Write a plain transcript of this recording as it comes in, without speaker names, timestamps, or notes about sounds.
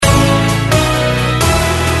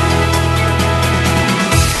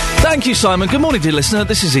Thank you, Simon. Good morning, dear listener.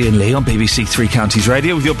 This is Iain Lee on BBC Three Counties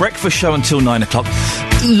Radio with your breakfast show until 9 o'clock.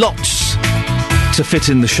 Lots to fit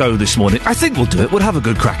in the show this morning. I think we'll do it. We'll have a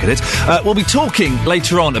good crack at it. We'll be talking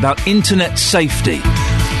later on about internet safety.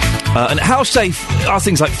 And how safe are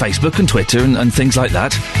things like Facebook and Twitter and things like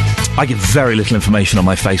that. I give very little information on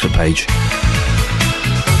my Facebook page.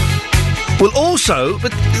 Well, also,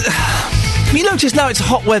 but you notice now it's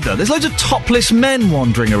hot weather. There's loads of topless men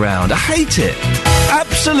wandering around. I hate it.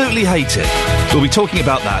 Absolutely hate it. We'll be talking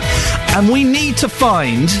about that. And we need to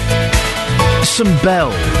find some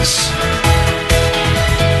bells.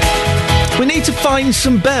 We need to find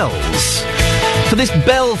some bells for this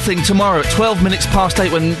bell thing tomorrow at 12 minutes past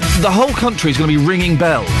 8 when the whole country is going to be ringing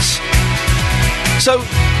bells. So,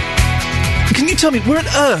 can you tell me, where on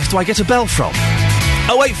earth do I get a bell from?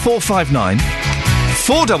 08459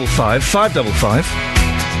 455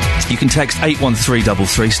 555. You can text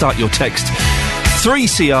 81333. Start your text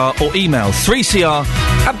 3CR or email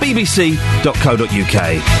 3cr@bbc.co.uk.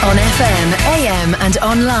 On FM, AM and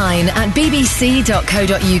online at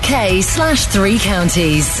bbc.co.uk/Three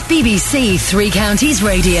Counties. BBC Three Counties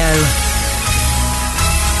Radio.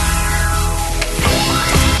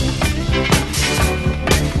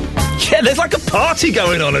 Yeah, there's like a party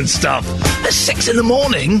going on and stuff. It's 6 in the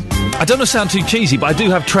morning. I don't want to sound too cheesy, but I do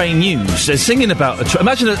have train news. They're singing about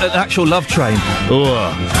imagine an actual love train. Oh,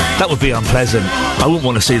 that would be unpleasant. I wouldn't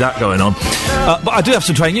want to see that going on. But I do have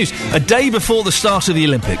some train news. A day before the start of the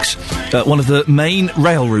Olympics, one of the main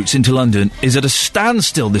rail routes into London is at a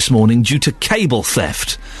standstill this morning due to cable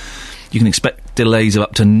theft. You can expect delays of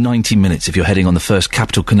up to 90 minutes if you're heading on the first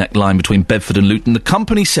Capital Connect line between Bedford and Luton. The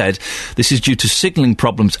company said this is due to signalling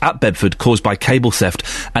problems at Bedford caused by cable theft,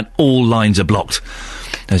 and all lines are blocked.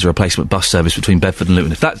 There's a replacement bus service between Bedford and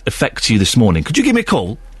Luton. If that affects you this morning, could you give me a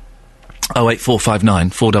call? 08459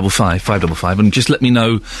 455 555 and just let me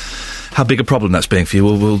know how big a problem that's being for you.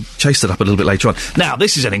 We'll chase that up a little bit later on. Now,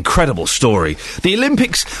 this is an incredible story. The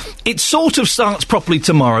Olympics, it sort of starts properly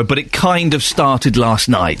tomorrow, but it kind of started last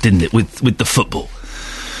night, didn't it, with the football.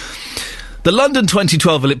 The London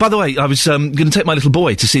 2012 Olympics... By the way, I was going to take my little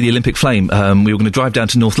boy to see the Olympic flame. We were going to drive down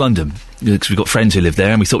to North London, because we've got friends who live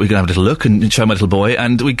there, and we thought we were going to have a little look and show my little boy,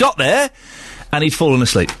 and we got there, and he'd fallen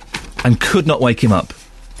asleep, and could not wake him up.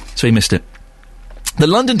 So he missed it. The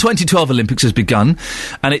London 2012 Olympics has begun,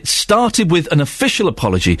 and it started with an official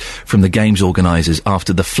apology from the Games organisers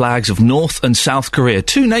after the flags of North and South Korea,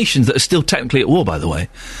 two nations that are still technically at war, by the way,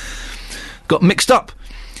 got mixed up.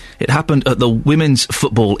 It happened at the women's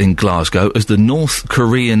football in Glasgow as the North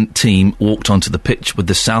Korean team walked onto the pitch with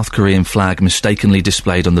the South Korean flag mistakenly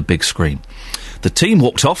displayed on the big screen. The team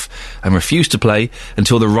walked off and refused to play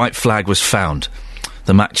until the right flag was found.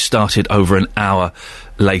 The match started over an hour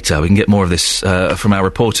later. We can get more of this from our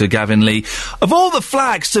reporter, Gavin Lee. Of all the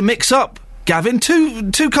flags to mix up, Gavin,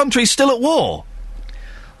 two countries still at war.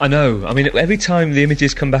 I know. I mean, every time the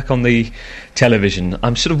images come back on the television,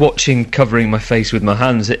 I'm sort of covering my face with my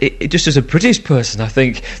hands. It just, as a British person, I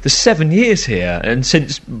think there's 7 years here, and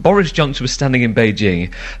since Boris Johnson was standing in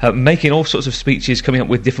Beijing, making all sorts of speeches, coming up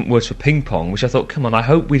with different words for ping pong, which I thought, come on, I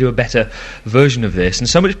hope we do a better version of this. And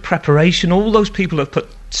so much preparation, all those people have put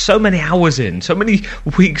so many hours in, so many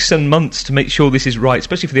weeks and months to make sure this is right,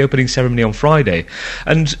 especially for the opening ceremony on Friday.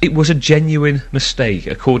 And it was a genuine mistake,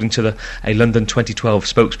 according to a London 2012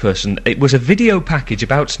 spokesperson. It was a video package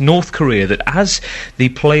about North Korea that as the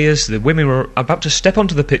players, the women, were about to step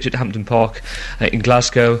onto the pitch at Hampden Park in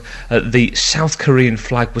Glasgow, the South Korean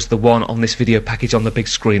flag was the one on this video package on the big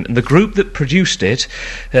screen. And the group that produced it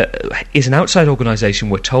is an outside organisation,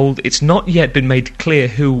 we're told. It's not yet been made clear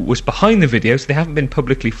who was behind the video, so they haven't been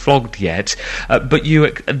publicly flogged yet, but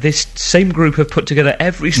this same group have put together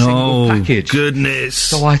every single package. Goodness.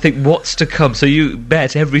 So I think what's to come, so you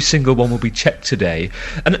bet every single one will be checked today.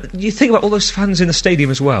 And you think about all those fans in the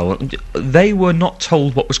stadium as well. They were not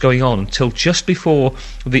told what was going on until just before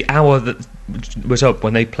the hour that was up,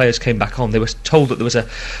 when the players came back on. They were told that there was a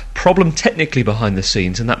problem technically behind the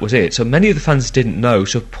scenes, and that was it. So many of the fans didn't know,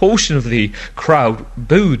 so a portion of the crowd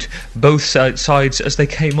booed both sides as they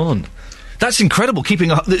came on. That's incredible, keeping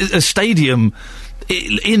a stadium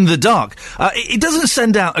in the dark. It doesn't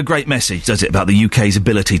send out a great message, does it, about the UK's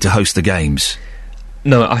ability to host the Games?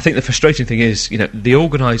 No, I think the frustrating thing is, the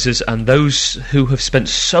organisers and those who have spent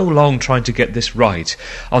so long trying to get this right,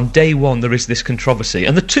 on day one there is this controversy,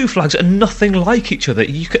 and the two flags are nothing like each other.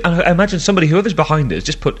 I imagine whoever's behind it,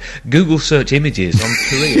 just put Google search images on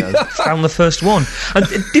Korea, found the first one. And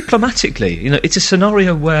diplomatically, it's a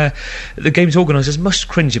scenario where the game's organisers must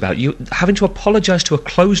cringe about you having to apologise to a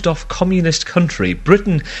closed-off communist country.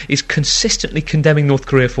 Britain is consistently condemning North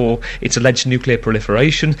Korea for its alleged nuclear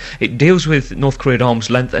proliferation. It deals with North Korea at arm's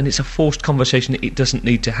length, and it's a forced conversation it doesn't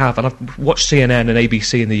need to have. And I've watched CNN and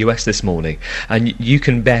ABC in the US this morning, and you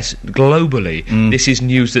can bet globally this is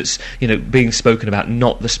news that's being spoken about,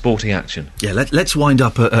 not the sporting action. Yeah, let's wind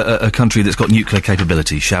up a country that's got nuclear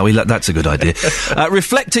capabilities, shall we? That's a good idea.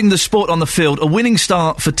 Reflecting the sport on the field, a winning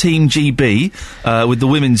start for Team GB with the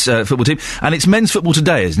women's football team, and it's men's football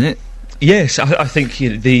today, isn't it? Yes, I think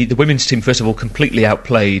the women's team, first of all, completely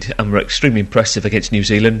outplayed and were extremely impressive against New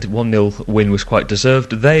Zealand. 1-0 win was quite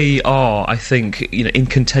deserved. They are, I think, in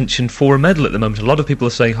contention for a medal at the moment. A lot of people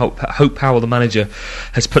are saying Hope Powell, the manager,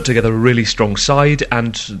 has put together a really strong side,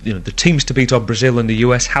 and the teams to beat are Brazil and the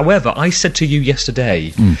US. However, I said to you yesterday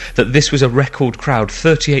that this was a record crowd,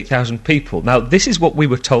 38,000 people. Now, this is what we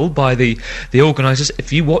were told by the organisers.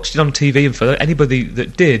 If you watched it on TV, and for anybody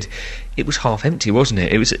that did, it was half empty, wasn't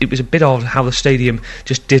it? It was a bit odd how the stadium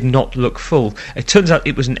just did not look full. It turns out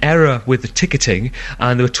it was an error with the ticketing,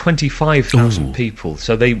 and there were 25,000 people.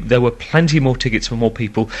 So there were plenty more tickets for more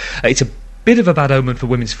people. It's a bit of a bad omen for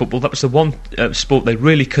women's football. That was the one sport they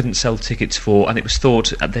really couldn't sell tickets for, and it was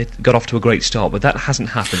thought they got off to a great start, but that hasn't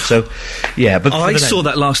happened. So, yeah. But I saw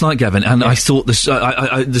that last night, Gavin, and I thought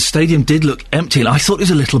the stadium did look empty, and I thought it was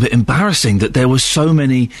a little bit embarrassing that there were so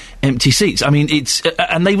many empty seats. I mean,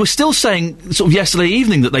 and they were still saying sort of yesterday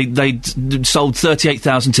evening that they'd sold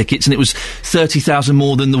 38,000 tickets, and it was 30,000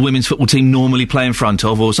 more than the women's football team normally play in front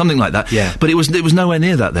of, or something like that. Yeah. But it was nowhere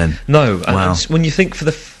near that then. No. Wow. And when you think for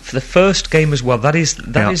the first game as well, that is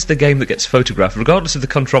the game that gets photographed, regardless of the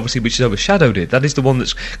controversy which has overshadowed it. That is the one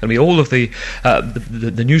that's going to be all of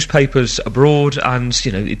the newspapers abroad, and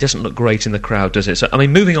it doesn't look great in the crowd, does it? So, I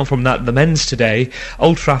mean, moving on from that, the men's today,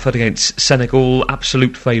 Old Trafford against Senegal,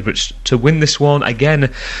 absolute favourites to win this one.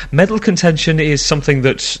 Again, medal contention is something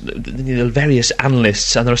that various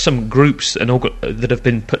analysts, and there are some groups that have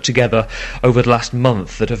been put together over the last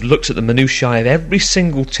month that have looked at the minutiae of every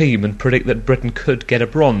single team and predict that Britain could get a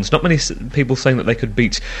bronze. Not many people saying that they could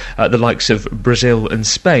beat the likes of Brazil and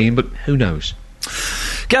Spain, but who knows?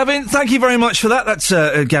 Gavin, thank you very much for that. That's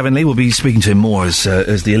Gavin Lee. We'll be speaking to him more as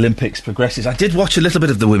the Olympics progresses. I did watch a little bit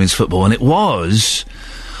of the women's football, and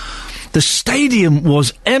the stadium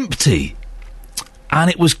was empty, and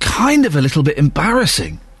it was kind of a little bit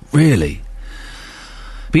embarrassing, really.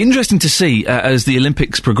 Be interesting to see as the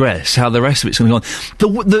Olympics progress how the rest of it's going to go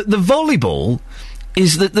on. The volleyball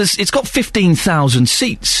is that it's got 15,000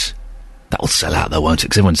 seats. That'll sell out, though, won't it?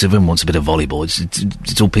 Because everyone wants a bit of volleyball.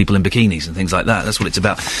 It's all people in bikinis and things like that. That's what it's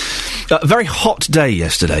about. A very hot day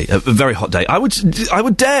yesterday. A very hot day. I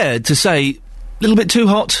would dare to say a little bit too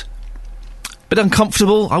hot, a bit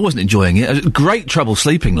uncomfortable. I wasn't enjoying it. I had great trouble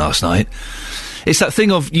sleeping last night. It's that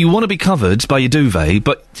thing of you want to be covered by your duvet,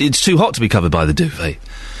 but it's too hot to be covered by the duvet.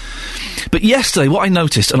 But yesterday, what I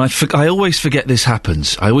noticed, and I always forget this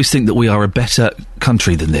happens, I always think that we are a better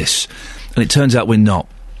country than this, and it turns out we're not.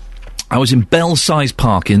 I was in Belsize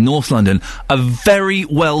Park in North London, a very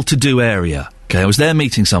well-to-do area. Okay, I was there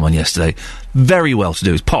meeting someone yesterday. Very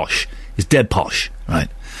well-to-do. It's posh. It's dead posh, right?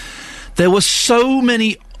 There were so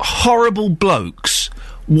many horrible blokes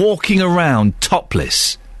walking around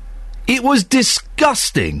topless. It was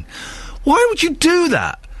disgusting. Why would you do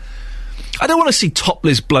that? I don't want to see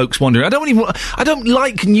topless blokes wandering. I don't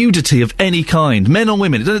like nudity of any kind, men or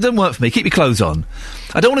women. It doesn't work for me. Keep your clothes on.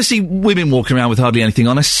 I don't want to see women walking around with hardly anything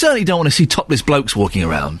on. I certainly don't want to see topless blokes walking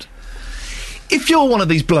around. If you're one of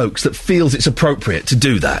these blokes that feels it's appropriate to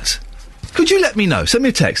do that, could you let me know? Send me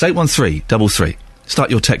a text, 81333. Start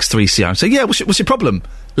your text 3CR and say, yeah, what's your problem,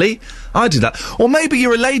 Lee? I do that. Or maybe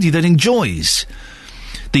you're a lady that enjoys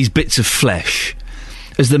these bits of flesh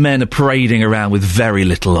as the men are parading around with very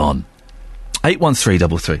little on.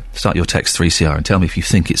 81333. Start your text 3CR and tell me if you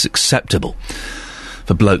think it's acceptable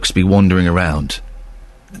for blokes to be wandering around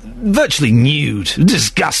virtually nude.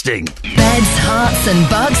 Disgusting. Beds, hearts and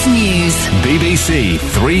bugs news. BBC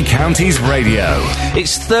Three Counties Radio.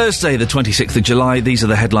 It's Thursday the 26th of July. These are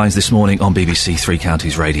the headlines this morning on BBC Three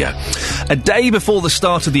Counties Radio. A day before the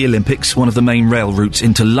start of the Olympics, one of the main rail routes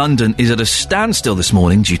into London is at a standstill this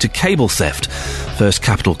morning due to cable theft. First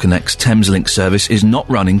Capital Connect's Thameslink service is not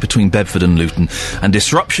running between Bedford and Luton, and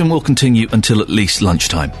disruption will continue until at least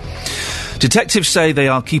lunchtime. Detectives say they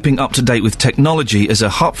are keeping up to date with technology as a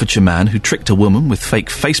Hertfordshire man who tricked a woman with fake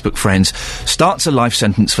Facebook friends starts a life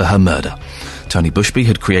sentence for her murder. Tony Bushby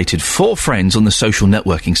had created 4 friends on the social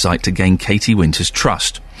networking site to gain Katie Winter's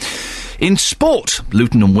trust. In sport,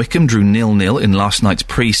 Luton and Wickham drew 0-0 in last night's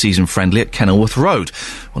pre-season friendly at Kenilworth Road.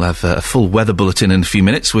 We'll have a full weather bulletin in a few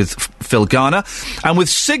minutes with Phil Garner. And with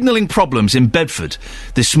signalling problems in Bedford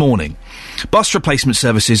this morning, bus replacement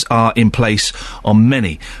services are in place on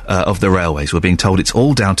many of the railways. We're being told it's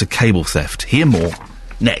all down to cable theft. Hear more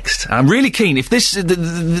next. I'm really keen, if this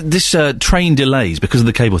train delays because of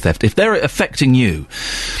the cable theft, if they're affecting you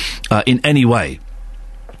in any way,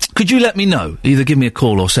 could you let me know? Either give me a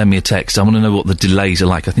call or send me a text. I want to know what the delays are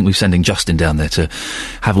like. I think we're sending Justin down there to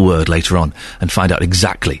have a word later on and find out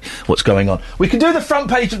exactly what's going on. We can do the front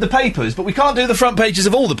page of the papers, but we can't do the front pages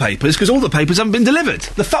of all the papers because all the papers haven't been delivered.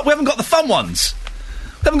 We haven't got the fun ones.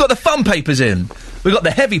 We haven't got the fun papers in. We've got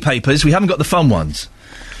the heavy papers. We haven't got the fun ones.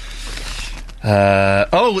 There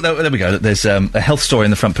we go. There's a health story on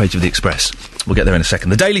the front page of the Express. We'll get there in a second.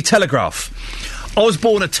 The Daily Telegraph.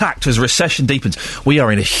 Osborne attacked as recession deepens. We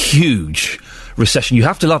are in a huge recession. You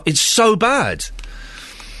have to laugh. It's so bad.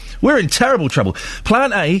 We're in terrible trouble.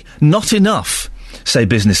 Plan A, not enough, say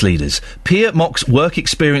business leaders. Peer mocks work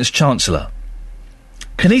experience chancellor.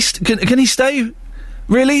 Can he stay?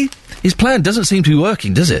 Really? His plan doesn't seem to be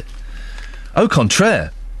working, does it? Au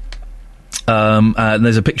contraire. And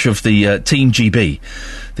there's a picture of the Team GB,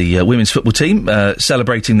 the women's football team,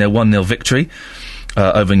 celebrating their 1-0 victory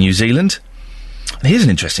over New Zealand. And here's an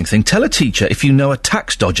interesting thing. Tell a teacher if you know a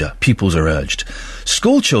tax dodger, pupils are urged.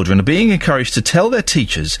 School children are being encouraged to tell their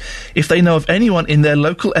teachers if they know of anyone in their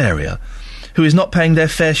local area who is not paying their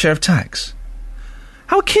fair share of tax.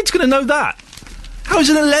 How are kids going to know that? How is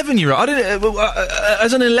an 11-year-old?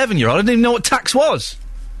 As an 11-year-old, I didn't even know what tax was.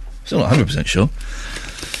 Still not 100% sure.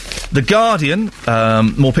 The Guardian,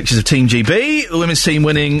 more pictures of Team GB, the women's team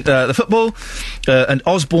winning the football, and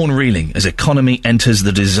Osborne reeling as economy enters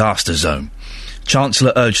the disaster zone.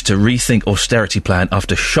 Chancellor urged to rethink austerity plan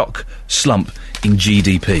after shock slump in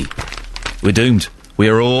GDP. We're doomed. We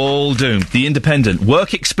are all doomed. The Independent.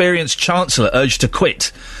 Work experience Chancellor urged to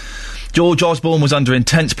quit. George Osborne was under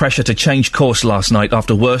intense pressure to change course last night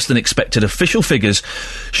after worse than expected official figures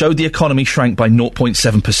showed the economy shrank by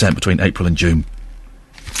 0.7% between April and June.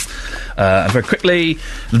 And very quickly,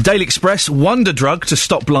 the Daily Express, wonder drug to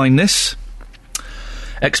stop blindness.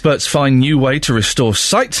 Experts find new way to restore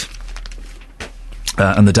sight.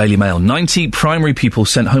 And the Daily Mail, 90 primary pupils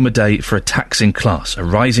sent home a day for attacks in class. A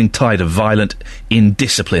rising tide of violent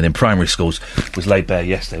indiscipline in primary schools was laid bare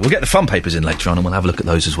yesterday. We'll get the fun papers in later on and we'll have a look at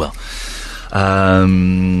those as well.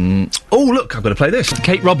 Oh, look, I've got to play this.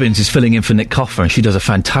 Kate Robbins is filling in for Nick Coffer and she does a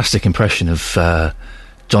fantastic impression of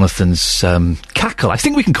Jonathan's cackle. I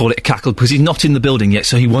think we can call it a cackle because he's not in the building yet,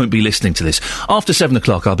 so he won't be listening to this. After 7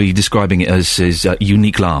 o'clock, I'll be describing it as his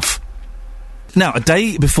unique laugh. Now, a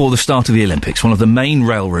day before the start of the Olympics, one of the main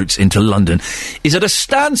rail routes into London is at a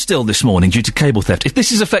standstill this morning due to cable theft. If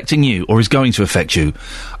this is affecting you, or is going to affect you,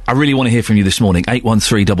 I really want to hear from you this morning.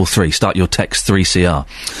 81333. Start your text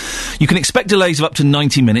 3CR. You can expect delays of up to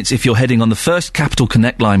 90 minutes if you're heading on the first Capital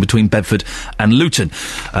Connect line between Bedford and Luton.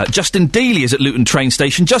 Justin Dealey is at Luton train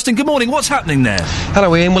station. Justin, good morning. What's happening there?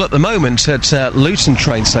 Hello, Ian. Well, at the moment at Luton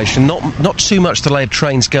train station, not too much delay of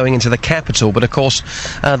trains going into the capital, but of course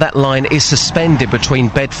that line is suspended between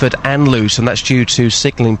Bedford and Luton. That's due to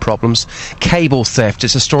signalling problems. Cable theft.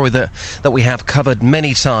 It's a story that we have covered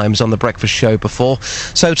many times on the breakfast show before.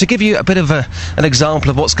 So to give you a bit of an example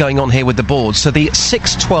of what's going on here with the board, so the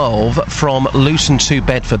 6:12 from Luton to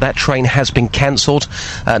Bedford, that train has been cancelled.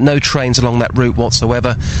 No trains along that route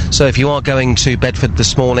whatsoever. So if you are going to Bedford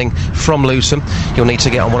this morning from Luton, you'll need to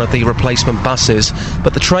get on one of the replacement buses.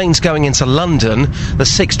 But the trains going into London, the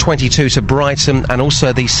 6:22 to Brighton and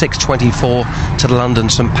also the 6:24 to London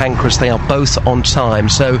St Pancras, they are both on time.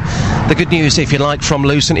 So the good news, if you like, from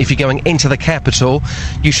Luton, if you're going into the capital,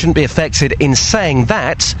 you shouldn't be affected. In saying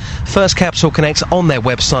that, First Capital Connect on their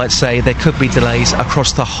website say there could be delays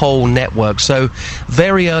across the whole network. So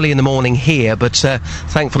very early in the morning here, but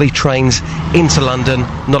thankfully trains into London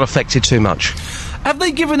not affected too much. Have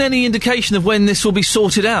they given any indication of when this will be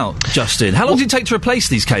sorted out, Justin? How long does it take to replace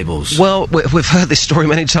these cables? Well, we've heard this story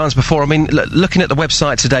many times before. I mean, looking at the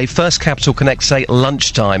website today, First Capital Connect say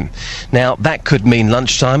lunchtime. Now, that could mean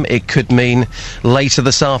lunchtime. It could mean later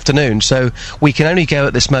this afternoon. So we can only go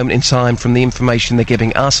at this moment in time from the information they're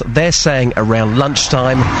giving us. They're saying around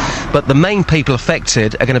lunchtime, but the main people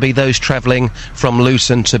affected are going to be those travelling from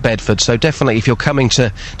Luton to Bedford. So definitely, if you're coming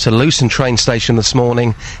to Luton train station this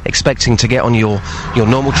morning, expecting to get on your your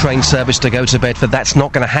normal train service to go to Bedford. That's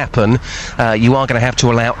not going to happen. You are going to have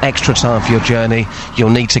to allow extra time for your journey. You'll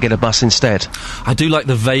need to get a bus instead. I do like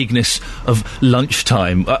the vagueness of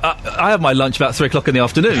lunchtime. I have my lunch about 3 o'clock in the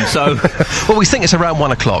afternoon, so... Well, we think it's around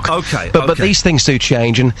 1 o'clock. Okay, But these things do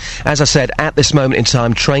change, and as I said, at this moment in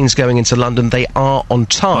time, trains going into London, they are on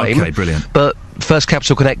time. Okay, brilliant. But First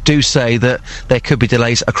Capital Connect do say that there could be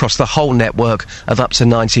delays across the whole network of up to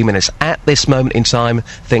 90 minutes. At this moment in time,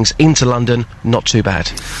 things into London, not too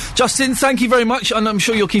bad. Justin, thank you very much, and I'm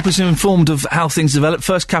sure you'll keep us informed of how things develop.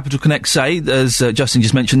 First Capital Connect say, as Justin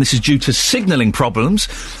just mentioned, this is due to signalling problems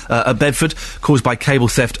at Bedford, caused by cable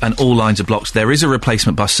theft, and all lines are blocked. There is a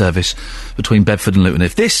replacement bus service between Bedford and Luton.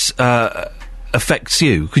 If this affects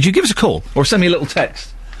you, could you give us a call or send me a little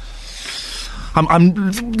text?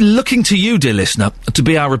 I'm looking to you, dear listener, to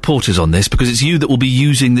be our reporters on this, because it's you that will be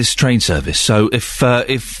using this train service. So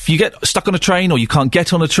if you get stuck on a train, or you can't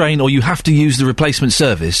get on a train, or you have to use the replacement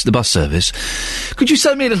service, the bus service, could you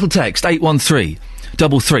send me a little text,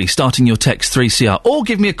 81333, starting your text 3CR, or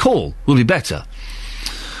give me a call, will be better.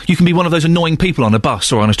 You can be one of those annoying people on a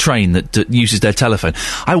bus or on a train that uses their telephone.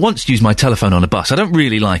 I once used my telephone on a bus. I don't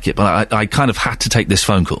really like it, but I kind of had to take this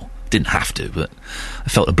phone call. Didn't have to, but I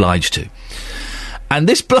felt obliged to. And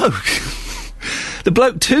this bloke, the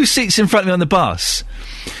bloke 2 seats in front of me on the bus,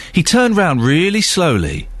 he turned round really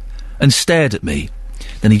slowly and stared at me.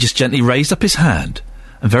 Then he just gently raised up his hand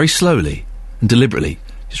and very slowly and deliberately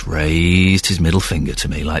just raised his middle finger to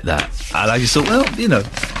me like that. And I just thought, well, you know,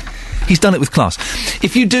 he's done it with class.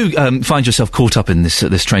 If you do find yourself caught up in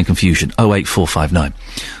this train confusion, 08459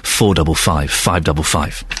 455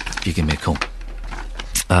 555. You give me a call.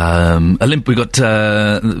 We've got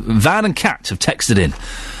Van and Kat have texted in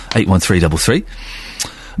 81333.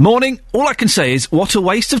 Morning. All I can say is, what a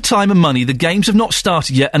waste of time and money. The games have not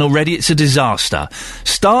started yet, and already it's a disaster.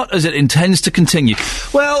 Start as it intends to continue.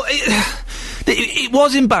 Well, it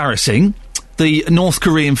was embarrassing. The North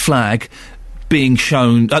Korean flag being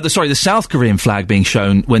shown... the South Korean flag being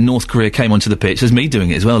shown when North Korea came onto the pitch. There's me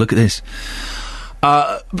doing it as well. Look at this.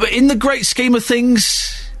 But in the great scheme of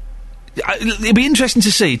things... it'd be interesting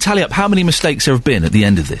to see, tally up how many mistakes there have been at the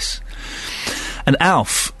end of this. And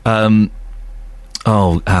Alf, Alf,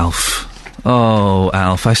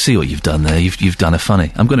 I see what you've done there. You've done a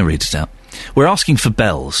funny. I'm going to read it out. We're asking for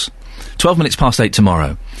bells. 12 minutes past 8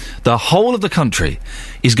 tomorrow. The whole of the country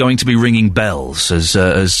is going to be ringing bells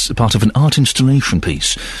as part of an art installation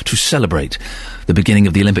piece to celebrate the beginning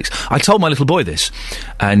of the Olympics. I told my little boy this,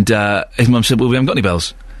 and his mum said, well, we haven't got any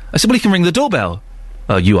bells. I said, well, he can ring the doorbell.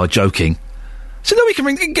 Oh, you are joking. So no, we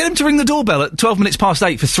can get him to ring the doorbell at 12 minutes past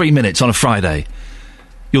 8 for 3 minutes on a Friday.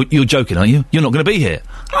 You're joking, aren't you? You're not going to be here.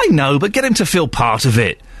 I know, but get him to feel part of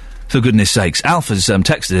it. For goodness sakes. Alpha's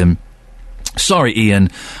texted him. Sorry, Iain,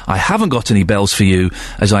 I haven't got any bells for you,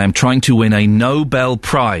 as I am trying to win a Nobel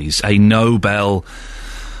Prize. A Nobel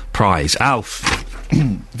Prize. Alf.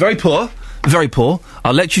 Very poor. Very poor.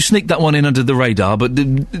 I'll let you sneak that one in under the radar, but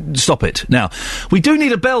stop it. Now, we do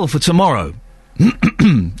need a bell for tomorrow.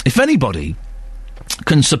 If anybody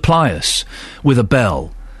can supply us with a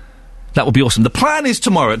bell, that would be awesome. The plan is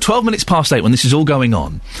tomorrow at 12 minutes past 8, when this is all going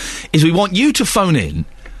on, is we want you to phone in,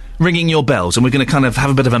 ringing your bells, and we're going to kind of have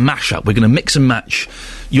a bit of a mash-up. We're going to mix and match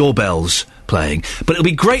your bells playing. But it would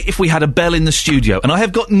be great if we had a bell in the studio, and I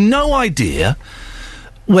have got no idea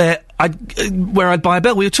where I'd buy a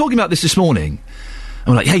bell. We were talking about this morning, and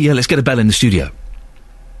we're like, hey, yeah, let's get a bell in the studio.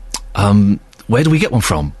 Where do we get one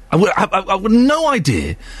from? I've no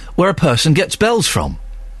idea where a person gets bells from.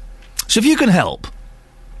 So if you can help,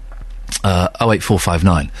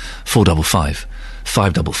 08459 455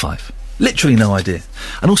 555. Literally no idea.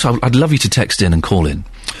 And also, I'd love you to text in and call in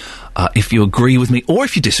if you agree with me or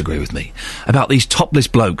if you disagree with me about these topless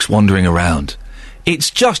blokes wandering around.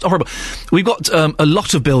 It's just horrible. We've got a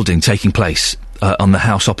lot of building taking place on the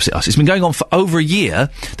house opposite us. It's been going on for over a year.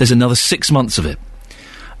 There's another 6 months of it.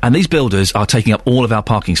 And these builders are taking up all of our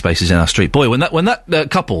parking spaces in our street. Boy, when that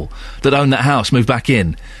couple that own that house move back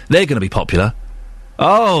in, they're going to be popular.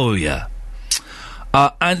 Oh, yeah.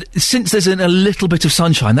 And since there's a little bit of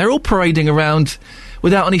sunshine, they're all parading around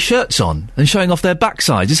without any shirts on and showing off their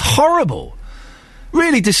backsides. It's horrible.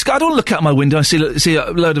 Really I don't look out my window and see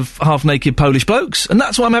a load of half-naked Polish blokes, and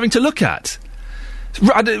that's what I'm having to look at. It's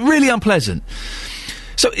really unpleasant.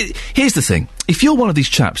 So, here's the thing. If you're one of these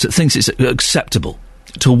chaps that thinks it's acceptable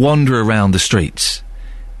to wander around the streets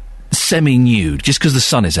semi-nude just because the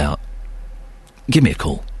sun is out, give me a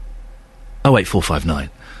call. 08459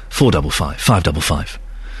 455 555.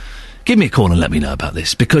 Give me a call and let me know about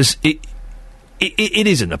this, because it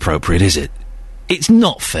isn't appropriate, is it? It's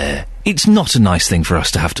not fair. It's not a nice thing for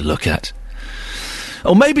us to have to look at.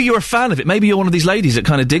 Or maybe you're a fan of it. Maybe you're one of these ladies that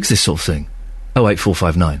kind of digs this sort of thing.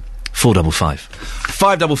 08459 455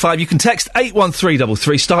 555. You can text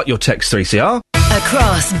 81333. Start your text 3CR.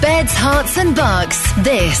 Across beds, hearts and bucks,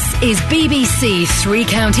 this is BBC Three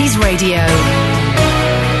Counties Radio.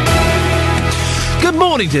 Good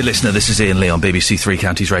morning, dear listener. This is Iain Lee on BBC Three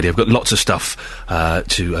Counties Radio. I've got lots of stuff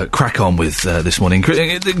to crack on with this morning,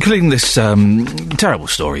 including this terrible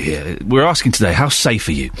story here. We're asking today, how safe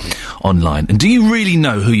are you online? And do you really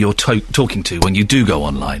know who you're talking to when you do go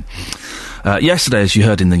online? Yesterday, as you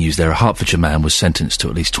heard in the news there, a Hertfordshire man was sentenced to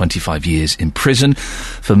at least 25 years in prison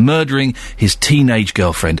for murdering his teenage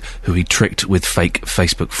girlfriend, who he tricked with fake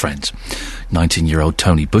Facebook friends. 19-year-old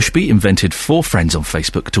Tony Bushby invented 4 friends on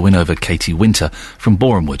Facebook to win over Katie Winter from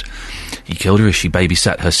Borehamwood. He killed her as she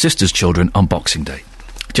babysat her sister's children on Boxing Day.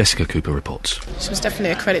 Jessica Cooper reports. She was definitely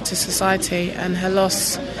a credit to society, and her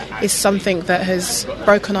loss is something that has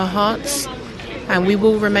broken our hearts, and we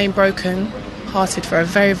will remain broken-hearted for a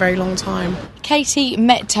very, very long time. Katie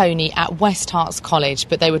met Tony at West Herts College,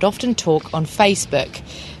 but they would often talk on Facebook.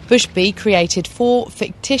 Bushby created 4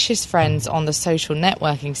 fictitious friends on the social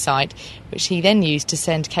networking site, which he then used to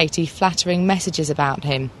send Katie flattering messages about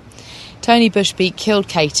him. Tony Bushby killed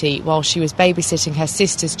Katie while she was babysitting her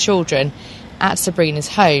sister's children at Sabrina's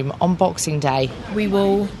home on Boxing Day. We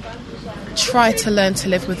will try to learn to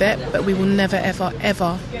live with it, but we will never, ever,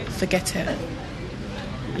 ever forget it.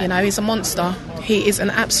 You know, he's a monster. He is an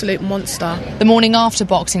absolute monster. The morning after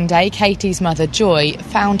Boxing Day, Katie's mother, Joy,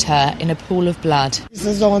 found her in a pool of blood.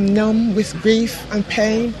 As I'm numb with grief and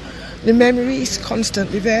pain, the memory is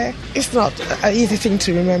constantly there. It's not an easy thing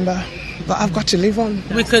to remember, but I've got to live on.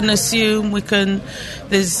 We can assume,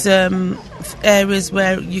 there's areas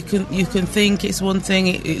where you can think it's one thing,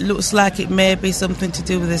 it looks like it may be something to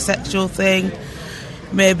do with a sexual thing.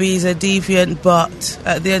 Maybe he's a deviant, but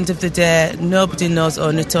at the end of the day, nobody knows,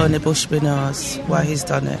 only Tony Bushby knows why he's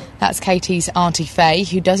done it. That's Katie's Auntie Faye,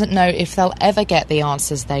 who doesn't know if they'll ever get the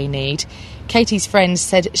answers they need. Katie's friends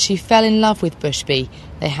said she fell in love with Bushby.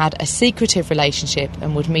 They had a secretive relationship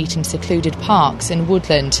and would meet in secluded parks in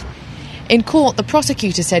Woodland. In court, the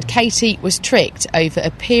prosecutor said Katie was tricked over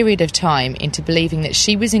a period of time into believing that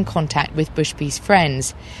she was in contact with Bushby's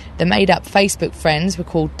friends. The made-up Facebook friends were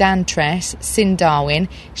called Dan Tress, Sin Darwin,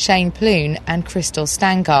 Shane Ploon and Crystal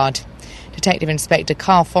Stangard. Detective Inspector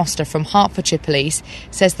Carl Foster from Hertfordshire Police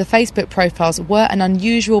says the Facebook profiles were an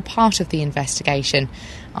unusual part of the investigation.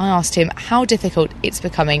 I asked him how difficult it's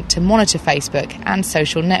becoming to monitor Facebook and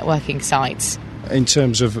social networking sites. In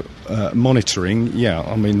terms of monitoring,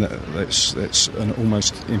 I mean, that's an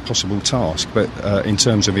almost impossible task. But in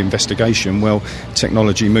terms of investigation, well,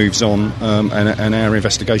 technology moves on and our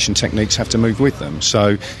investigation techniques have to move with them.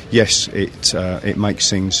 So, yes, it makes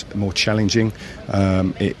things more challenging.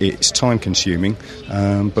 It's time-consuming,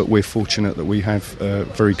 but we're fortunate that we have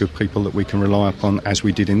very good people that we can rely upon, as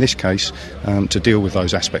we did in this case, to deal with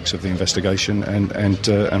those aspects of the investigation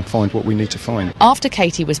and find what we need to find. After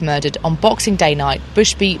Katie was murdered on Boxing Day night,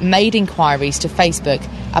 Bushby made inquiries to Facebook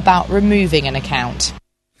about removing an account.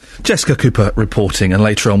 Jessica Cooper reporting, and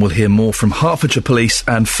later on we'll hear more from Hertfordshire Police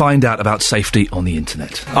and find out about safety on the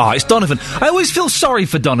internet. It's Donovan. I always feel sorry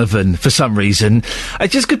for Donovan for some reason.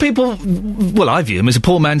 Just because people, well, I view him as a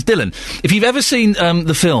poor man's Dylan. If you've ever seen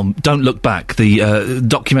the film Don't Look Back, the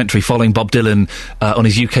documentary following Bob Dylan on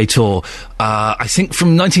his UK tour, I think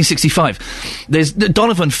from 1965,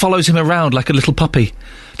 Donovan follows him around like a little puppy,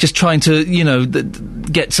 just trying to,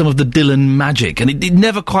 get some of the Dylan magic, and it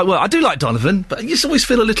never quite worked. I do like Donovan, but I just always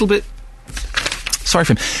feel a little bit sorry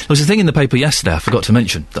for him. There was a thing in the paper yesterday I forgot to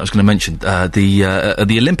mention, that I was going to mention.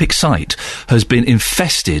 The Olympic site has been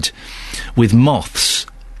infested with moths.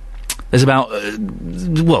 There's about,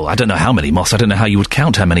 I don't know how many moths. I don't know how you would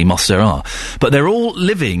count how many moths there are. But they're all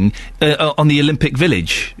living on the Olympic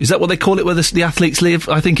Village. Is that what they call it, where the athletes live?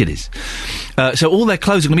 I think it is. So all their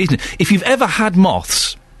clothes are going to be eaten. If you've ever had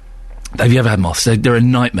moths... Have you ever had moths? They're a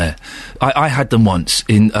nightmare. I had them once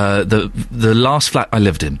in the last flat I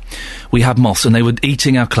lived in. We had moths, and they were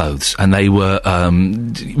eating our clothes, and they were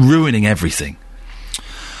ruining everything.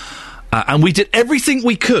 And we did everything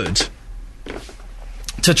we could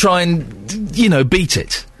to try and, beat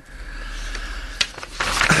it.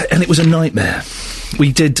 And it was a nightmare.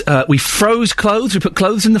 We froze clothes, we put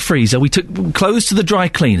clothes in the freezer, we took clothes to the dry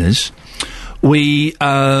cleaners, we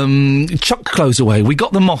chucked clothes away, we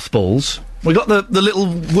got the mothballs, we got the little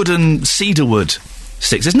wooden cedar wood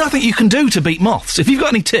sticks. There's nothing you can do to beat moths. If you've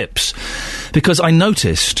got any tips, because I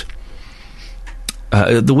noticed...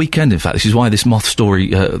 the weekend, in fact, this is why this moth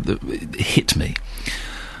story hit me,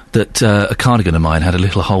 that a cardigan of mine had a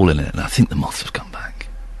little hole in it, and I think the moths have come back.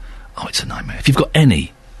 Oh, it's a nightmare. If you've got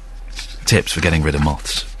any tips for getting rid of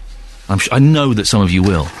moths, I know that some of you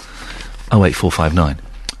will. 08459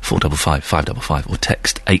 455 555 or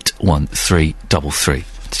text 81333.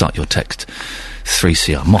 Start your text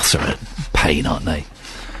 3CR. Moths are a pain, aren't they?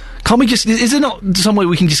 Can't we just... Is there not some way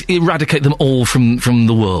we can just eradicate them all from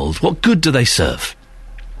the world? What good do they serve?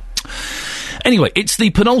 Anyway, it's the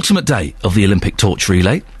penultimate day of the Olympic torch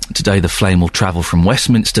relay. Today the flame will travel from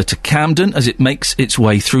Westminster to Camden as it makes its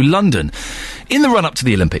way through London. In the run-up to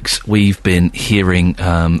the Olympics, we've been hearing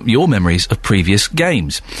your memories of previous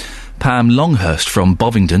games. Pam Longhurst from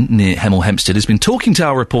Bovingdon, near Hemel Hempstead, has been talking to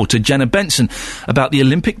our reporter Jenna Benson about the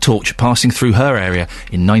Olympic torch passing through her area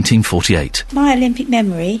in 1948. My Olympic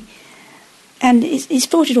memory, and it's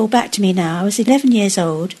brought it all back to me now. I was 11 years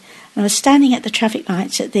old, and I was standing at the traffic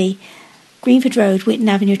lights at the Greenford Road, Whitton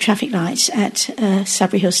Avenue traffic lights at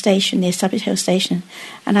Sudbury Hill Station, near Sudbury Hill Station,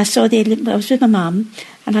 and I saw I was with my mum,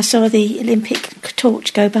 and I saw the Olympic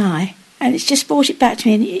torch go by. And it's just brought it back to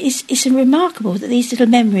me, and it's remarkable that these little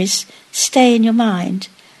memories stay in your mind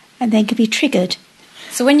and then can be triggered.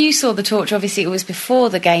 So when you saw the torch, obviously it was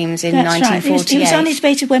before the Games in That's 1948. Right. It was on its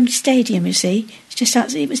way to Wembley Stadium, you see.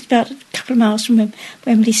 It was about a couple of miles from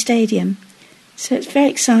Wembley Stadium. So it's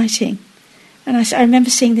very exciting. And I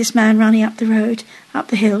remember seeing this man running up the road, up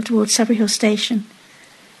the hill towards Sudbury Hill Station.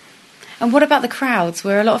 And what about the crowds?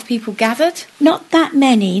 Were a lot of people gathered? Not that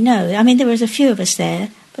many, no. I mean, there was a few of us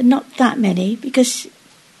there, but not that many, because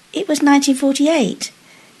it was 1948.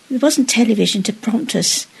 There wasn't television to prompt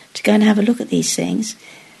us to go and have a look at these things.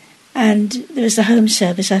 And there was the home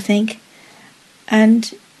service, I think.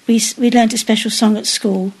 And we learned a special song at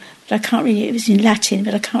school, but I can't really... It was in Latin,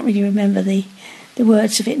 but I can't really remember the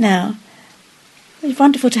words of it now. It was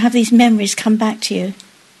wonderful to have these memories come back to you.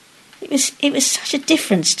 It was such a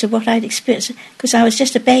difference to what I'd experienced, because I was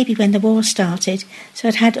just a baby when the war started, so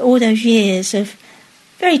I'd had all those years of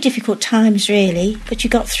very difficult times, really, but you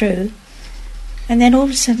got through. And then all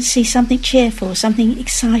of a sudden see something cheerful, something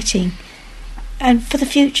exciting, and for the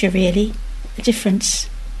future, really, the difference.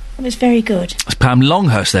 It was very good. It's Pam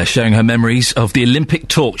Longhurst there, sharing her memories of the Olympic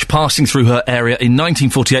torch passing through her area in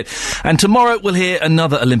 1948. And tomorrow we'll hear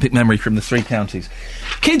another Olympic memory from the three counties.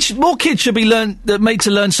 More kids should be made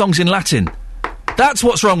to learn songs in Latin. That's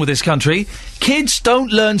what's wrong with this country. Kids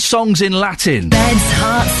don't learn songs in Latin. Beds,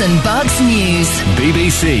 Hearts and Bucks News.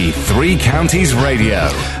 BBC Three Counties Radio.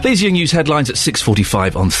 These are your news headlines at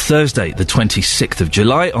 6:45 on Thursday, the 26th of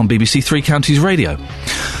July on BBC Three Counties Radio.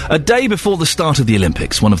 A day before the start of the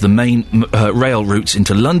Olympics, one of the main rail routes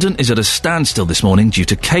into London is at a standstill this morning due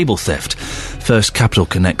to cable theft. First Capital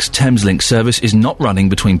Connect's Thameslink service is not running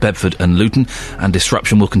between Bedford and Luton, and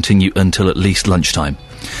disruption will continue until at least lunchtime.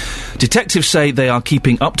 Detectives say they are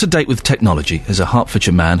keeping up to date with technology as a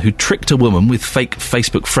Hertfordshire man who tricked a woman with fake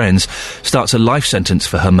Facebook friends starts a life sentence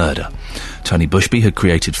for her murder. Tony Bushby had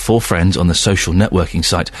created 4 friends on the social networking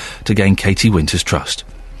site to gain Katie Winter's trust.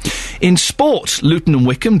 In sport, Luton and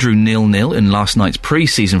Wycombe drew 0-0 in last night's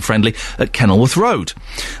pre-season friendly at Kenilworth Road.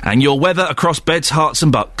 And your weather across Beds, Hearts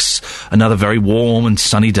and Bucks. Another very warm and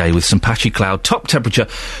sunny day with some patchy cloud. Top temperature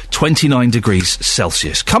 29 degrees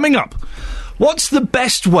Celsius. Coming up, what's the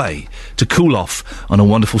best way to cool off on a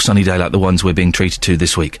wonderful sunny day like the ones we're being treated to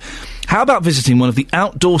this week? How about visiting one of the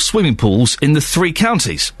outdoor swimming pools in the three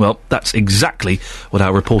counties? Well, that's exactly what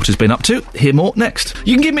our reporter's been up to. Hear more next.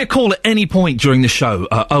 You can give me a call at any point during the show,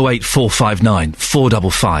 08459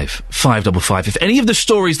 455 555. If any of the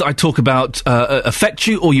stories that I talk about affect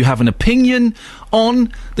you or you have an opinion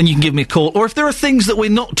on, then you can give me a call. Or if there are things that we're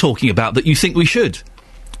not talking about that you think we should,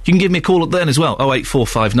 you can give me a call then as well,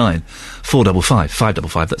 08459 455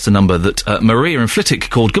 555. That's the number that Maria in Flitwick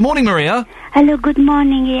called. Good morning, Maria. Hello, good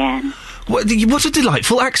morning, Iain. What a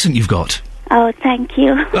delightful accent you've got. Oh, thank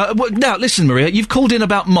you. Now, listen, Maria, you've called in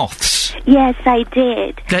about moths. Yes, I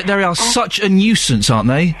did. They are such a nuisance, aren't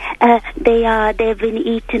they? They are. They've been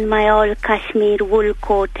eating my old cashmere wool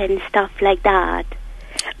coat and stuff like that.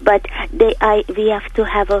 But we have to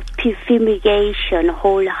have a fumigation,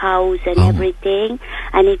 whole house and everything,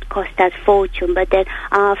 and it cost us fortune. But then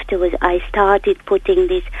afterwards, I started putting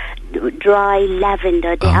this dry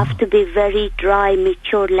lavender. They have to be very dry,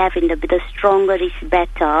 mature lavender, but the stronger is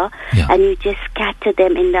better. Yeah. And you just scatter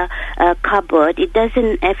them in the cupboard. It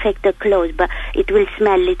doesn't affect the clothes, but it will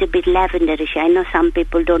smell a little bit lavenderish. I know some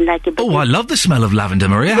people don't like it. But I love the smell of lavender,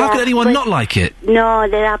 Maria. How could anyone not like it? No,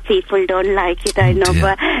 there are people don't like it, I know,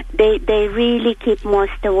 but they really keep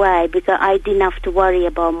moths away, because I didn't have to worry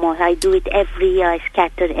about moths. I do it every year. I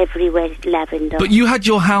scatter everywhere lavender. But you had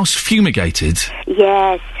your house fumigated?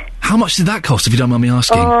 Yes. How much did that cost, if you don't mind me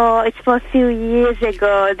asking? Oh, it's for a few years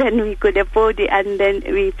ago. Then we could afford it, and then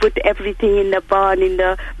we put everything in the barn, in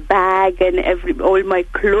the bag, and all my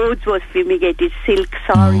clothes was fumigated, silk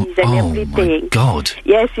saris and everything. Oh, my God.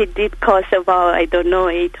 Yes, it did cost about, I don't know,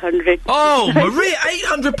 800. Oh, Maria,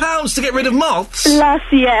 £800 to get rid of moths? Plus,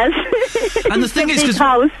 yes. And the thing is,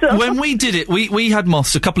 because when we did it, we had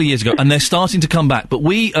moths a couple of years ago, and they're starting to come back, but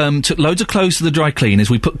we took loads of clothes to the dry cleaners,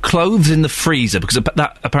 we put clothes in the freezer, because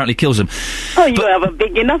that apparently kills them. Oh, you have a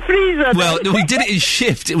big enough freezer. Well, we did it in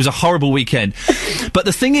shift. It was a horrible weekend. But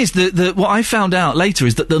the thing is, what I found out later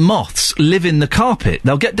is that the moths live in the carpet.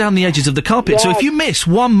 They'll get down the edges of the carpet. Yes. So if you miss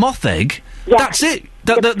one moth egg, that's it.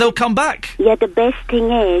 They'll come back. Yeah, the best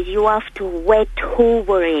thing is you have to wet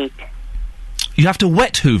hoover it. You have to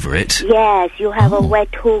wet hoover it? Yes, you have a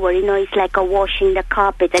wet hoover. You know, it's like a washing the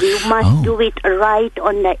carpet, and you must do it right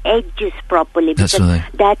on the edges properly, because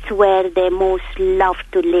that's where they most love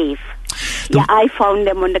to live. Yeah, I found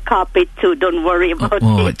them on the carpet too. Don't worry about it.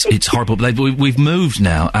 Oh, it's horrible. We've moved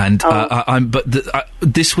now, and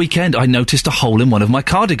this weekend I noticed a hole in one of my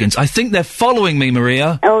cardigans. I think they're following me,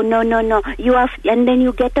 Maria. Oh no! You have, and then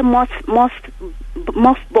you get the mothballs.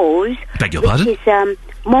 Beg your pardon? Which is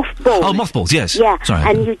mothballs. Oh, mothballs. Yes. Yeah. Sorry.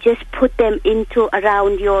 And you just put them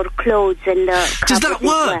around your clothes and the. Does that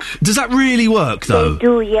work? Does that really work, though? They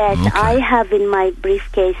do. Yes. Okay. I have in my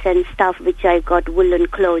briefcase and stuff, which I got woolen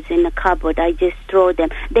clothes in the cupboard. I just throw them.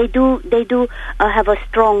 They do have a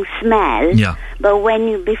strong smell. Yeah. But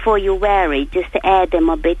before you wear it, just air them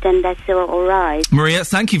a bit, and that's all right. Maria,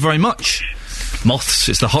 thank you very much. Moths,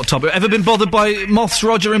 it's the hot topic. Ever been bothered by moths,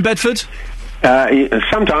 Roger, in Bedford?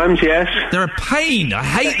 Sometimes, yes. They're a pain. I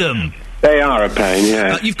hate them. They are a pain,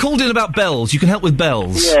 yeah. You've called in about bells. You can help with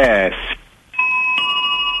bells. Yes.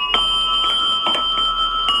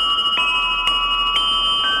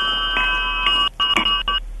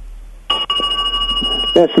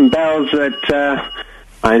 There's some bells that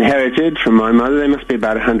I inherited from my mother. They must be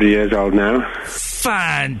about 100 years old now.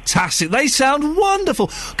 Fantastic. They sound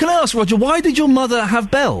wonderful. Can I ask, Roger, why did your mother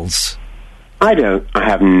have bells? I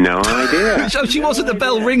have no idea. So she wasn't a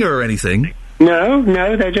bell ringer or anything? No,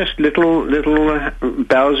 they're just little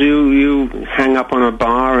bells you hang up on a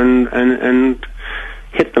bar and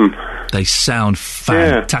hit them. They sound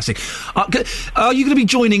fantastic. Yeah. Are you going to be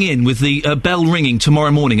joining in with the bell ringing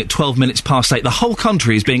tomorrow morning at 12 minutes past 8? The whole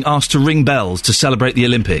country is being asked to ring bells to celebrate the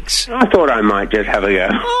Olympics. I thought I might just have a go.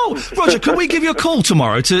 Oh, Roger, can we give you a call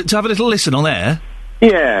tomorrow to have a little listen on air?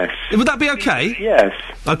 Yes. Would that be okay? Yes.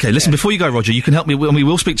 Okay, listen, before you go, Roger, you can help me, and we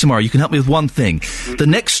will speak tomorrow, you can help me with one thing. The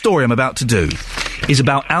next story I'm about to do is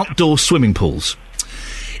about outdoor swimming pools.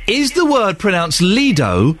 Is the word pronounced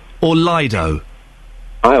Lido or Lido?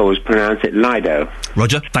 I always pronounce it Lido.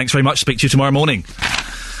 Roger, thanks very much. Speak to you tomorrow morning.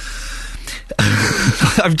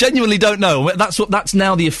 I genuinely don't know. That's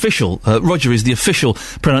now the official. Roger is the official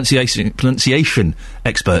pronunciation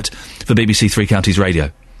expert for BBC Three Counties Radio.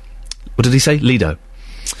 What did he say? Lido.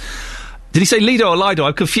 Did he say Lido or Lido?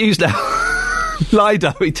 I'm confused now.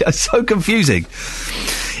 Lido. It's so confusing.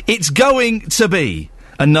 It's going to be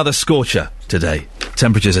another scorcher today.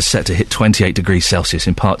 Temperatures are set to hit 28 degrees Celsius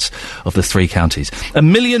in parts of the three counties. A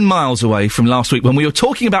million miles away from last week when we were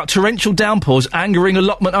talking about torrential downpours angering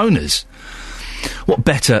allotment owners. What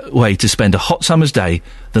better way to spend a hot summer's day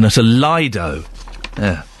than at a Lido?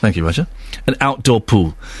 Yeah, thank you, Roger. An outdoor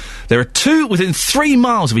pool. There are two within 3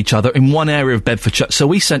 miles of each other in one area of Bedfordshire, so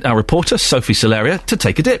we sent our reporter, Sophie Solaria, to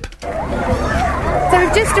take a dip. So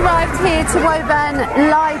we've just arrived here to Woburn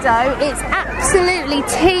Lido. It's absolutely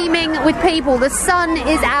teeming with people. The sun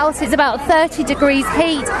is out. It's about 30 degrees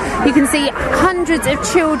heat. You can see hundreds of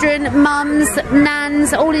children, mums,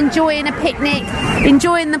 nans, all enjoying a picnic,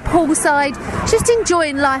 enjoying the poolside, just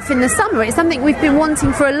enjoying life in the summer. It's something we've been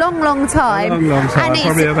wanting for a long, long time. A long time,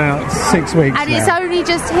 probably about 6 weeks And now. it's only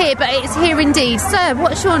just here, but it's here indeed. Sir,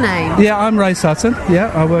 what's your name? Yeah, I'm Ray Sutton.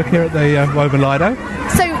 Yeah, I work here at the Woburn Lido.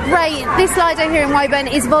 So, Ray, this Lido here in Woburn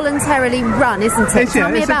is voluntarily run, isn't it?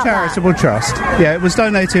 Tell me about a charitable trust. Yeah, it was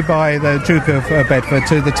donated by the Duke of Bedford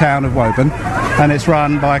to the town of Woburn, and it's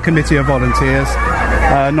run by a committee of volunteers,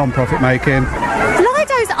 non-profit making.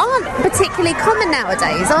 Lidos aren't particularly common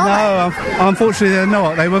nowadays, are they? No, unfortunately they're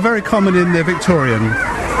not. They were very common in the Victorian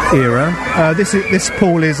era. This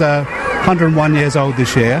pool is 101 years old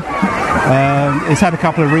this year. It's had a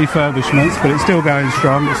couple of refurbishments, but it's still going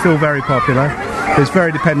strong. It's still very popular. It's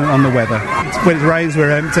very dependent on the weather. When it rains,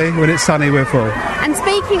 we're empty. When it's sunny, we're full. And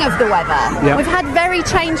speaking of the weather, we've had very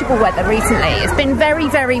changeable weather recently. It's been very,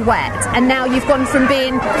 very wet, and now you've gone from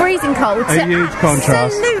being freezing cold to a huge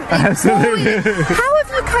contrast. Absolutely. How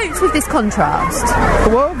have you coped with this contrast?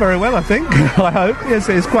 Well, very well, I think. I hope. Yes,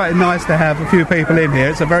 it's quite nice to have a few people in here.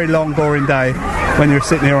 It's a very long, boring day when you're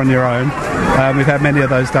sitting here on your own. We've had many of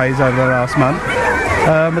those days over the last month.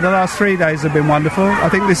 But the last 3 days have been wonderful. I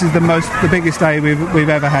think this is the biggest day we've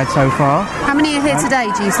ever had so far. How many are here today,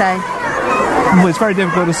 do you say? Well, it's very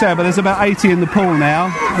difficult to say, but there's about 80 in the pool now.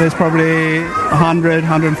 There's probably 100,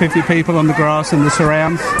 150 people on the grass and the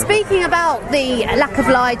surrounds. Speaking about the lack of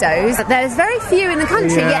Lidos, there's very few in the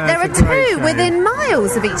country, yet there are two within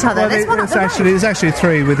miles of each other. Well, there's one up the road. there's actually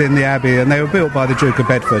 3 within the Abbey, and they were built by the Duke of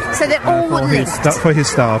Bedford. So they're all linked? For his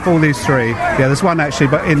staff, all these 3. Yeah, there's one actually,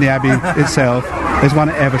 but in the Abbey itself. There's one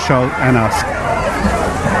at Eversholt and Usk.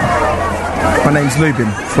 My name's Lubin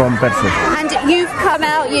from Bedford. And you've come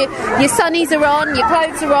out, your sunnies are on, your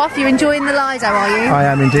clothes are off, you're enjoying the Lido, are you? I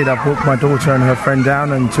am indeed. I've walked my daughter and her friend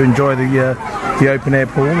down and to enjoy the open air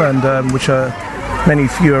pool, and which are many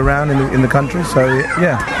few around in the country. So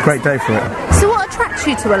yeah, great day for it. So what attracts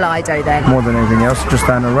you to a Lido then? More than anything else, just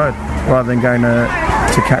down the road, rather than going to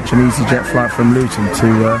catch an EasyJet flight from Luton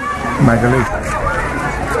to Magaluf.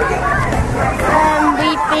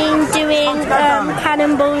 We've been doing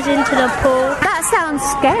cannonballs into the pool. That sounds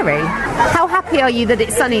scary. How happy are you that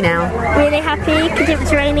it's sunny now? Really happy, because it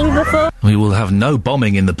was raining before. We will have no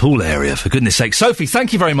bombing in the pool area, for goodness sake. Sophie,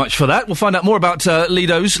 thank you very much for that. We'll find out more about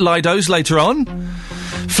Lidos later on.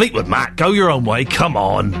 Fleetwood Mac, go your own way, come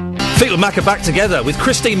on. Fleetwood Mac are back together with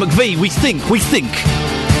Christine McVie. We think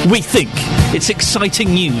it's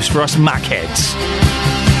exciting news for us Mac heads.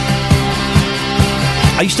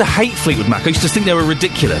 I used to hate Fleetwood Mac. I used to think they were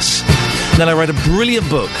ridiculous. And then I read a brilliant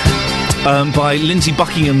book by Lindsay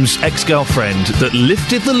Buckingham's ex-girlfriend that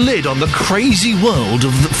lifted the lid on the crazy world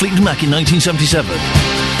of Fleetwood Mac in 1977.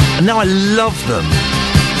 And now I love them.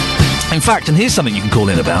 In fact, and here's something you can call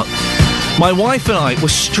in about. My wife and I were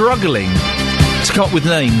struggling to come up with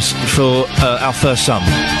names for our first son.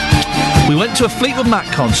 We went to a Fleetwood Mac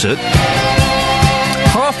concert.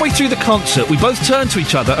 Halfway through the concert, we both turned to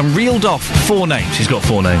each other and reeled off 4 names. He's got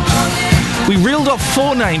 4 names. We reeled off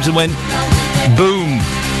 4 names and went, boom,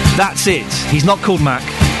 that's it. He's not called Mac.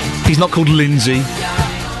 He's not called Lindsay.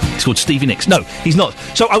 He's called Stevie Nicks. No, he's not.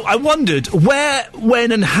 So I wondered, where,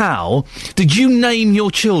 when and how did you name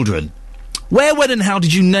your children? Where, when and how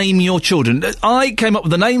did you name your children? I came up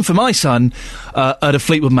with a name for my son at a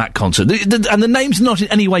Fleetwood Mac concert. And the name's not in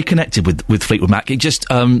any way connected with Fleetwood Mac. It just...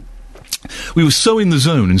 we were so in the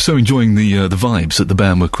zone and so enjoying the vibes that the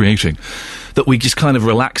band were creating that we just kind of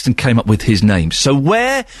relaxed and came up with his name. So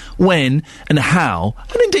where, when and how,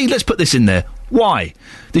 and indeed, let's put this in there, why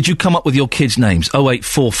did you come up with your kids' names?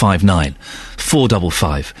 08459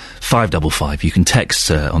 455 555. You can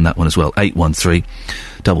text on that one as well,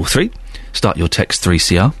 81333. Start your text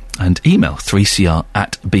 3CR and email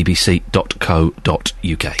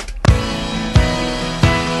 3cr@bbc.co.uk.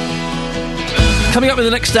 Coming up in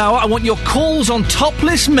the next hour, I want your calls on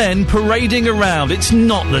topless men parading around. It's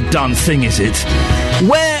not the done thing, is it?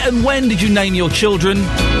 Where and when did you name your children?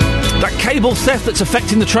 That cable theft that's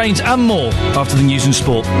affecting the trains and more after the news and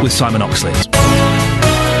sport with Simon Oxley.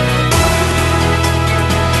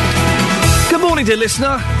 Good morning, dear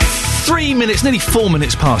listener. 3 minutes, nearly 4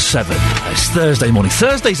 minutes past 7. It's Thursday morning.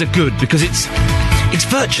 Thursdays are good because it's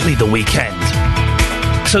virtually the weekend.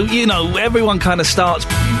 So, you know, everyone kind of starts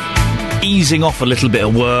easing off a little bit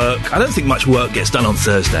of work. I don't think much work gets done on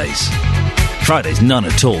Thursdays. Fridays, none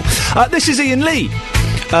at all. This is Iain Lee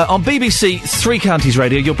on BBC Three Counties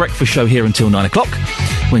Radio, your breakfast show here until 9 o'clock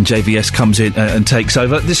when JVS comes in and takes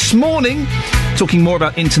over. This morning, talking more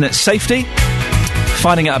about internet safety,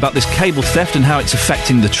 finding out about this cable theft and how it's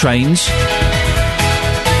affecting the trains.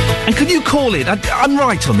 And can you call it? I'm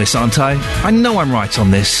right on this, aren't I? I know I'm right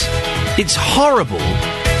on this. It's horrible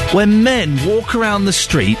when men walk around the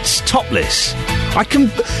streets topless. I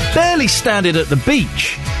can barely stand it at the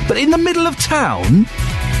beach, but in the middle of town...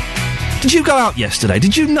 Did you go out yesterday?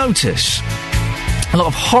 Did you notice a lot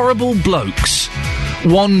of horrible blokes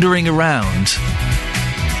wandering around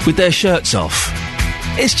with their shirts off?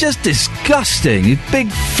 It's just disgusting.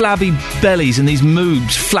 Big flabby bellies and these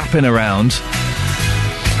moobs flapping around.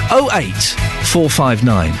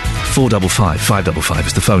 08459 455 555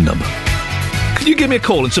 is the phone number. Can you give me a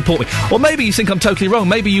call and support me? Or maybe you think I'm totally wrong.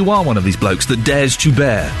 Maybe you are one of these blokes that dares to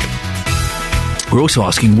bear. We're also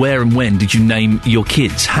asking where and when did you name your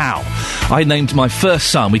kids? How? I named my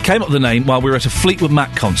first son. We came up with the name while we were at a Fleetwood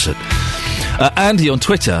Mac concert. Andy on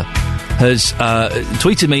Twitter has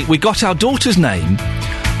tweeted me, we got our daughter's name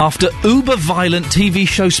after uber-violent TV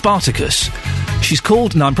show Spartacus. She's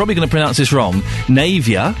called, now I'm probably going to pronounce this wrong,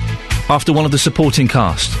 Navia, after one of the supporting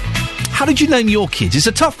cast. how did you name your kids? It's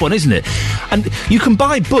a tough one, isn't it? And you can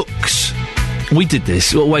buy books. We did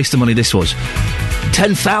this. What a waste of money this was.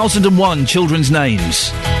 10,001 children's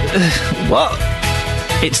names. What?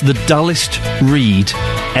 It's the dullest read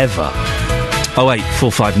ever.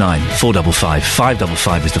 08459 455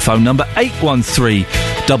 555 is the phone number.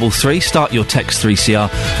 81333. Start your text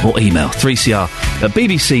 3CR or email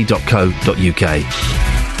 3cr@bbc.co.uk.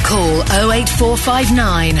 Call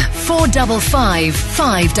 08459 455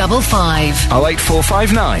 555.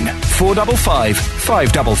 08459 455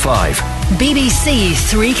 555. BBC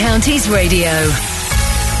Three Counties Radio.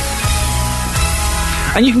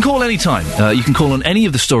 And you can call any time. You can call on any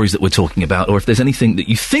of the stories that we're talking about, or if there's anything that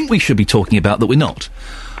you think we should be talking about that we're not,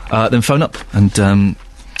 then phone up and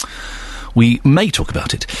we may talk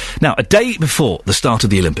about it. Now, a day before the start of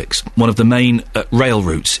the Olympics, one of the main rail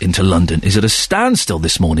routes into London is at a standstill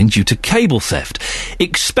this morning due to cable theft.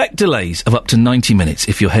 Expect delays of up to 90 minutes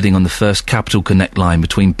if you're heading on the First Capital Connect line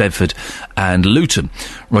between Bedford and Luton.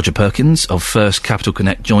 Roger Perkins of First Capital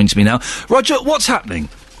Connect joins me now. Roger, what's happening?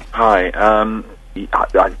 Hi,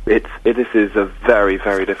 this is a very,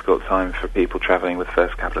 very difficult time for people travelling with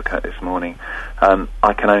First Capital Connect this morning.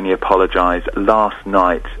 I can only apologise. Last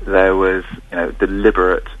night there was,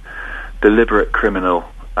 deliberate criminal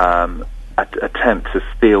attempt to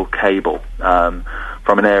steal cable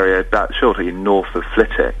from an area about shortly north of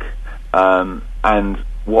Flitwick, and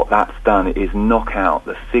what that's done is knock out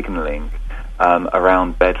the signalling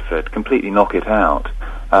around Bedford, completely knock it out.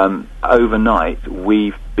 Overnight,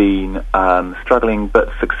 we've been struggling but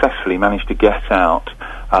successfully managed to get out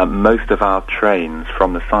most of our trains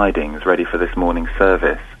from the sidings ready for this morning's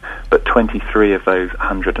service. But 23 of those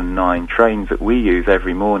 109 trains that we use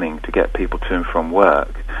every morning to get people to and from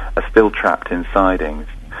work are still trapped in sidings.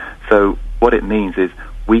 So what it means is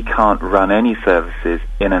we can't run any services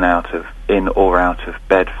in or out of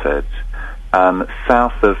Bedford.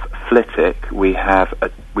 South of Flitwick, we have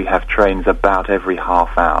trains about every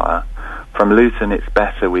half hour. From Luton, it's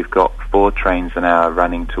better. We've got 4 trains an hour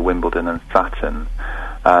running to Wimbledon and Sutton.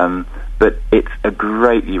 But it's a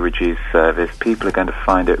greatly reduced service. People are going to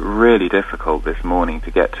find it really difficult this morning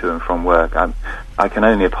to get to and from work. I can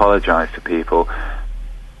only apologise to people.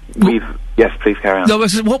 Yes, please carry on. No,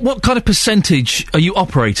 what kind of percentage are you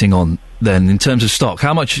operating on then in terms of stock?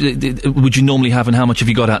 How much would you normally have, and how much have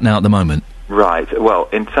you got out now at the moment? Right. Well,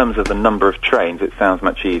 in terms of the number of trains, it sounds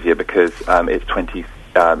much easier because it's 20.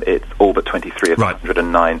 It's all but 23 of the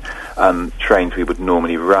 109 trains we would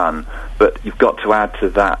normally run. But you've got to add to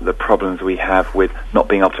that the problems we have with not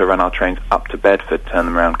being able to run our trains up to Bedford, turn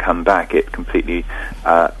them around, come back. It completely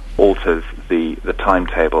alters the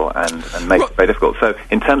timetable and makes it very difficult. So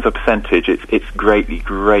in terms of percentage, it's greatly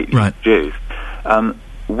reduced.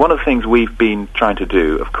 One of the things we've been trying to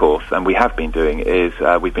do, of course, and we have been doing, is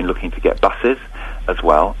we've been looking to get buses as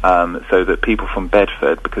well, so that people from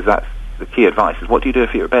Bedford, because that's the key advice, is what do you do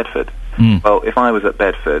if you're at Bedford? Well, if I was at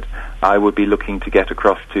Bedford, I would be looking to get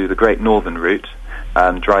across to the Great Northern Route,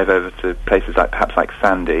 drive over to places perhaps like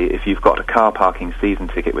Sandy. If you've got a car parking season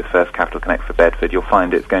ticket with First Capital Connect for Bedford, you'll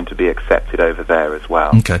find it's going to be accepted over there as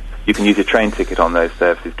well. Okay. You can use your train ticket on those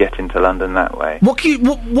services, get into London that way. What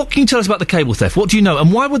can you tell us about the cable theft? What do you know?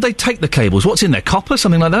 And why would they take the cables? What's in there? Copper?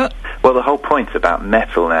 Something like that? Well, the whole point about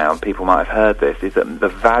metal now, and people might have heard this, is that the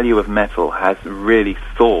value of metal has really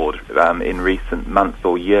soared in recent months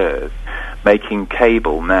or years, making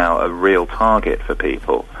cable now a real target for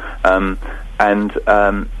people.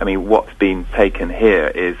 What's been taken here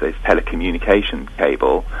is telecommunications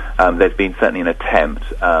cable. There's been certainly an attempt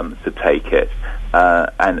to take it,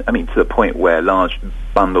 to the point where large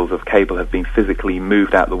bundles of cable have been physically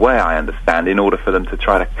moved out the way, I understand, in order for them to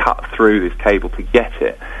try to cut through this cable to get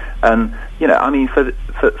it. And,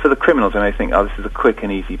 for the criminals, they may think, this is a quick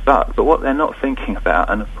and easy buck, but what they're not thinking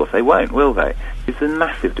about, and of course they won't, will they, is the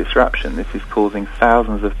massive disruption this is causing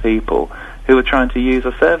thousands of people who are trying to use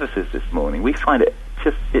our services this morning. We find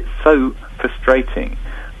it's so frustrating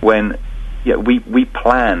when we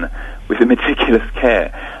plan with a meticulous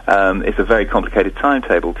care. It's a very complicated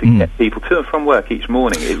timetable to get people to and from work each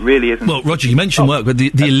morning. It really isn't. Well, Roger, you mentioned work, but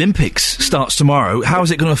the Olympics starts tomorrow. How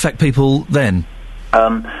is it going to affect people then?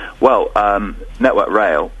 Network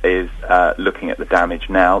Rail is looking at the damage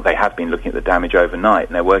now. They have been looking at the damage overnight,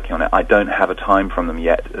 and they're working on it. I don't have a time from them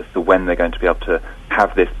yet as to when they're going to be able to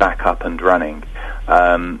have this back up and running.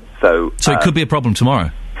 So it could be a problem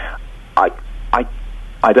tomorrow?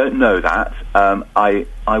 I don't know that.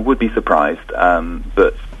 I would be surprised,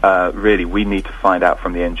 but really we need to find out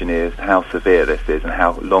from the engineers how severe this is and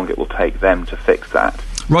how long it will take them to fix that.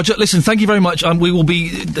 Roger, listen, thank you very much. We will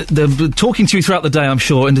be talking to you throughout the day, I'm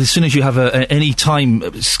sure, and as soon as you have any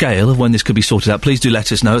time scale of when this could be sorted out, please do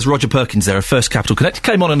let us know. It's Roger Perkins there of First Capital Connect.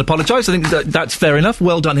 Came on and apologised. I think that's fair enough.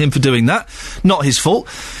 Well done him for doing that. Not his fault.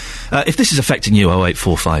 If this is affecting you,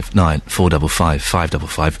 08459 455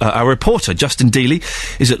 555. Our reporter, Justin Dealey,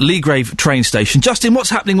 is at Leagrave train station. Justin, what's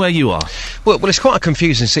happening where you are? Well, it's quite a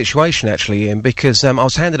confusing situation, actually, Ian, because I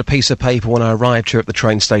was handed a piece of paper when I arrived here at the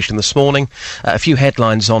train station this morning. A few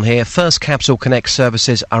headlines on here. First Capital Connect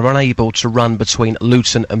services are unable to run between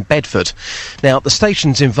Luton and Bedford. Now, the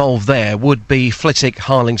stations involved there would be Flitwick,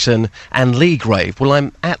 Harlington and Leagrave. Well,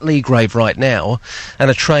 I'm at Leagrave right now, and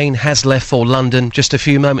a train has left for London just a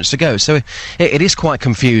few moments ago. So it is quite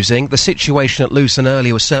confusing. The situation at Luton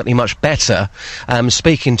earlier was certainly much better.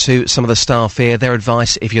 Speaking to some of the staff here, their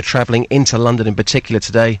advice, if you're travelling into London in particular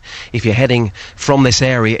today, if you're heading from this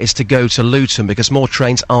area, is to go to Luton because more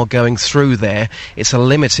trains are going through there. It's a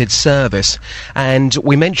limited service. And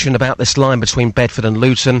we mentioned about this line between Bedford and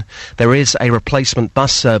Luton. There is a replacement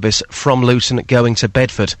bus service from Luton going to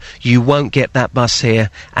Bedford. You won't get that bus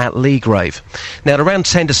here at Leagrave. Now, at around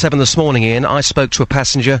 10 to 7 this morning, Ian, I spoke to a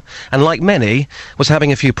passenger and, like many, was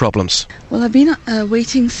having a few problems. Well, I've been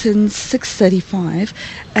waiting since 6:35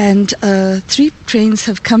 and 3 trains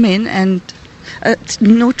have come in and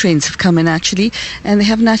no trains have come in actually, and they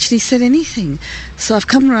haven't actually said anything. So I've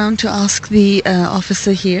come around to ask the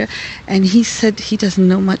officer here, and he said he doesn't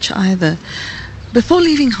know much either. Before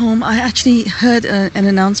leaving home, I actually heard an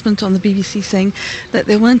announcement on the BBC saying that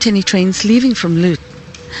there weren't any trains leaving from Luton.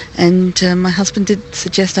 And my husband did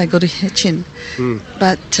suggest I go to Hitchin.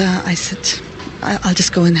 But I said, I'll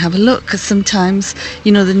just go and have a look, because sometimes,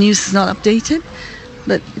 the news is not updated.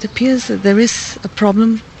 But it appears that there is a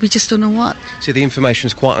problem. We just don't know what. See, the information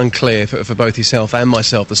is quite unclear for both yourself and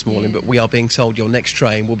myself this morning, but we are being told your next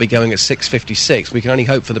train will be going at 6:56. We can only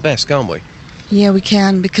hope for the best, can't we? Yeah, we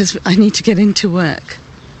can, because I need to get into work.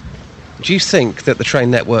 Do you think that the train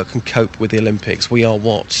network can cope with the Olympics? We are,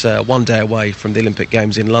 one day away from the Olympic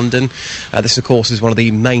Games in London. This, of course, is one of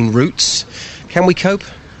the main routes. Can we cope?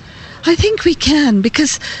 I think we can,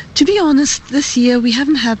 because, to be honest, this year we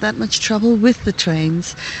haven't had that much trouble with the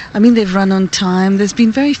trains. I mean, they've run on time. There's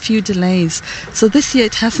been very few delays. So this year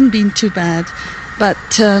it hasn't been too bad. But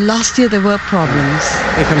last year there were problems.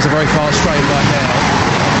 Here comes a very fast train right now.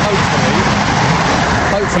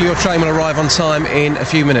 Hopefully your train will arrive on time in a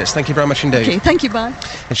few minutes. Thank you very much indeed. Okay, thank you, bye.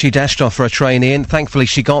 And she dashed off for a train in. Thankfully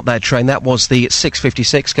she got that train. That was the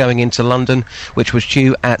 6:56 going into London, which was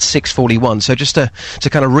due at 6:41. So just to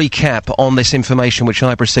kind of recap on this information which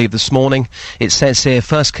I've received this morning, it says here,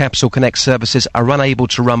 First Capital Connect services are unable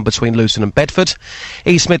to run between Luton and Bedford.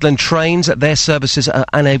 East Midland trains, their services are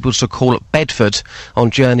unable to call at Bedford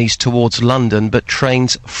on journeys towards London, but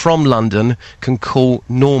trains from London can call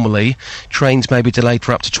normally. Trains may be delayed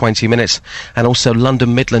for up to 20 minutes, and also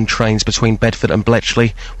London Midland trains between Bedford and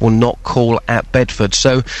Bletchley will not call at Bedford.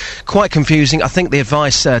 So quite confusing. I think the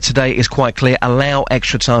advice today is quite clear. Allow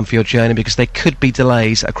extra time for your journey, because there could be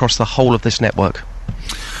delays across the whole of this network.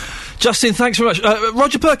 Justin, thanks very much.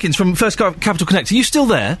 Roger Perkins from First Capital Connect, are you still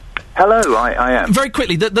there? Hello, I am. Very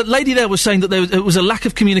quickly, the lady there was saying that there was a lack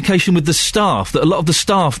of communication with the staff, that a lot of the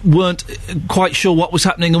staff weren't quite sure what was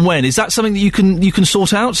happening and when. Is that something that you can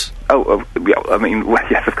sort out? Yeah, I mean, well,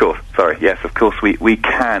 yes, of course. Sorry, yes, of course we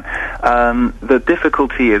can. The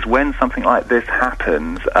difficulty is when something like this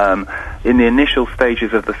happens, in the initial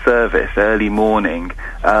stages of the service, early morning,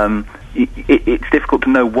 it's difficult to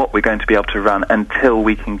know what we're going to be able to run until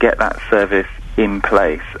we can get that service in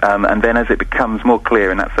place, and then as it becomes more clear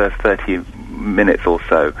in that first 30 minutes or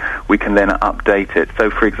so, we can then update it. So,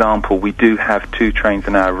 for example, we do have 2 trains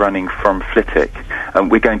an hour running from Flitwick, and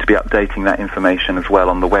we're going to be updating that information as well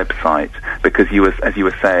on the website, because as you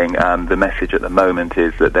were saying, the message at the moment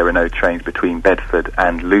is that there are no trains between Bedford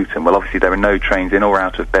and Luton. Well, obviously there are no trains in or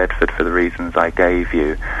out of Bedford for the reasons I gave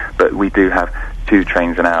you, but we do have 2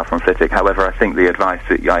 trains an hour from Flitwick. However, I think the advice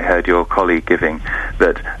that I heard your colleague giving,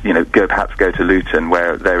 that perhaps go to Luton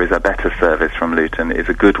where there is a better service from Luton, is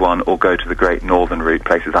a good one, or go to the Great Northern Route,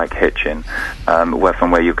 places like Hitchin,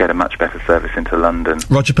 where you get a much better service into London.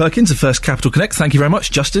 Roger Perkins of First Capital Connect, thank you very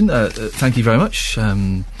much. Justin, thank you very much.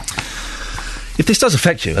 If this does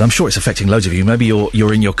affect you, and I'm sure it's affecting loads of you, maybe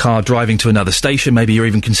you're in your car driving to another station, maybe you're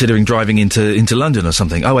even considering driving into London or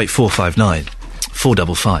something. 08459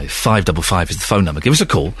 455 555 is the phone number. Give us a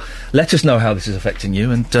call. Let us know how this is affecting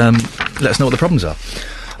you, and let us know what the problems are.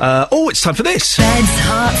 It's time for this. Beds,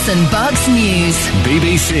 Hearts and Bucks News.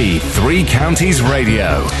 BBC Three Counties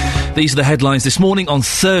Radio. These are the headlines this morning on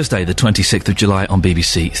Thursday, the 26th of July on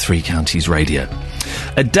BBC Three Counties Radio.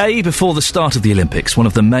 A day before the start of the Olympics, one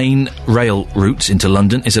of the main rail routes into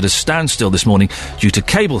London is at a standstill this morning due to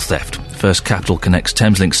cable theft. First Capital Connect's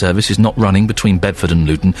Thameslink service is not running between Bedford and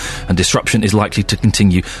Luton, and disruption is likely to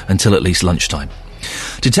continue until at least lunchtime.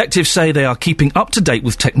 Detectives say they are keeping up to date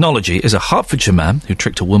with technology as a Hertfordshire man who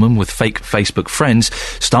tricked a woman with fake Facebook friends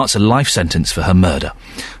starts a life sentence for her murder.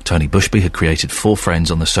 Tony Bushby had created 4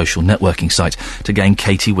 friends on the social networking site to gain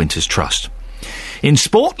Katie Winter's trust. In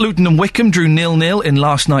sport, Luton and Wycombe drew 0-0 in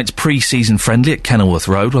last night's pre-season friendly at Kenilworth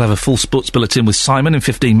Road. We'll have a full sports bulletin with Simon in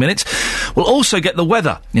 15 minutes. We'll also get the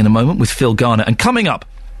weather in a moment with Phil Garner. And coming up,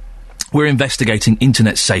 we're investigating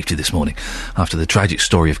internet safety this morning after the tragic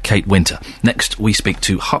story of Kate Winter. Next, we speak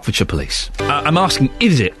to Hertfordshire Police. I'm asking,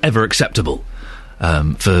 is it ever acceptable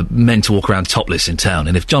for men to walk around topless in town?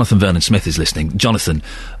 And if Jonathan Vernon Smith is listening, Jonathan,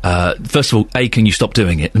 first of all, A, can you stop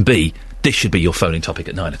doing it? And B, this should be your phoning topic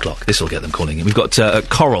at 9 o'clock. This will get them calling in. We've got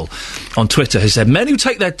Coral on Twitter has said, men who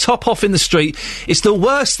take their top off in the street, it's the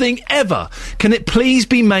worst thing ever. Can it please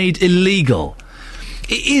be made illegal?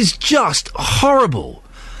 It is just horrible.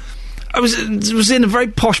 I was in a very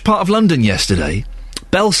posh part of London yesterday,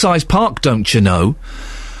 Belsize Park, don't you know?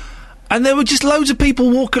 And there were just loads of people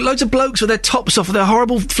walking, loads of blokes with their tops off, with their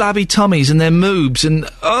horrible flabby tummies and their moobs, and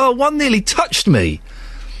one nearly touched me.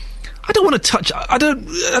 I don't want to touch. I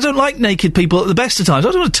don't like naked people at the best of times.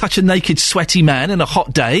 I don't want to touch a naked, sweaty man in a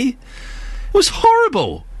hot day. It was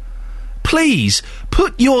horrible. Please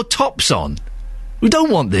put your tops on. We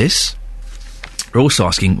don't want this. We're also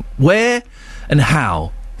asking where and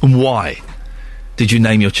how and why did you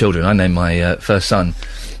name your children? I named my first son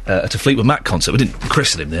at a Fleetwood Mac concert. We didn't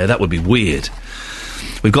christen him there. That would be weird.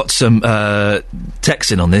 We've got some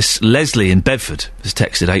text in on this. Leslie in Bedford has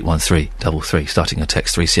texted 81333, starting her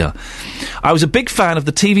text 3CR. I was a big fan of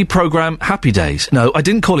the TV programme Happy Days. No, I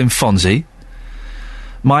didn't call him Fonzie.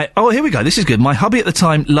 Here we go. This is good. My hubby at the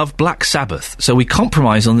time loved Black Sabbath, so we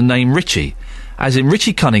compromised on the name Richie, as in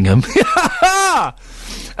Richie Cunningham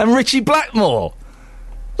and Richie Blackmore.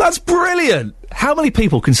 That's brilliant. How many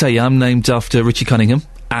people can say I'm named after Richie Cunningham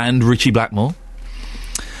and Richie Blackmore?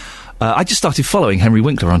 I just started following Henry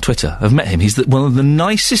Winkler on Twitter. I've met him. He's one of the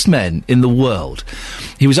nicest men in the world.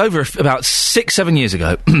 He was over about 6-7 years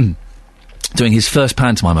ago doing his first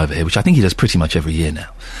pantomime over here, which I think he does pretty much every year now.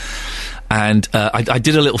 And I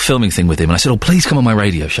did a little filming thing with him, and I said, please come on my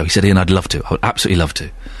radio show. He said, Ian, I'd love to. I would absolutely love to.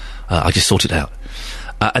 I just sorted it out.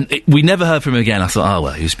 We never heard from him again. I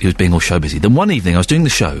thought, he was being all show busy. Then one evening, I was doing the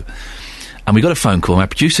show, and we got a phone call. My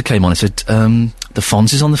producer came on and said, the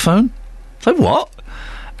Fonz is on the phone? I said, what?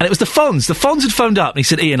 And it was the Fonz. The Fonz had phoned up, and he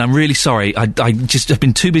said, Ian, I'm really sorry. I just have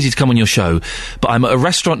been too busy to come on your show, but I'm at a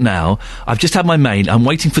restaurant now. I've just had my main. I'm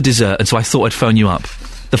waiting for dessert, and so I thought I'd phone you up.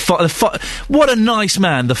 What a nice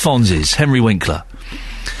man the Fonz is, Henry Winkler.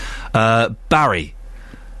 Barry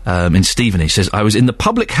in Stevenage says, I was in the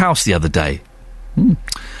public house the other day.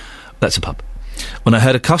 That's a pub. When I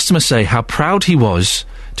heard a customer say how proud he was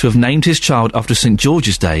to have named his child after St.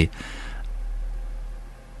 George's Day.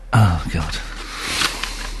 Oh, God.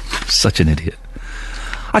 Such an idiot.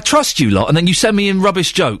 I trust you lot, and then you send me in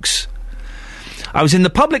rubbish jokes. I was in the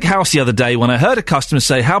public house the other day when I heard a customer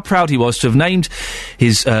say how proud he was to have named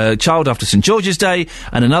his child after St. George's Day,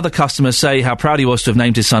 and another customer say how proud he was to have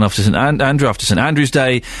named his son after St. Andrew after St. Andrew's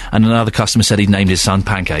Day, and another customer said he'd named his son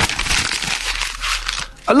Pancake.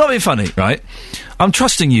 I love it funny, right? I'm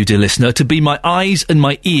trusting you, dear listener, to be my eyes and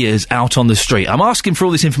my ears out on the street. I'm asking for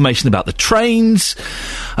all this information about the trains.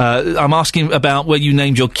 I'm asking about where you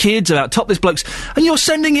named your kids, about topless blokes, and you're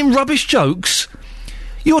sending in rubbish jokes?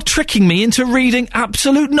 You're tricking me into reading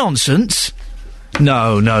absolute nonsense?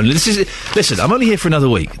 No, listen, I'm only here for another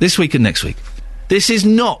week. This week and next week. This is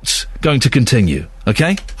not going to continue,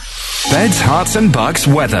 okay? Beds, Hearts and Bucks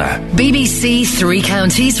weather. BBC Three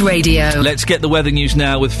Counties Radio. Let's get the weather news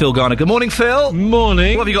now with Phil Garner. Good morning, Phil.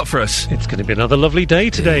 Morning. What have you got for us? It's going to be another lovely day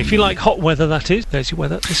today. If you like hot weather, that is. There's your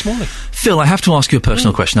weather this morning. Phil, I have to ask you a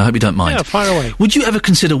personal question. I hope you don't mind. Yeah, fire away. Would you ever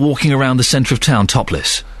consider walking around the centre of town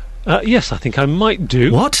topless? Yes, I think I might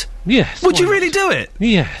do. What? Yes. Would you really do it?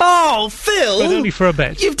 Yes. Oh, Phil! But only for a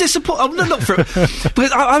bet. You've disappointed. Oh, no, not for.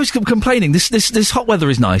 Because I was complaining. This hot weather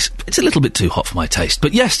is nice. It's a little bit too hot for my taste.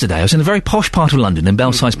 But yesterday I was in a very posh part of London, in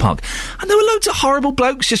Belsize Park, and there were loads of horrible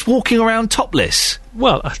blokes just walking around topless.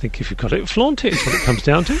 Well, I think if you've got it, flaunt it. Is what it comes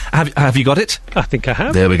down to. Have you got it? I think I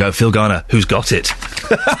have. There we go, Phil Garner. Who's got it?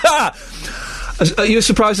 Are you as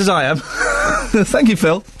surprised as I am? Thank you,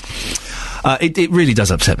 Phil. It really does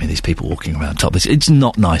upset me, these people walking around topless. It's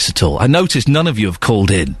not nice at all. I noticed none of you have called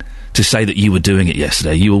in to say that you were doing it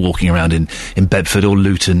yesterday. You were walking around in Bedford or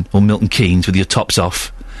Luton or Milton Keynes with your tops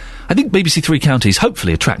off. I think BBC Three Counties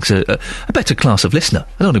hopefully attracts a better class of listener.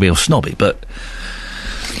 I don't want to be all snobby, but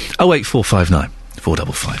 08459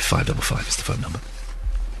 455 555 is the phone number.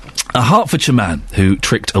 A Hertfordshire man who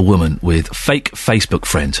tricked a woman with fake Facebook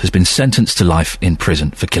friends has been sentenced to life in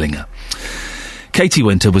prison for killing her. Katie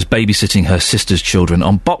Winter was babysitting her sister's children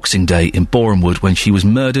on Boxing Day in Borehamwood when she was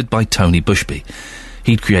murdered by Tony Bushby.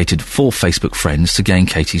 He'd created 4 Facebook friends to gain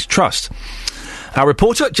Katie's trust. Our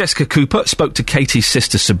reporter, Jessica Cooper, spoke to Katie's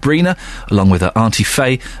sister Sabrina, along with her Auntie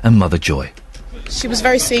Faye and Mother Joy. She was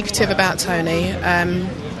very secretive about Tony,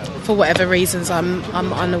 for whatever reasons I'm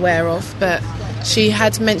unaware of, but she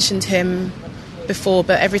had mentioned him before,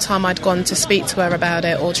 but every time I'd gone to speak to her about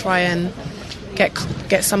it or try and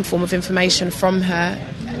get some form of information from her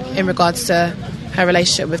in regards to her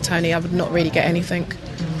relationship with Tony, I would not really get anything.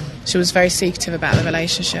 She was very secretive about the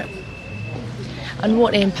relationship. And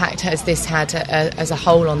what impact has this had as a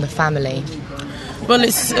whole on the family? Well,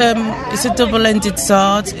 it's a double-ended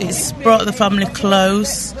sword. It's brought the family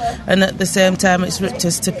close, and at the same time it's ripped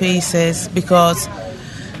us to pieces, because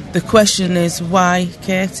the question is, why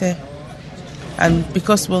Katie? And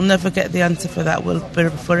because we'll never get the answer for that, we'll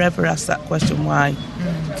forever ask that question, why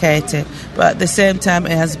Katie? But at the same time,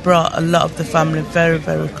 it has brought a lot of the family very,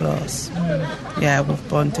 very close. Yeah, we've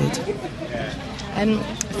bonded.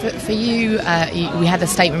 For you, we had a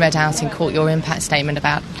statement read out in court, your impact statement,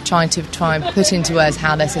 about trying to put into words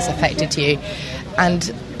how this has affected you. And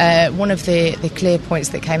one of the clear points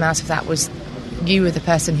that came out of that was you were the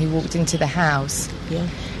person who walked into the house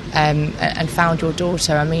and found your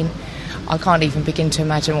daughter. I mean, I can't even begin to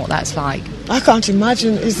imagine what that's like. I can't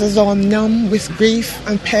imagine. It's as though I'm numb with grief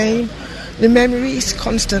and pain. The memory is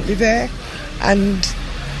constantly there, and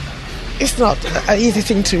it's not an easy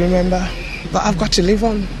thing to remember, but I've got to live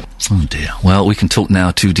on. Oh dear. Well, we can talk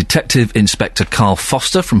now to Detective Inspector Carl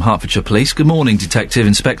Foster from Hertfordshire Police. Good morning, Detective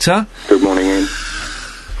Inspector. Good morning, Ian.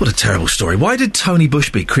 What a terrible story. Why did Tony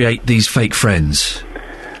Bushby create these fake friends?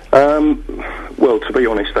 Well, to be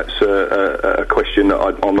honest, that's a question that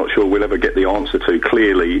I'm not sure we'll ever get the answer to.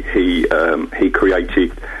 Clearly, he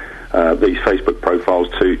created these Facebook profiles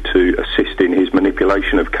to assist in his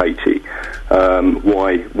manipulation of Katie.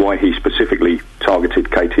 Why he specifically targeted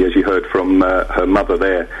Katie, as you heard from her mother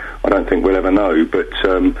there, I don't think we'll ever know. But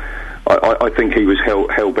I think he was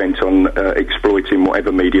hell bent on exploiting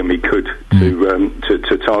whatever medium he could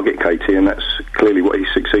to target Katie, and that's clearly what he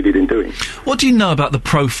succeeded in doing. What do you know about the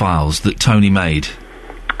profiles that Tony made?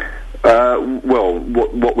 Well,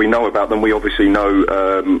 what we know about them, we obviously know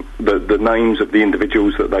the names of the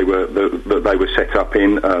individuals that they were set up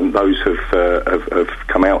in. Those have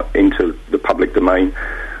come out into the public domain.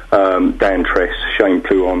 Dan Tress, Shane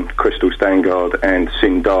Pluon, Crystal Stangard, and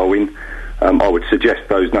Sin Darwin. I would suggest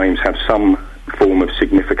those names have some form of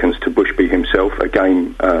significance to Bushby himself.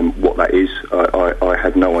 Again, what that is, I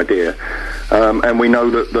have no idea. And we know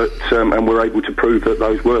that and we're able to prove that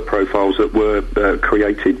those were profiles that were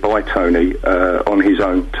created by Tony on his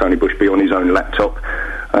own, Tony Bushby, on his own laptop,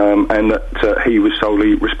 and that he was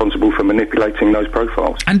solely responsible for manipulating those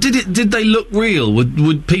profiles. And did they look real?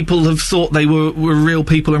 Would people have thought they were real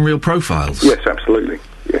people and real profiles? Yes, absolutely.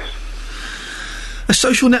 Yes. Are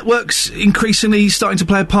social networks increasingly starting to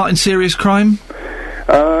play a part in serious crime?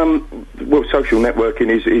 Well, social networking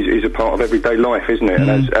is a part of everyday life, isn't it?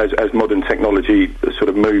 And as modern technology sort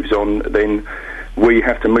of moves on, then we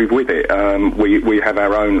have to move with it. We have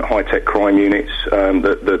our own high-tech crime units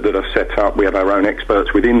that are set up. We have our own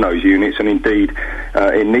experts within those units, and indeed,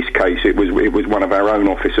 in this case, it was one of our own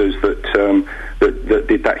officers that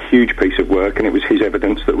did that huge piece of work, and it was his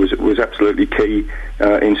evidence that was absolutely key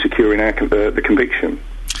in securing the conviction.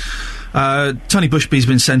 Tony Bushby's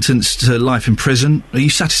been sentenced to life in prison. Are you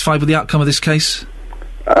satisfied with the outcome of this case?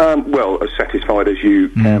 Well, as satisfied as you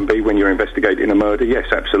can be when you're investigating a murder,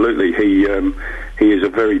 yes, absolutely. He is a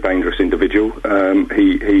very dangerous individual.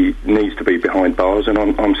 He needs to be behind bars, and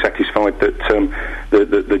I'm satisfied that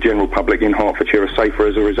the general public in Hertfordshire are safer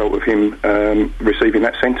as a result of him receiving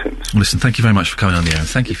that sentence. Well, listen, thank you very much for coming on the air, and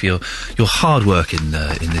thank you for your hard work in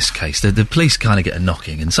this case. The police kind of get a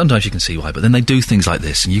knocking, and sometimes you can see why, but then they do things like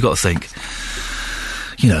this, and you've got to think,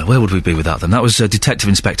 you know, where would we be without them? That was Detective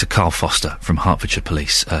Inspector Carl Foster from Hertfordshire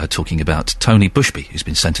Police talking about Tony Bushby, who's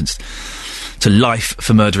been sentenced to life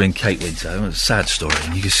for murdering Kate Winter. It was a sad story,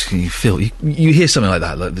 and you feel you hear something like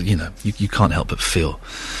that, you can't help but feel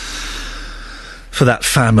for that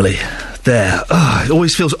family there. It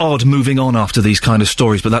always feels odd moving on after these kind of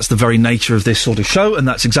stories, but that's the very nature of this sort of show, and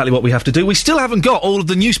that's exactly what we have to do. We still haven't got all of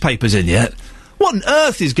the newspapers in yet. What on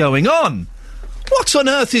earth is going on? What on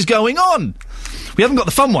earth is going on? We haven't got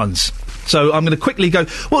the fun ones. So I'm going to quickly go...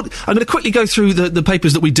 Well, I'm going to quickly go through the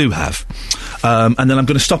papers that we do have. And then I'm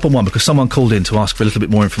going to stop on one because someone called in to ask for a little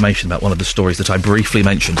bit more information about one of the stories that I briefly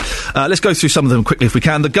mentioned. Let's go through some of them quickly if we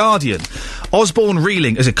can. The Guardian. Osborne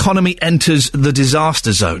reeling as economy enters the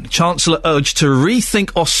disaster zone. Chancellor urged to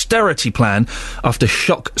rethink austerity plan after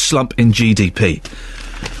shock slump in GDP.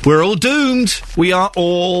 We're all doomed. We are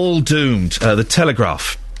all doomed. The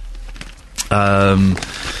Telegraph.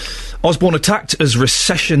 Osborne attacked as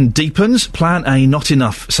recession deepens. Plan A not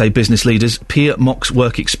enough, say business leaders. Peer mocks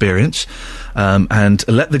work experience. And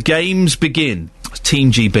let the games begin.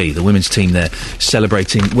 Team GB, the women's team there,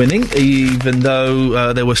 celebrating winning, even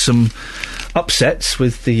though there were some upsets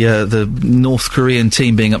with the North Korean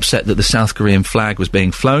team being upset that the South Korean flag was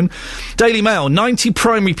being flown. Daily Mail, 90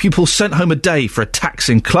 primary pupils sent home a day for attacks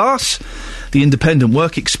in class. The Independent,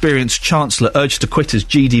 work experience chancellor urged to quit as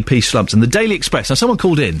GDP slumps. And the Daily Express, now someone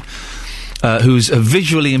called in who's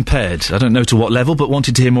visually impaired, I don't know to what level, but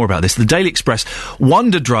wanted to hear more about this. The Daily Express,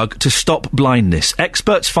 wonder drug to stop blindness.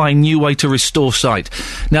 Experts find new way to restore sight.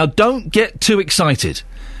 Now, don't get too excited.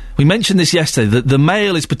 We mentioned this yesterday, that the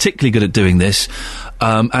Mail is particularly good at doing this,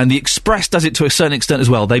 and the Express does it to a certain extent as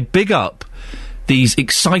well. They big up these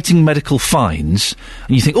exciting medical finds,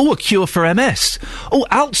 and you think, oh, a cure for MS. Oh,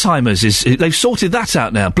 Alzheimer's they've sorted that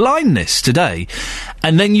out now. Blindness today.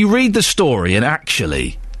 And then you read the story, and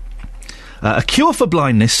actually... a cure for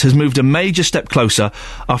blindness has moved a major step closer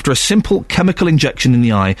after a simple chemical injection in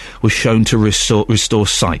the eye was shown to restore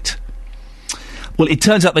sight. Well, it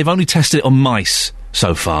turns out they've only tested it on mice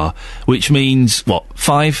so far, which means,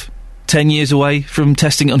 5-10 years away from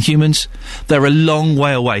testing it on humans? They're a long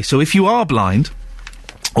way away. So if you are blind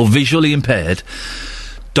or visually impaired,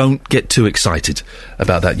 don't get too excited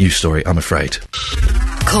about that news story, I'm afraid.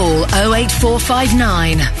 Call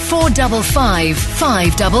 08459 455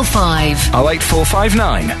 555.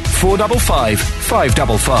 08459 455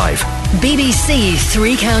 555. BBC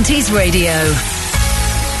Three Counties Radio.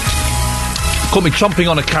 Caught me chomping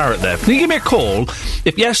on a carrot there. Can you give me a call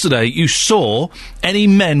if yesterday you saw any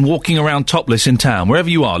men walking around topless in town, wherever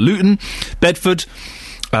you are, Luton, Bedford,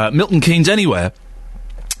 Milton Keynes, anywhere?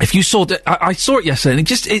 If you saw that, I saw it yesterday, and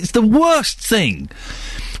it's the worst thing.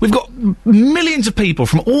 We've got millions of people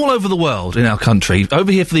from all over the world in our country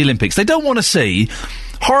over here for the Olympics. They don't want to see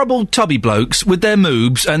horrible tubby blokes with their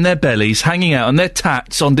moobs and their bellies hanging out and their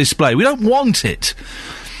tats on display. We don't want it.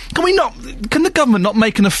 Can the government not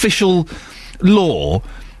make an official law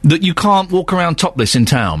that you can't walk around topless in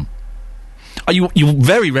town? You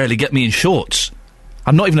very rarely get me in shorts.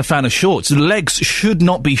 I'm not even a fan of shorts. The legs should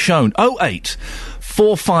not be shown.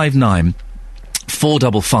 08459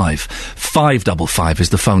 455 555 is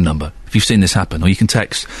the phone number if you've seen this happen, or you can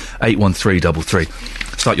text 81333.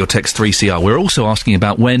 Start your text 3CR. We're also asking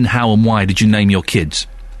about when, how and why did you name your kids.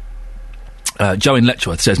 Joe in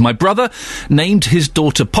Letchworth says, my brother named his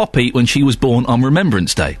daughter Poppy when she was born on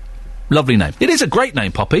Remembrance Day. Lovely name. It is a great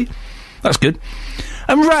name, Poppy. That's good.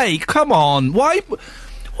 And Ray, come on, why?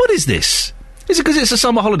 What is this? Is it because it's a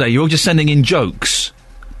summer holiday? You're all just sending in jokes?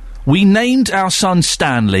 We named our son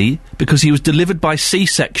Stanley because he was delivered by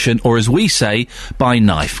C-section, or as we say, by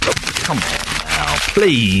knife. Oh, come on now,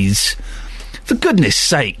 please. For goodness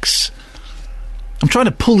sakes. I'm trying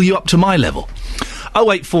to pull you up to my level.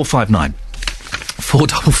 08459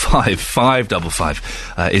 455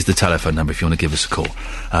 555 is the telephone number if you want to give us a call.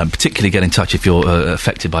 Particularly get in touch if you're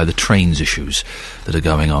affected by the trains issues that are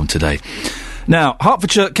going on today. Now,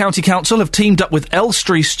 Hertfordshire County Council have teamed up with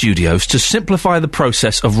Elstree Studios to simplify the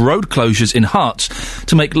process of road closures in Herts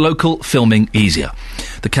to make local filming easier.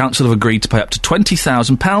 The council have agreed to pay up to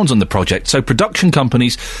 £20,000 on the project so production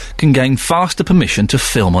companies can gain faster permission to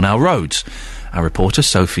film on our roads. Our reporter,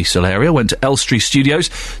 Sophie Solaria, went to Elstree Studios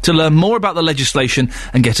to learn more about the legislation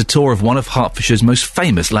and get a tour of one of Hertfordshire's most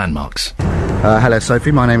famous landmarks. Hello,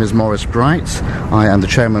 Sophie. My name is Maurice Bright. I am the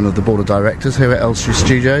chairman of the board of directors here at Elstree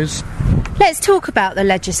Studios. Let's talk about the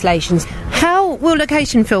legislation. How will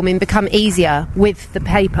location filming become easier with the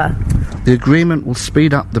paper? The agreement will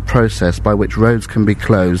speed up the process by which roads can be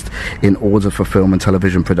closed in order for film and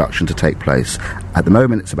television production to take place. At the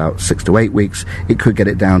moment, it's about 6 to 8 weeks. It could get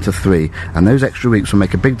it down to 3, and those extra weeks will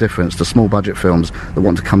make a big difference to small budget films that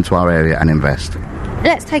want to come to our area and invest.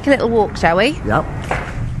 Let's take a little walk, shall we? Yep.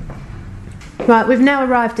 Right, we've now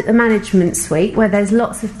arrived at the management suite where there's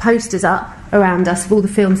lots of posters up around us of all the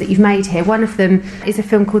films that you've made here. One of them is a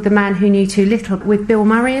film called The Man Who Knew Too Little with Bill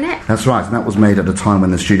Murray in it. That's right, and that was made at a time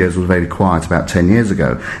when the studios were very quiet, about 10 years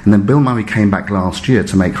ago. And then Bill Murray came back last year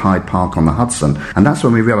to make Hyde Park on the Hudson, and that's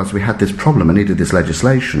when we realised we had this problem and needed this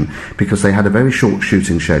legislation, because they had a very short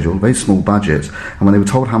shooting schedule, very small budget, and when they were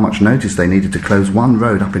told how much notice they needed to close one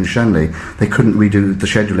road up in Shenley, they couldn't redo the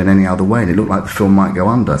schedule in any other way, and it looked like the film might go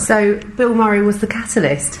under. So Bill Murray was the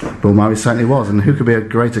catalyst? Bill Murray certainly was, and who could be a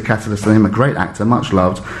greater catalyst than him? A great actor, much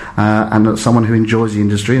loved, and someone who enjoys the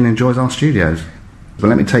industry and enjoys our studios. But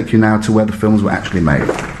let me take you now to where the films were actually made.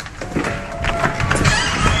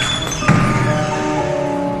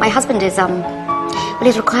 My husband is,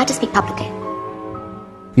 he's required to speak publicly.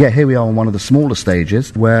 Yeah, here we are on one of the smaller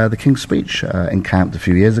stages where the King's Speech encamped a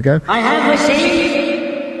few years ago. I have received...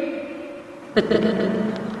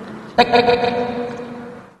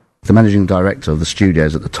 The managing director of the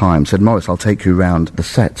studios at the time said, "Maurice, I'll take you round the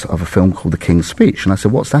set of a film called The King's Speech." And I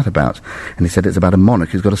said, "What's that about?" And he said, "It's about a monarch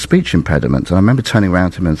who's got a speech impediment." And I remember turning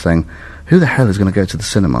around to him and saying, "Who the hell is going to go to the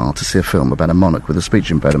cinema to see a film about a monarch with a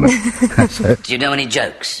speech impediment?" So, do you know any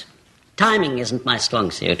jokes? Timing isn't my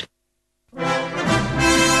strong suit.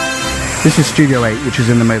 this is Studio 8, which is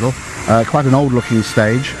in the middle. Quite an old-looking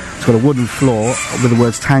stage. It's got a wooden floor with the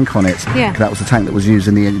words tank on it. Yeah. That was the tank that was used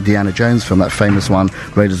in the Indiana Jones film, that famous one,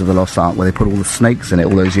 Raiders of the Lost Ark, where they put all the snakes in it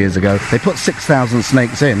all those years ago. They put 6,000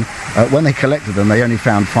 snakes in. When they collected them, they only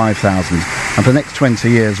found 5,000. And for the next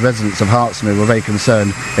 20 years, residents of Hartsmere were very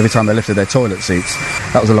concerned every time they lifted their toilet seats.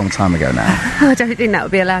 That was a long time ago now. I don't think that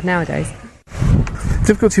would be allowed nowadays. The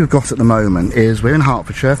difficulty we've got at the moment is we're in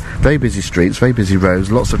Hertfordshire, very busy streets, very busy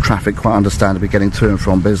roads, lots of traffic, quite understandably, getting to and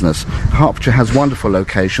from business. Hertfordshire has wonderful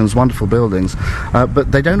locations, wonderful buildings,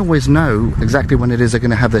 but they don't always know exactly when it is they're going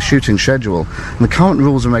to have their shooting schedule. And the current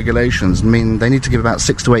rules and regulations mean they need to give about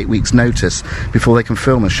 6 to 8 weeks' notice before they can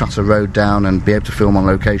film and shut a road down and be able to film on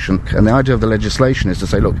location. And the idea of the legislation is to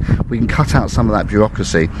say, look, we can cut out some of that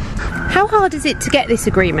bureaucracy. How hard is it to get this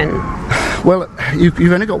agreement? Well,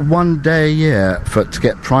 you've only got 1 day a year to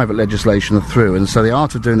get private legislation through, and so the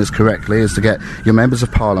art of doing this correctly is to get your members of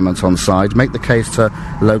parliament on side, make the case to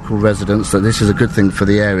local residents that this is a good thing for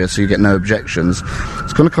the area, so you get no objections.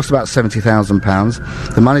 It's going to cost about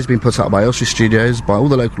 £70,000. The money's been put up by Elstree Studios, by all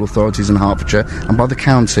the local authorities in Hertfordshire, and by the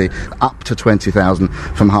county, up to £20,000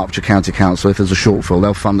 from Hertfordshire County Council. If there's a shortfall,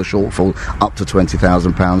 they'll fund the shortfall up to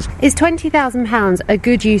 £20,000. Is £20,000 a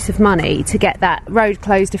good use of money to get that road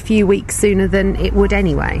closed a few weeks sooner than it would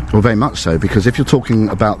anyway? Well, very much so, because if you're talking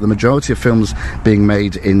about the majority of films being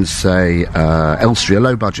made in, say, Elstree,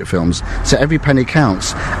 low-budget films, so every penny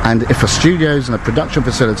counts, and if a studio's and a production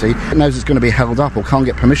facility knows it's going to be held up or can't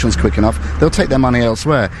get permissions quick enough, they'll take their money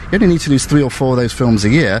elsewhere. You only need to lose 3 or 4 of those films a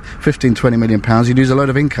year, £15-20 million, you lose a load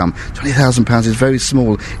of income. £20,000 is very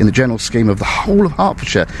small in the general scheme of the whole of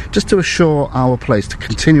Hertfordshire, just to assure our place, to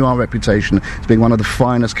continue our reputation as being one of the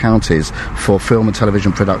finest counties for film and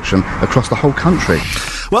television production across the whole country.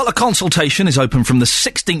 Well, a consultation is open from the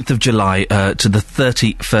 16th of July to the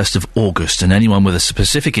 31st of August, and anyone with a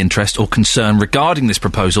specific interest or concern regarding this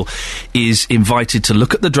proposal is invited to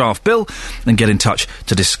look at the draft bill and get in touch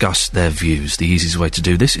to discuss their views. The easiest way to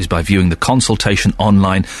do this is by viewing the consultation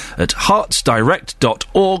online at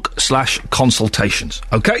heartsdirect.org/consultations.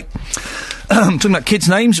 OK? Talking about kids'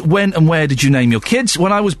 names, when and where did you name your kids?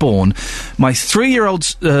 When I was born, my 3-year-old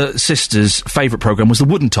sister's favourite programme was The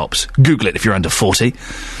Wooden Tops. Google it if you're under 40.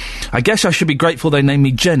 I guess I should be grateful they named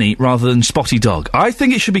me Jenny rather than Spotty Dog. I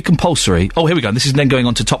think it should be compulsory. Oh, here we go. This is then going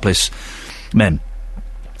on to topless men.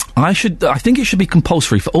 I think it should be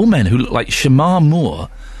compulsory for all men who look like Shamar Moore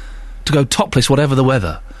to go topless whatever the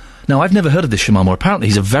weather. Now, I've never heard of this Shamar Moore. Apparently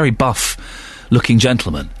he's a very buff-looking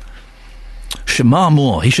gentleman. Shamar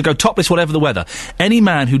Moore. He should go topless whatever the weather. Any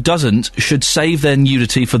man who doesn't should save their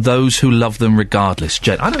nudity for those who love them regardless.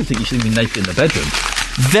 I don't think you should be naked in the bedroom.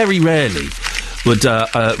 Very rarely would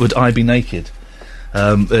I be naked.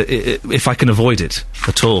 If I can avoid it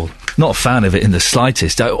at all. Not a fan of it in the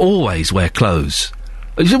slightest. I always wear clothes.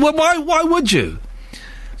 Why would you?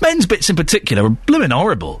 Men's bits in particular are blooming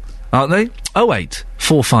horrible, aren't they? 08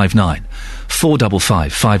 459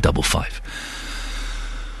 455 555.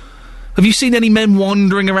 Have you seen any men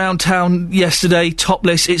wandering around town yesterday,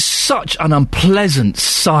 topless? It's such an unpleasant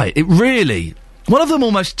sight. It really... One of them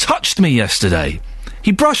almost touched me yesterday.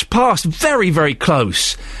 He brushed past very, very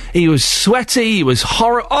close. He was sweaty, he was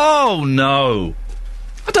horrible. Oh, no.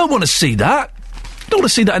 I don't want to see that. I don't want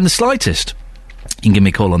to see that in the slightest. You can give me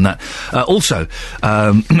a call on that. Also,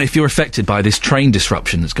 if you're affected by this train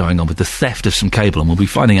disruption that's going on with the theft of some cable, and we'll be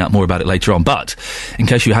finding out more about it later on, but in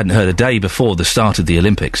case you hadn't heard, a day before the start of the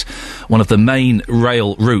Olympics, one of the main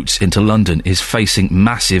rail routes into London is facing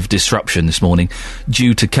massive disruption this morning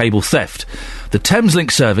due to cable theft. The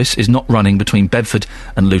Thameslink service is not running between Bedford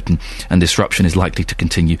and Luton, and disruption is likely to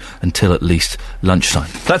continue until at least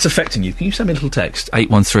lunchtime. That's affecting you. Can you send me a little text?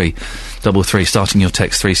 81333, starting your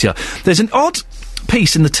text 3CR. There's an odd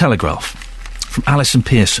piece in the Telegraph from Alison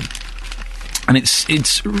Pearson, and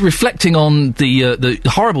it's reflecting on the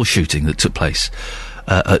horrible shooting that took place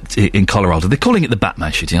in Colorado. They're calling it the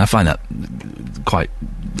Batman shooting. I find that quite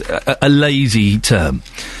a lazy term,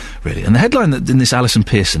 really. And the headline in this Alison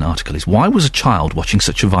Pearson article is, "Why was a child watching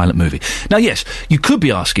such a violent movie?" Now, yes, you could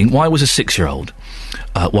be asking, why was a 6-year-old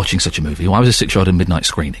watching such a movie? Why was a 6-year-old in midnight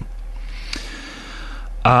screening?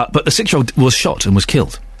 But the 6-year-old was shot and was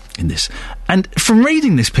killed in this. And from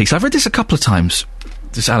reading this piece, I've read this a couple of times,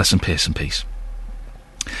 this Alison Pearson piece.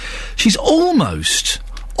 She's almost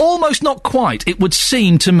not quite, it would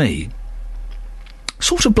seem to me,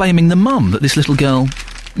 sort of blaming the mum that this little girl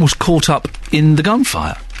was caught up in the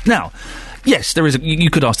gunfire. Now, yes, there is you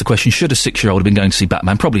could ask the question, should a 6-year-old have been going to see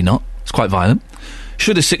Batman? Probably not. It's quite violent.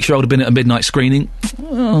 Should a 6-year-old have been at a midnight screening?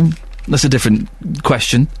 Well, that's a different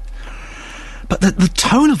question. But the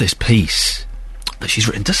tone of this piece that she's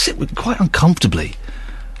written does sit quite uncomfortably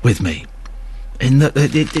with me, in that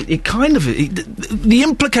it kind of... the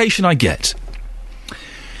implication I get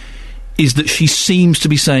is that she seems to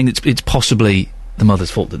be saying it's possibly the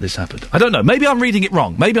mother's fault that this happened. I don't know. Maybe I'm reading it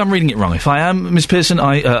wrong. If I am, Miss Pearson,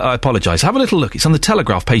 I apologise. Have a little look. It's on the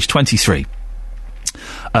Telegraph, page 23.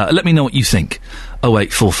 Let me know what you think.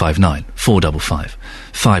 08459 455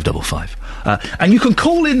 555. And you can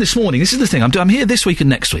call in this morning. This is the thing. I'm here this week and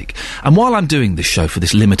next week. And while I'm doing this show for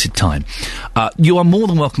this limited time, you are more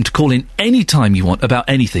than welcome to call in any time you want about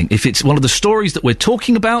anything. If it's one of the stories that we're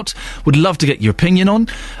talking about, would love to get your opinion on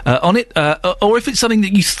it. Or if it's something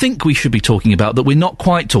that you think we should be talking about that we're not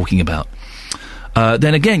quite talking about,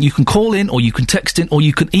 then again, you can call in, or you can text in, or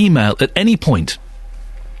you can email at any point.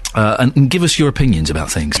 And give us your opinions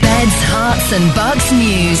about things. Beds, Hearts and Bucks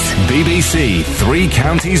News. BBC Three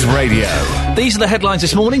Counties Radio. These are the headlines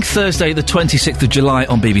this morning, Thursday the 26th of July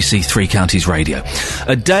on BBC Three Counties Radio.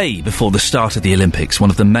 A day before the start of the Olympics, one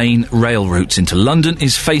of the main rail routes into London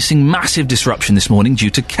is facing massive disruption this morning due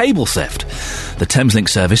to cable theft. The Thameslink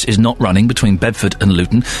service is not running between Bedford and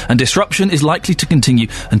Luton, and disruption is likely to continue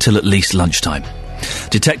until at least lunchtime.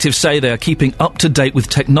 Detectives say they are keeping up to date with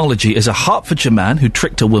technology as a Hertfordshire man who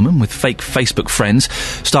tricked a woman with fake Facebook friends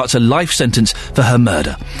starts a life sentence for her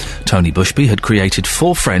murder. Tony Bushby had created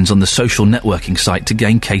 4 friends on the social networking site to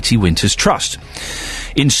gain Katie Winter's trust.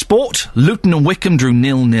 In sport, Luton and Wycombe drew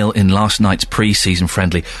 0-0 in last night's pre-season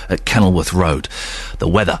friendly at Kenilworth Road. The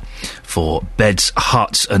weather for Beds,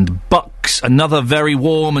 Hearts and Bucks. Another very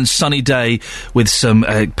warm and sunny day with some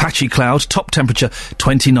patchy clouds. Top temperature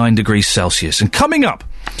 29 degrees Celsius. And coming up,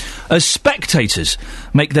 as spectators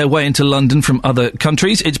make their way into London from other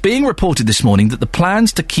countries, it's being reported this morning that the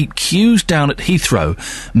plans to keep queues down at Heathrow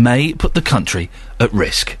may put the country at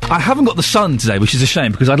risk. I haven't got The Sun today, which is a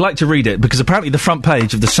shame, because I'd like to read it, because apparently the front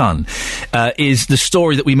page of The Sun is the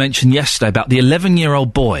story that we mentioned yesterday about the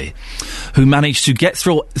 11-year-old boy who managed to get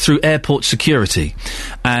through airport security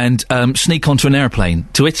and sneak onto an airplane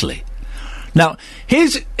to Italy. Now,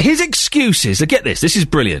 his excuse is, get this is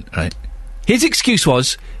brilliant, right? His excuse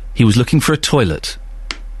was he was looking for a toilet.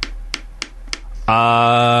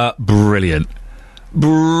 Brilliant.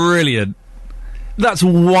 That's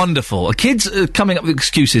wonderful. Kids coming up with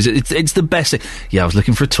excuses, it's the best thing. Yeah, I was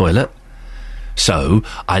looking for a toilet. So,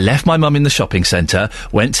 I left my mum in the shopping centre,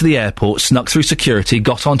 went to the airport, snuck through security,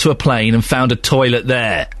 got onto a plane and found a toilet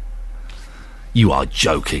there. You are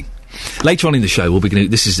joking. Later on in the show, we'll be going to...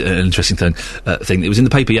 This is an interesting thing. It was in the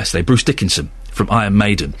paper yesterday. Bruce Dickinson from Iron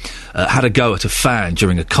Maiden had a go at a fan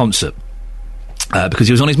during a concert because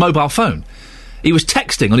he was on his mobile phone. He was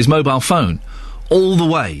texting on his mobile phone all the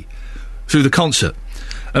way through the concert.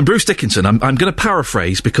 And Bruce Dickinson, I'm going to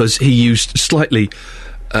paraphrase because he used slightly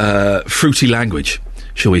fruity language,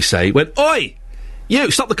 shall we say, went, "Oi! You!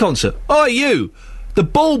 Stop the concert! Oi, you! The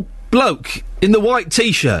bald bloke in the white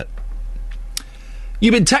T-shirt!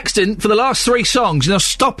 You've been texting for the last 3 songs, now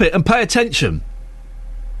stop it and pay attention."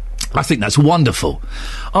 I think that's wonderful.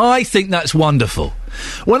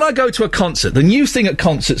 When I go to a concert, the new thing at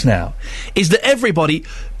concerts now is that everybody,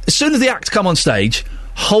 as soon as the act come on stage,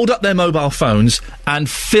 hold up their mobile phones and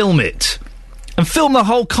film it. And film the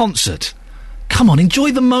whole concert. come on,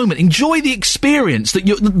 enjoy the moment, enjoy the experience,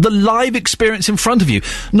 the live experience in front of you,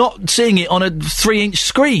 not seeing it on a 3-inch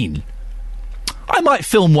screen. I might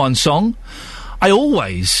film one song. I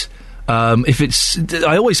always phone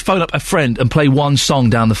up a friend and play one song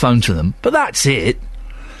down the phone to them, but that's it.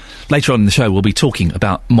 Later on in the show, we'll be talking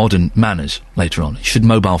about modern manners. Later on, should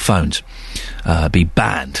mobile phones be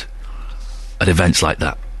banned at events like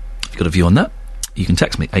that? If you've got a view on that, you can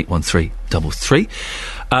text me 81333.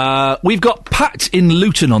 We've got Pat in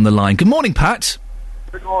Luton on the line. Good morning, Pat.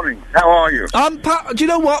 Good morning. How are you? Pat, do you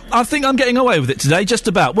know what? I think I'm getting away with it today, just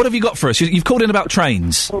about. What have you got for us? You've called in about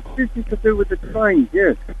trains. Well, this is to do with the trains,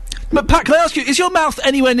 yes. But, Pat, can I ask you, is your mouth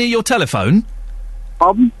anywhere near your telephone?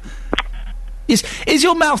 Is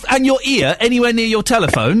your mouth and your ear anywhere near your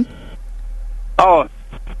telephone? Oh,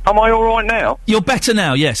 am I all right now? You're better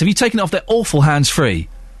now, yes. Have you taken it off their awful hands-free?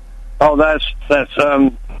 Oh, that's what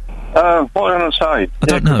can I say? I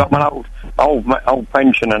don't know. I'm an old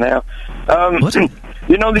pensioner now. What?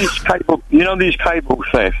 You know these cable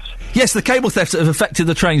thefts? Yes, the cable thefts that have affected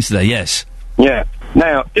the trains today, yes. Yeah.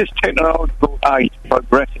 Now, this technological age,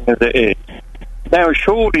 progressing as it is, now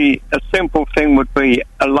surely a simple thing would be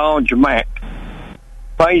a large map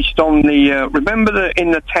based on the. Remember that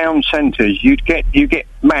in the town centres, you get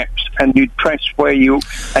maps and you'd press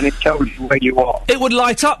and it tells you where you are. It would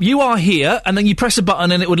light up. You are here, and then you press a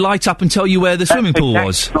button, and it would light up and tell you where the swimming pool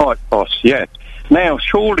was. Right, boss. Yes. Now,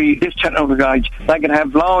 surely this technological age, they can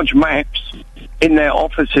have large maps in their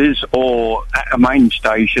offices or at a main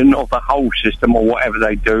station or the whole system or whatever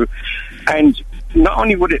they do, and not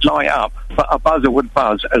only would it light up, but a buzzer would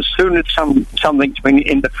buzz as soon as something's been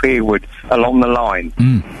interfered with along the line.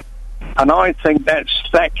 And I think that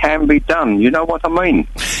can be done. You know what I mean?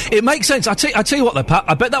 It makes sense. I tell you what, though, Pat,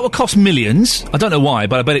 I bet that would cost millions. I don't know why,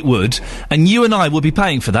 but I bet it would. And you and I would be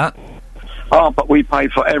paying for that. Oh, but we pay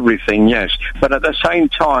for everything, yes. But at the same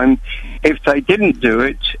time, if they didn't do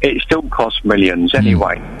it, it still costs millions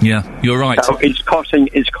anyway. Yeah, you're right. So it's costing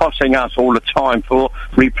us all the time for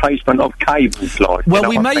replacement of cables, like. Well,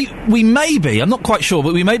 we may be. I'm not quite sure,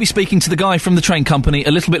 but we may be speaking to the guy from the train company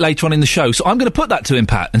a little bit later on in the show. So I'm going to put that to him,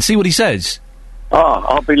 Pat, and see what he says.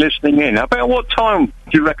 I'll be listening in. About what time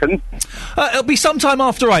do you reckon? It'll be sometime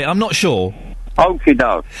after 8. I'm not sure. Okie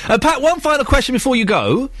doke. Pat, one final question before you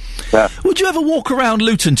go. Yeah. Would you ever walk around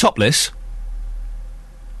Luton topless?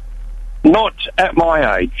 Not at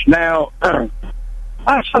my age. Now,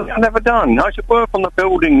 that's something I've never done. I used to work on the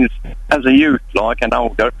buildings as a youth, and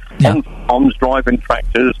older, on farms, driving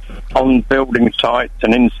tractors, on building sites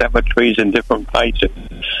and in cemeteries in different places.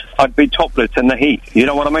 I'd be topless in the heat, you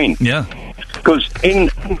know what I mean? Yeah. Because in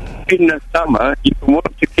the summer, you can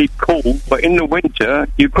work to keep cool, but in the winter,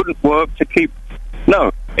 you couldn't work to keep...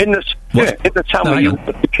 No, in the summer you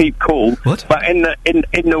work to keep cool, but in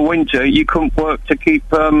the winter you couldn't work to keep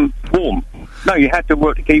warm. No, you had to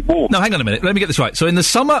work to keep warm. No, hang on a minute. Let me get this right. So in the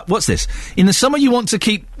summer, what's this? In the summer you want to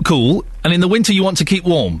keep cool, and in the winter you want to keep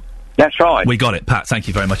warm. That's right. We got it, Pat. Thank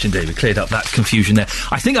you very much indeed. We cleared up that confusion there.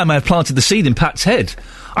 I think I may have planted the seed in Pat's head.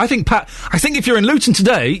 I think if you're in Luton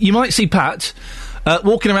today, you might see Pat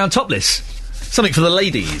walking around topless. Something for the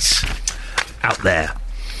ladies out there.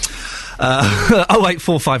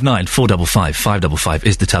 08459 455 555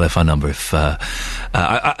 is the telephone number. If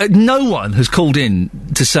no one has called in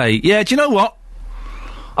to say, yeah, do you know what?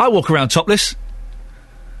 I walk around topless.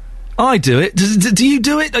 I do it. Do you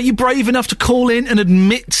do it? Are you brave enough to call in and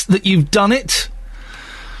admit that you've done it?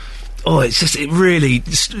 Oh, it really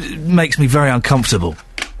makes me very uncomfortable.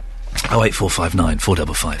 08459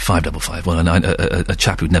 455 555. Well, a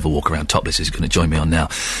chap who'd never walk around topless is going to join me on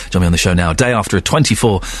the show now. A day after a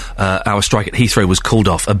 24-hour strike at Heathrow was called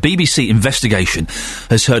off, a BBC investigation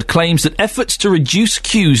has heard claims that efforts to reduce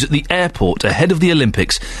queues at the airport ahead of the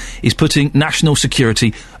Olympics is putting national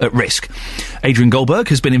security at risk. Adrian Goldberg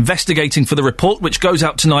has been investigating for the report, which goes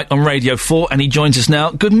out tonight on Radio 4, and he joins us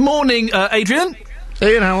now. Good morning, Adrian.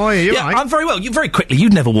 Ian, how are you? Yeah, right? I'm very well. Very quickly,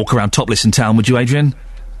 you'd never walk around topless in town, would you, Adrian?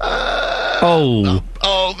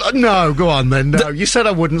 No, go on then. No, you said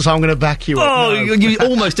I wouldn't, so I'm going to back you up. Oh, no. you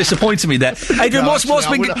almost disappointed me there. Adrian, what's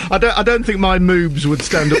been... I don't think my moobs would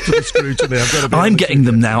stand up to the scrutiny. I'm getting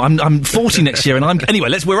them now. I'm 40 next year, and anyway.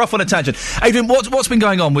 We're off on a tangent. Adrian, what's been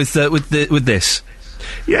going on with this?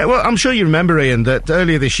 Yeah, well, I'm sure you remember, Ian, that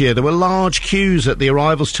earlier this year there were large queues at the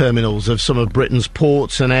arrivals terminals of some of Britain's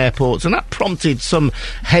ports and airports, and that prompted some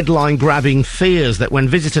headline-grabbing fears that when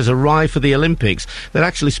visitors arrive for the Olympics, they'd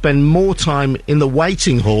actually spend more time in the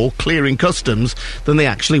waiting hall clearing customs than they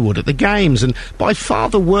actually would at the Games. And by far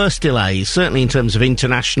the worst delays, certainly in terms of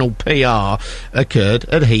international PR, occurred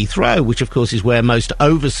at Heathrow, which of course is where most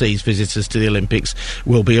overseas visitors to the Olympics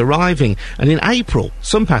will be arriving. And in April,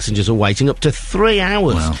 some passengers are waiting up to 3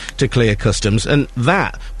 hours to clear customs, and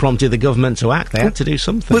that prompted the government to act. They had to do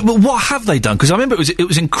something. But what have they done? Because I remember it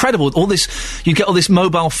was incredible. All this, you get all this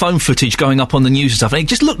mobile phone footage going up on the news and stuff, and it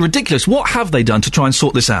just looked ridiculous. What have they done to try and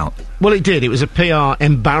sort this out? Well, it did. It was a PR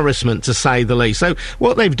embarrassment, to say the least. So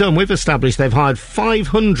what they've done, we've established they've hired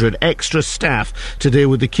 500 extra staff to deal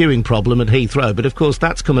with the queuing problem at Heathrow. But of course,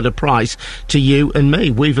 that's come at a price to you and me.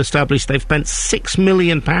 We've established they've spent £6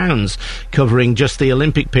 million covering just the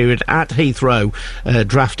Olympic period at Heathrow,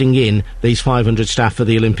 drafting in these 500 staff for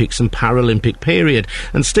the Olympics and Paralympic period.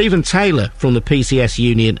 And Stephen Taylor from the PCS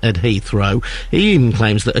union at Heathrow, he even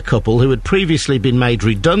claims that a couple who had previously been made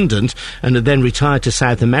redundant and had then retired to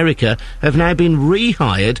South America have now been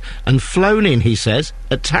rehired and flown in, he says,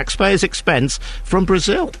 at taxpayers' expense from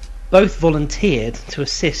Brazil. Both volunteered to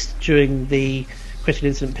assist during the critical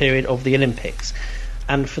incident period of the Olympics,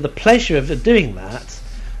 and for the pleasure of doing that,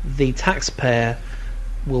 the taxpayer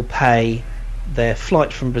will pay their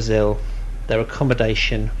flight from Brazil, their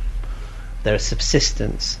accommodation, their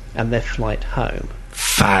subsistence, and their flight home.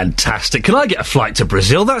 Fantastic. Can I get a flight to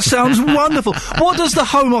Brazil? That sounds wonderful. What does the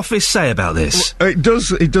Home Office say about this? Well,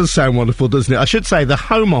 it does sound wonderful, doesn't it? I should say the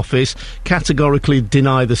Home Office categorically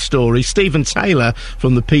deny the story. Stephen Taylor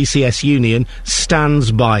from the PCS union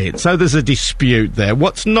stands by it. So there's a dispute there.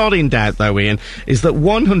 What's not in doubt, though, Ian, is that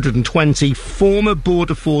 120 former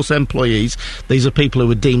Border Force employees, these are people who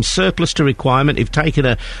were deemed surplus to requirement, who've taken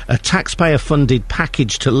a taxpayer-funded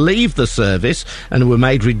package to leave the service and were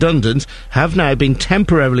made redundant, have now been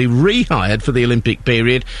temporarily rehired for the Olympic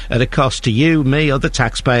period at a cost to you, me, other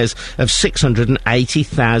taxpayers of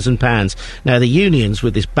 £680,000. Now, the unions,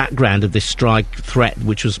 with this background of this strike threat,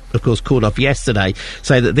 which was, of course, called off yesterday,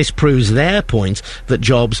 say that this proves their point that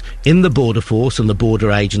jobs in the Border Force and the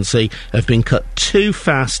Border Agency have been cut too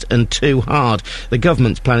fast and too hard. The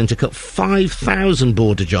government's planning to cut 5,000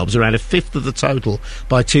 border jobs, around a fifth of the total,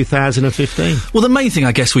 by 2015. Well, the main thing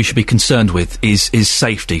I guess we should be concerned with is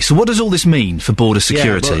safety. So what does all this mean for border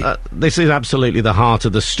security? Yeah, well, this is absolutely the heart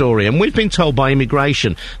of the story, and we've been told by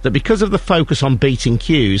immigration that because of the focus on beating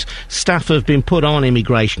queues, staff have been put on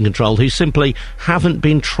immigration control who simply haven't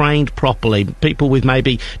been trained properly. People with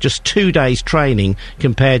maybe just 2 days training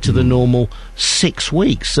compared to the normal 6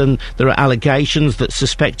 weeks. And there are allegations that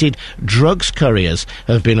suspected drugs couriers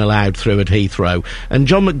have been allowed through at Heathrow. And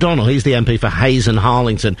John McDonnell, he's the MP for Hayes and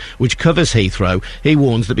Harlington, which covers Heathrow, he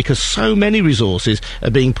warns that because so many resources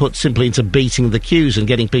are being put simply into beating the queues and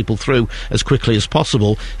getting people through as quickly as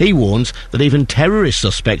possible, he warns that even terrorist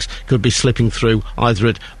suspects could be slipping through either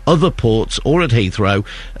at other ports or at Heathrow,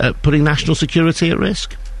 putting national security at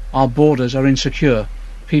risk. Our borders are insecure.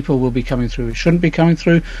 People will be coming through who shouldn't be coming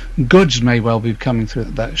through. Goods may well be coming through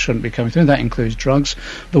that shouldn't be coming through. That includes drugs.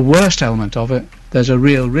 The worst element of it, there's a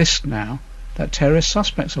real risk now that terrorist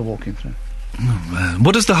suspects are walking through. Oh, man.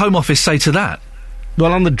 What does the Home Office say to that?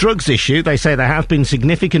 Well, on the drugs issue, they say there have been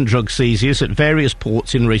significant drug seizures at various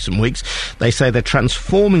ports in recent weeks. They say they're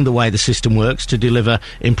transforming the way the system works to deliver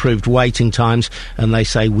improved waiting times, and they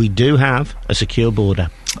say we do have a secure border.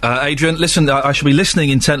 Adrian, listen, I shall be listening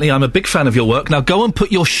intently. I'm a big fan of your work. Now go and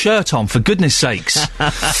put your shirt on, for goodness sakes.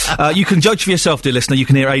 You can judge for yourself, dear listener. You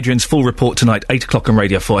can hear Adrian's full report tonight, 8 o'clock on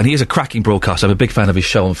Radio 4, and he is a cracking broadcaster. I'm a big fan of his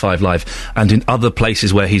show on 5 Live and in other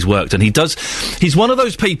places where he's worked. And he's one of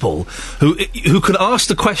those people who can ask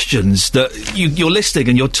the questions that you're listening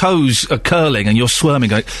and your toes are curling and you're squirming,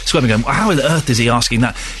 going, how on earth is he asking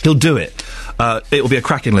that? He'll do it. It will be a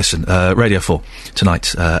cracking listen. Radio 4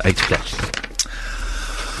 tonight, 8 o'clock.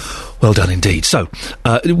 Well done indeed. So,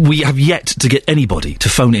 we have yet to get anybody to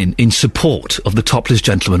phone in support of the topless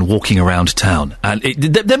gentleman walking around town. And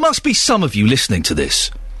there must be some of you listening to this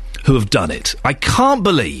who have done it. I can't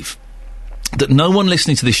believe that no one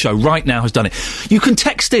listening to this show right now has done it. You can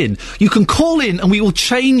text in, you can call in, and we will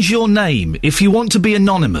change your name if you want to be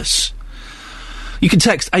anonymous. You can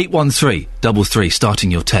text 81333, starting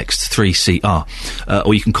your text 3CR,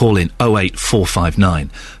 or you can call in 08459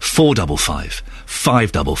 455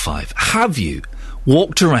 555. Have you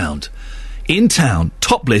walked around in town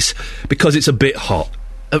topless because it's a bit hot?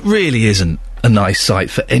 It really isn't a nice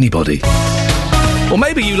sight for anybody. Or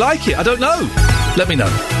maybe you like it, I don't know. Let me know.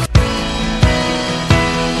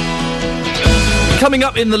 Coming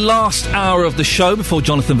up in the last hour of the show before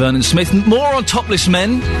Jonathan Vernon Smith, more on topless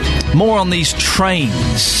men, more on these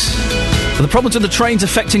trains. Are the problems with the trains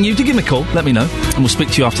affecting you? Do give me a call, let me know, and we'll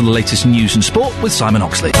speak to you after the latest news and sport with Simon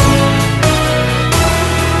Oxley.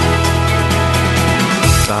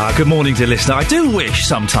 Good morning, dear listener. I do wish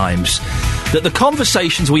sometimes that the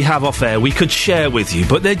conversations we have off air we could share with you,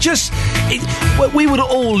 but they're just... we would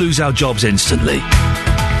all lose our jobs instantly.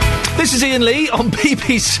 This is Iain Lee on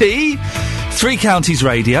BBC Three Counties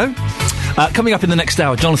Radio. Coming up in the next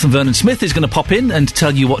hour, Jonathan Vernon Smith is going to pop in and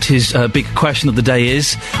tell you what his big question of the day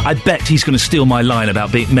is. I bet he's going to steal my line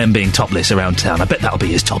about men being topless around town. I bet that'll be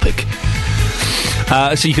his topic.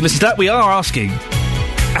 So you can listen to that. We are asking,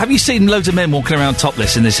 have you seen loads of men walking around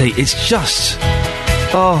topless in this heat? It's just...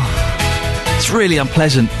 it's really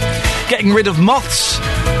unpleasant. Getting rid of moths.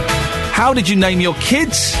 How did you name your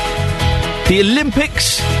kids? The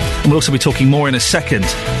Olympics. And we'll also be talking more in a second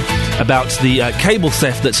about the cable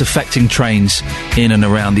theft that's affecting trains in and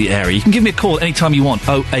around the area. You can give me a call anytime you want.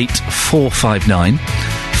 08459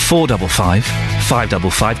 455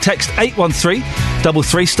 555. Text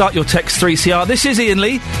 81333. Start your text 3CR. This is Iain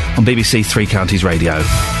Lee on BBC Three Counties Radio.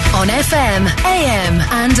 On FM, AM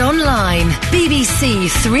and online. BBC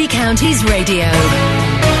Three Counties Radio.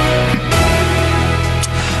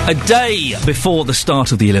 A day before the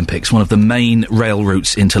start of the Olympics, one of the main rail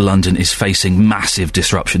routes into London is facing massive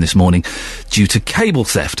disruption this morning due to cable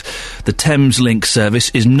theft. The Thames Link service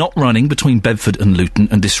is not running between Bedford and Luton,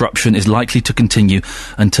 and disruption is likely to continue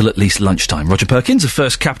until at least lunchtime. Roger Perkins of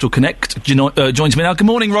First Capital Connect joins me now. Good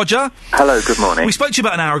morning, Roger. Hello, good morning. We spoke to you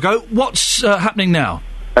about an hour ago. What's happening now?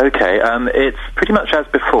 Okay, it's pretty much as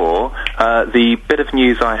before. The bit of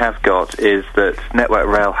news I have got is that Network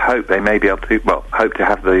Rail hope they may be able to, hope to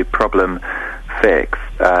have the problem fixed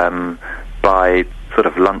by sort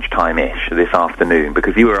of lunchtime-ish this afternoon,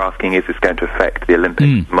 because you were asking, is this going to affect the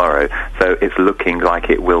Olympics tomorrow? So it's looking like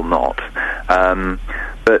it will not.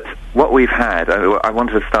 But what we've had, I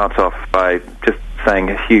wanted to start off by just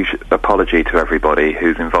saying a huge apology to everybody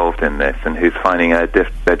who's involved in this and who's finding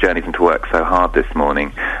their journeys into work so hard this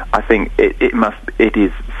morning. I think it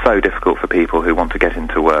is so difficult for people who want to get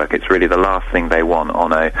into work. It's really the last thing they want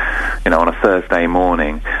on a Thursday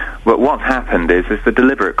morning. But what's happened is the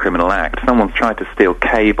deliberate criminal act. Someone's tried to steal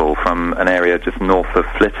cable from an area just north of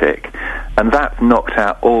Flitwick, and that's knocked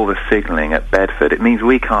out all the signalling at Bedford. It means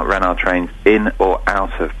we can't run our trains in or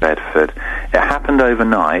out of Bedford. It happened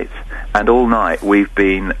overnight, and all night we've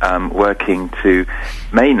been working to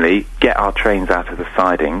mainly get our trains out of the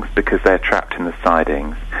sidings because they're trapped in the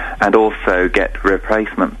sidings, and also get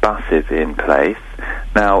replacement buses in place.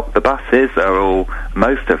 Now, the buses are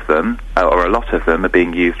most of them, or a lot of them, are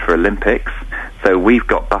being used for Olympics. So we've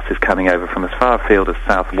got buses coming over from as far afield as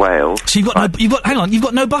South Wales. So you've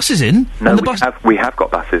got no buses in? No, we have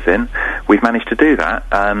got buses in. We've managed to do that,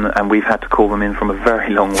 and we've had to call them in from a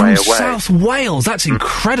very long way away. From South Wales? That's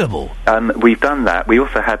incredible. We've done that. We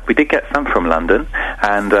did get some from London,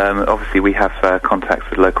 and obviously we have contacts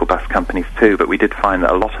with local bus companies too, but we did find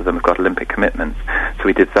that a lot of them have got Olympic commitments, so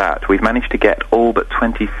we did that. We've managed to get all but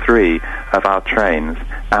 23 of our trains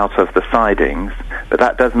out of the sidings, but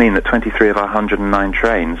that does mean that 23 of our 109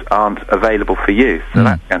 trains aren't available for use, so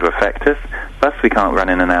that's going to affect us. Plus, we can't run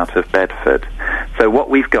in and out of Bedford. So what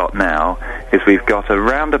we've got now is we've got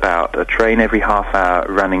about a train every half hour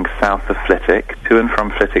running south of Flitwick, to and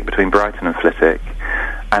from Flitwick, between Brighton and Flitwick,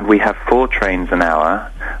 and we have 4 trains an hour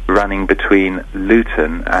running between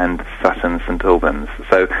Luton and Sutton St Albans.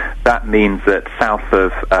 So that means that south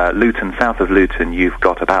of Luton, you've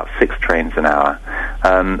got about 6 trains an hour.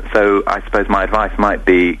 So I suppose my advice might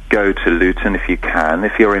be go to Luton if you can.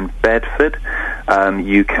 If you're in Bedford,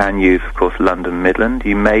 you can use, of course, London Midland.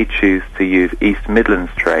 You may choose to use East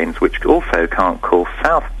Midlands trains, which also can't call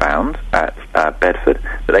southbound at Bedford,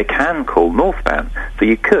 but they can call northbound. So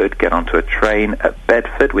you could get onto a train at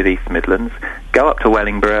Bedford with East Midlands, go up to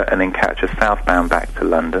Wellingborough, and then catch a southbound back to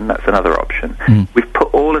London. That's another option. We've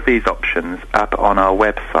put all of these options up on our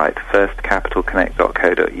website,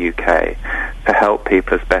 firstcapitalconnect.co.uk, to help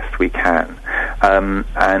people as best we can.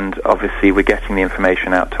 And obviously we're getting the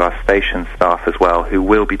information out to our station staff as well, who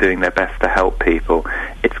will be doing their best to help people.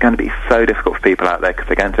 It's going to be so difficult for people out there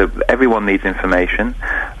because everyone needs information,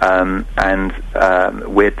 and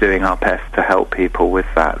we're doing our best to help people with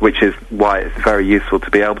that, which is why it's very useful to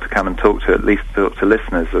be able to come and talk to listeners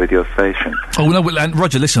with your station. Oh, no, and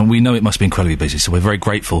Roger, listen, we know it must be incredibly busy, so we're very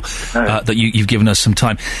grateful that you've given us some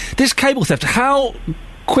time. This cable theft, how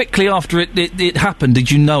quickly after it happened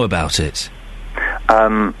did you know about it?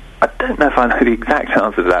 I don't know if I know the exact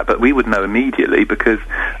answer to that, but we would know immediately because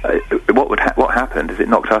what happened is it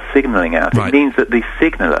knocked our signalling out. Right. It means that the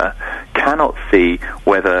signaller cannot see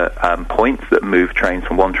whether points that move trains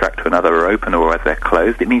from one track to another are open or whether they're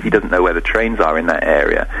closed. It means he doesn't know where the trains are in that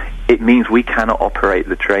area. It means we cannot operate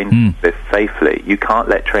the train this safely. You can't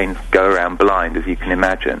let trains go around blind, as you can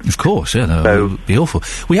imagine. Of course, yeah, no, it would be awful.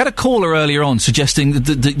 We had a caller earlier on suggesting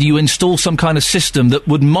that you install some kind of system that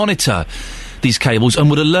would monitor these cables and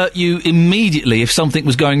would alert you immediately if something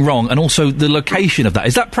was going wrong, and also the location of that.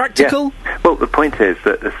 Is that practical? Yeah. Well, the point is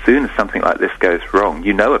that as soon as something like this goes wrong,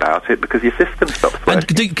 you know about it because your system stops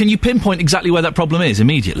working. And can you pinpoint exactly where that problem is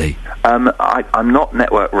immediately? I'm not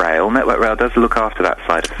Network Rail. Network Rail does look after that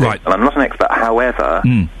side of things. Right. And I'm not an expert. However,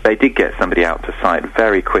 they did get somebody out to site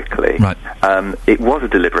very quickly. Right. It was a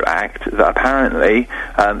deliberate act that apparently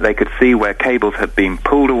they could see where cables had been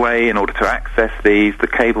pulled away in order to access these. The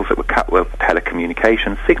cables that were cut were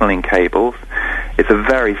telecommunications, signalling cables. It's a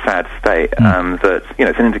very sad state that,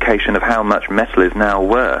 it's an indication of how much metal is now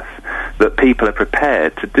worth, that people are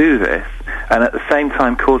prepared to do this and at the same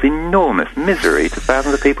time cause enormous misery to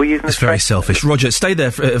thousands of people using It's very selfish. Roger, stay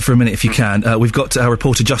there for a minute if you can. We've got our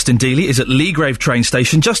reporter Justin Dealey is at Leagrave train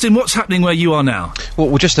station. Justin, what's happening where you are now?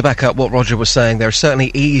 Well, just to back up what Roger was saying, there, it's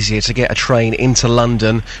certainly easier to get a train into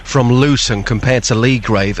London from Luton compared to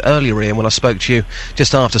Leagrave. Earlier, Ian, when I spoke to you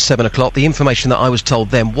just after 7 o'clock, the information that I was told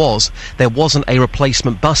then was there wasn't a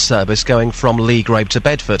replacement bus service going from Leagrave to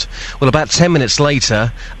Bedford. Well, about 10 minutes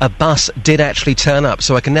later, a bus did actually turn up,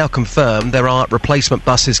 so I can now confirm there are replacement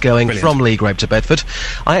buses going from Leagrave to Bedford.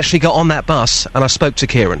 I actually got on that bus and I spoke to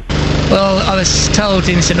Kieran. Well, I was told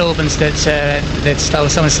in St Albans that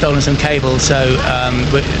someone's stolen some cables, so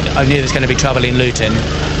I knew there was going to be trouble in Luton.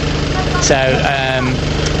 So,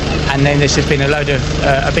 and then there's just been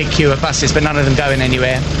a big queue of buses, but none of them going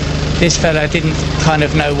anywhere. This fella didn't kind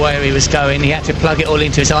of know where he was going. He had to plug it all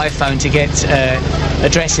into his iPhone to get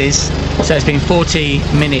addresses. So it's been 40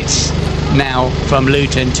 minutes now from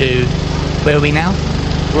Luton to... Where are we now?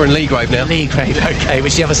 We're in Leagrave now. Leagrave, okay,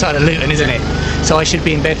 which is the other side of Luton, isn't it? So I should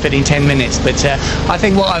be in Bedford in 10 minutes. But I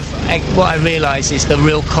think what I realise is the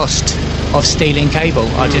real cost of stealing cable.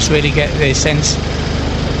 I just really get the sense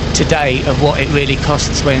today of what it really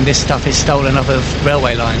costs when this stuff is stolen off of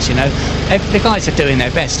railway lines, The guys are doing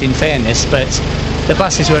their best, in fairness, but the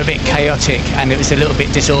buses were a bit chaotic and it was a little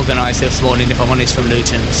bit disorganised this morning, if I'm honest, from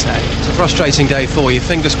Luton. So it's a frustrating day for you.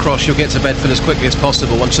 Fingers crossed you'll get to Bedford as quickly as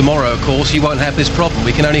possible, and tomorrow, of course, you won't have this problem.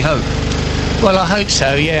 We can only hope. Well, I hope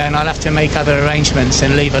so, yeah, and I'll have to make other arrangements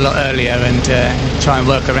and leave a lot earlier and try and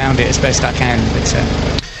work around it as best I can,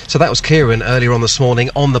 but... So that was Kieran earlier on this morning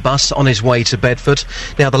on the bus on his way to Bedford.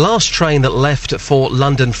 Now, the last train that left for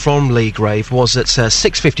London from Leagrave was at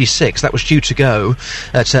 6:56. That was due to go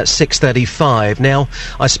at 6:35. Now,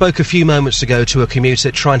 I spoke a few moments ago to a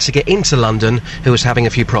commuter trying to get into London who was having a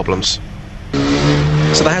few problems.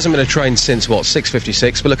 So there hasn't been a train since,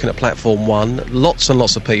 6:56. We're looking at platform 1. Lots and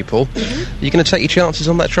lots of people. Are you going to take your chances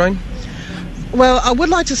on that train? Well, I would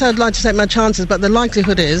like to say I'd like to take my chances, but the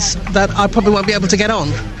likelihood is that I probably won't be able to get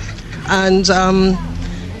on. And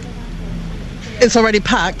it's already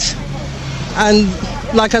packed. And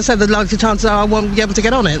like I said, the likely chances are I won't be able to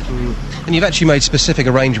get on it. And you've actually made specific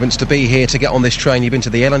arrangements to be here to get on this train. You've been to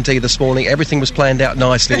the L&D this morning. Everything was planned out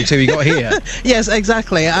nicely until you got here. Yes,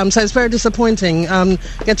 exactly. So it's very disappointing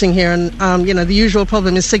getting here. And, the usual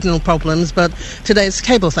problem is signal problems, but today it's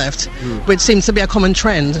cable theft, which seems to be a common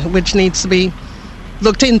trend, which needs to be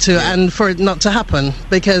looked into and for it not to happen.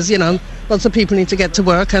 Because, lots of people need to get to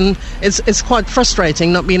work, and it's quite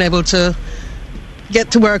frustrating not being able to get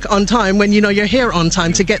to work on time when you're here on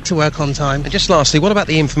time to get to work on time. And just lastly, what about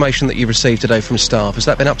the information that you received today from staff? Has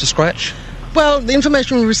that been up to scratch? Well, the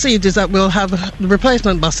information we received is that we'll have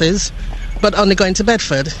replacement buses, but only going to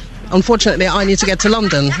Bedford. Unfortunately, I need to get to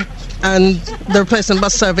London, and the replacement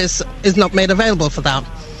bus service is not made available for that.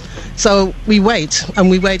 So we wait,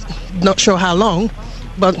 not sure how long,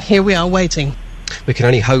 but here we are waiting. We can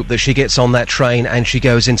only hope that she gets on that train and she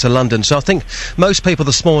goes into London. So I think most people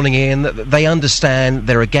this morning, Ian, they understand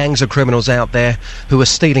there are gangs of criminals out there who are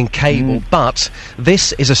stealing cable. But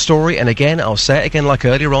this is a story, and again, I'll say it again like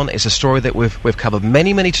earlier on, it's a story that we've covered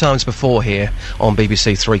many, many times before here on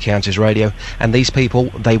BBC Three Counties Radio. And these people,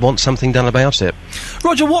 they want something done about it.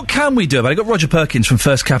 Roger, what can we do about it? I've got Roger Perkins from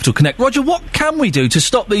First Capital Connect. Roger, what can we do to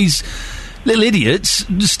stop these little idiots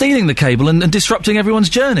stealing the cable and disrupting everyone's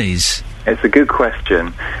journeys? It's a good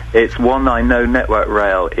question. It's one I know Network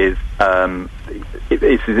Rail is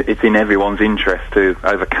it's in everyone's interest to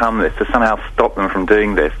overcome this, to somehow stop them from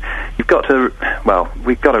doing this. We've got to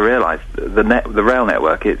realise the rail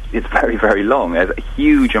network it's very, very long. There's a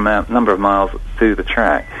huge number of miles through the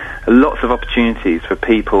track, lots of opportunities for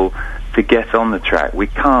people to get on the track. We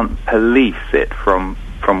can't police it from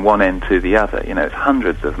one end to the other. It's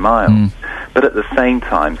hundreds of miles. But at the same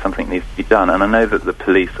time, something needs to be done. And I know that the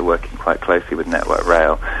police are working quite closely with Network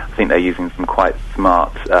Rail. I think they're using some quite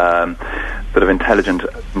smart, sort of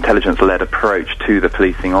intelligence-led approach to the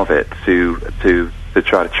policing of it to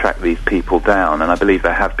try to track these people down. And I believe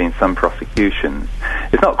there have been some prosecutions.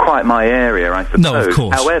 It's not quite my area, I suppose. No, of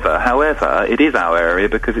course. However, it is our area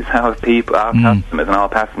because it's our people, our customers and our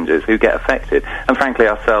passengers who get affected, and frankly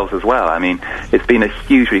ourselves as well. I mean, it's been a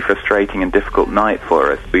hugely frustrating and difficult night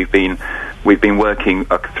for us. We've been working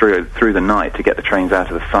through the night to get the trains out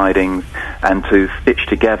of the sidings and to stitch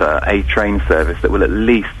together a train service that will at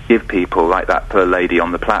least give people like that poor lady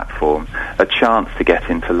on the platform a chance to get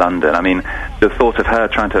into London. I mean, the thought of her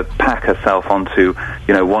trying to pack herself onto,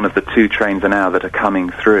 one of the 2 trains an hour that are coming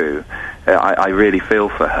through, I really feel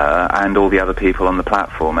for her and all the other people on the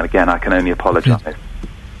platform. And again, I can only apologise.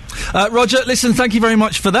 Roger, listen, thank you very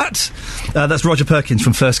much for that. That's Roger Perkins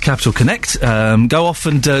from First Capital Connect. Go off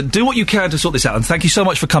and do what you can to sort this out. And thank you so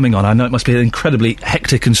much for coming on. I know it must be an incredibly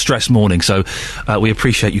hectic and stressed morning, so we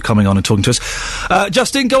appreciate you coming on and talking to us.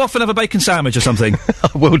 Justin, go off and have a bacon sandwich or something.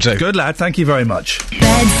 I will do. Good lad, thank you very much.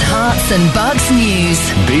 Beds, Hearts and Bucks News.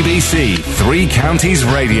 BBC Three Counties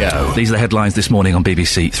Radio. These are the headlines this morning on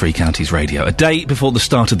BBC Three Counties Radio. A day before the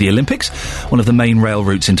start of the Olympics, one of the main rail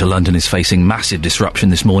routes into London is facing massive disruption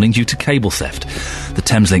this morning due to cable theft. The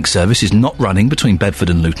Thameslink service is not running between Bedford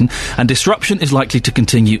and Luton, and disruption is likely to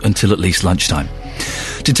continue until at least lunchtime.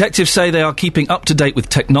 Detectives say they are keeping up to date with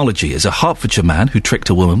technology as a Hertfordshire man who tricked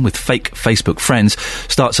a woman with fake Facebook friends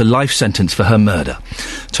starts a life sentence for her murder.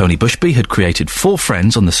 Tony Bushby had created 4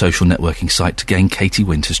 friends on the social networking site to gain Katie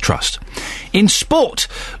Winter's trust. In sport,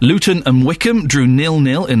 Luton and Wickham drew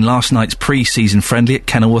 0-0 in last night's pre-season friendly at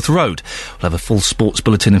Kenilworth Road. We'll have a full sports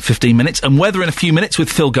bulletin in 15 minutes and weather in a few minutes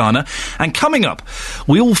with Phil Garner. And coming up,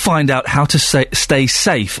 we all find out how to stay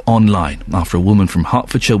safe online after a woman from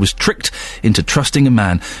Hertfordshire was tricked into trusting a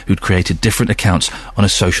man who'd created different accounts on a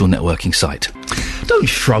social networking site. Don't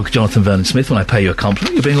shrug, Jonathan Vernon-Smith, when I pay you a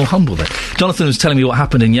compliment. You're being all humble there. Jonathan was telling me what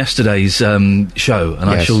happened in yesterday's show,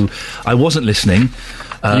 and yes. I wasn't listening.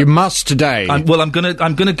 You must today. I'm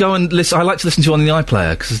gonna go and listen. I like to listen to you on the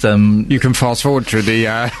iPlayer because you can fast forward to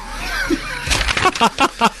the.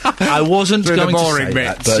 I wasn't going the boring to say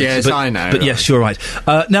bits. That, yes, I know. But yes, you're right.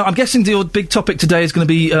 Now, I'm guessing your big topic today is going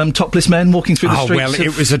to be topless men walking through the streets. Oh, well,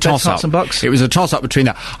 it was a toss-up. It was a toss-up between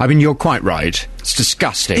that. I mean, you're quite right. It's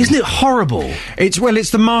disgusting. Isn't it horrible? It's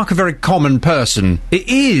the mark of a very common person. It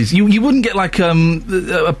is. You wouldn't get like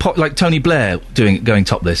like Tony Blair going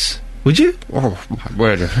topless, would you? Oh, my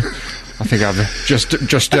word. I think I've just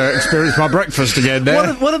experienced my breakfast again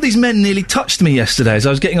there. One of these men nearly touched me yesterday as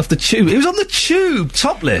I was getting off the tube. It was on the tube,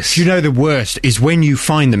 topless. Do you know the worst is when you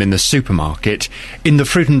find them in the supermarket, in the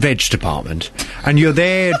fruit and veg department, and you're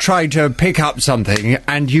there trying to pick up something,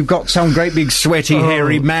 and you've got some great big sweaty,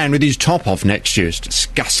 hairy man with his top off next to you. It's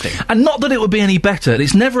disgusting. And not that it would be any better.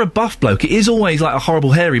 It's never a buff bloke. It is always like a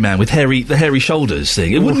horrible hairy man with the hairy shoulders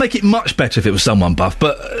thing. It wouldn't make it much better if it was someone buff,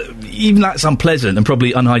 but even that's unpleasant and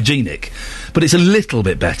probably unhygienic. But it's a little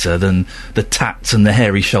bit better than the tats and the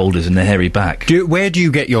hairy shoulders and the hairy back. Where do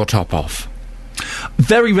you get your top off?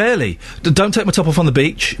 Very rarely. Don't take my top off on the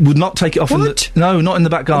beach. Would not take it off No, not in the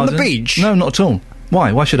back garden. On the beach? No, not at all.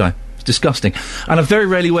 Why? Why should I? It's disgusting. And I very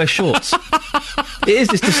rarely wear shorts. It is.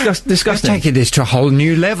 It's disgusting. You're taking this to a whole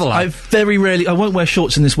new level. I won't wear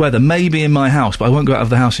shorts in this weather. Maybe in my house, but I won't go out of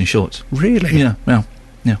the house in shorts. Really? Yeah. Oh.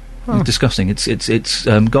 It's disgusting. It's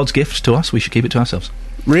God's gift to us. We should keep it to ourselves.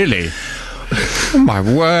 Really? Oh, my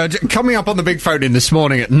word. Coming up on the big phone in this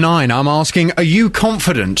morning at 9, I'm asking, are you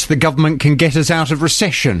confident the government can get us out of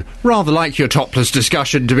recession? Rather like your topless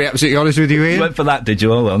discussion, to be absolutely honest with you, Ian. You went for that, did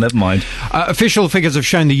you? Oh, well, never mind. Official figures have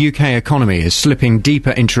shown the UK economy is slipping deeper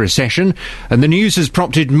into recession, and the news has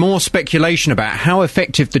prompted more speculation about how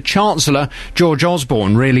effective the Chancellor, George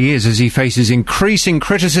Osborne, really is as he faces increasing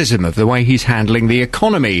criticism of the way he's handling the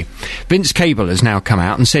economy. Vince Cable has now come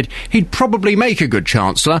out and said he'd probably make a good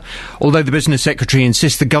Chancellor, although the Business Secretary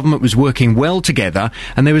insists the government was working well together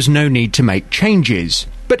and there was no need to make changes.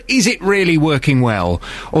 But is it really working well?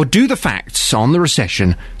 Or do the facts on the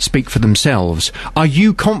recession speak for themselves? Are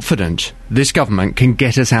you confident this government can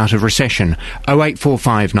get us out of recession?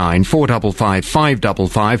 08459 455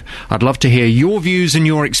 555. I'd love to hear your views and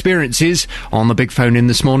your experiences on the big phone in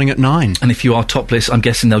this morning at 9. And if you are topless, I'm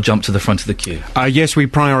guessing they'll jump to the front of the queue. Yes, we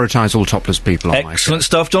prioritise all topless people. Excellent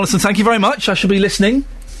stuff. Jonathan, thank you very much. I shall be listening.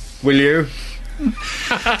 Will you?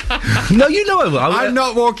 No, you know I will. I'm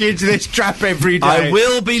not walking into this trap every day. I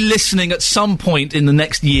will be listening at some point in the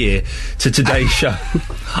next year to today's show.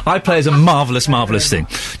 iPlayer is a marvellous, marvellous thing.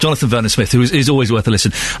 Jonathan Vernon-Smith, who is always worth a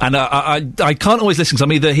listen. And I can't always listen because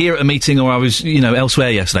I'm either here at a meeting or I was, elsewhere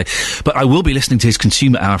yesterday. But I will be listening to his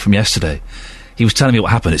Consumer Hour from yesterday. He was telling me what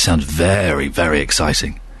happened. It sounds very, very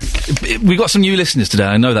exciting. We've got some new listeners today.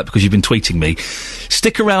 I know that because you've been tweeting me.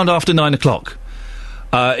 Stick around after 9 o'clock.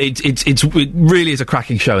 It really is a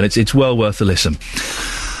cracking show, and it's well worth a listen.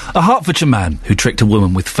 A Hertfordshire man who tricked a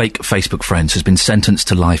woman with fake Facebook friends has been sentenced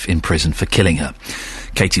to life in prison for killing her.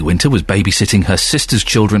 Katie Winter was babysitting her sister's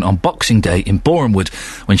children on Boxing Day in Borehamwood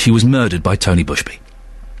when she was murdered by Tony Bushby.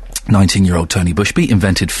 19-year-old Tony Bushby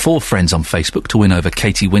invented 4 friends on Facebook to win over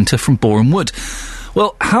Katie Winter from Borehamwood.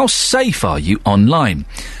 Well, how safe are you online?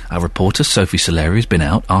 Our reporter, Sophie Soleri, has been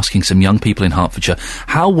out asking some young people in Hertfordshire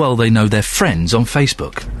how well they know their friends on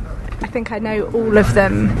Facebook. I think I know all of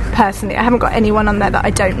them personally. I haven't got anyone on there that I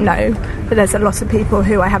don't know, but there's a lot of people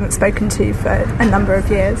who I haven't spoken to for a number of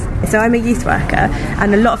years. So I'm a youth worker,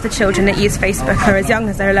 and a lot of the children that use Facebook are as young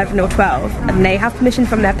as they're 11 or 12, and they have permission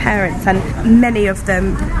from their parents, and many of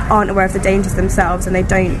them aren't aware of the dangers themselves, and they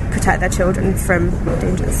don't protect their children from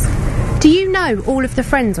dangers. Do you know all of the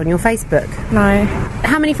friends on your Facebook? No.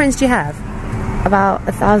 How many friends do you have? About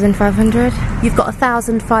 1,500. You've got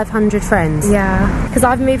 1,500 friends? Yeah. Because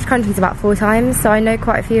I've moved countries about 4 times, so I know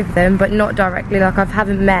quite a few of them, but not directly. Like, I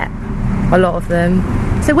haven't met a lot of them.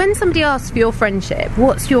 So when somebody asks for your friendship,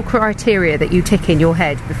 what's your criteria that you tick in your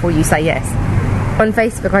head before you say yes? On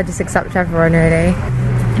Facebook, I just accept everyone, really.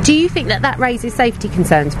 Do you think that raises safety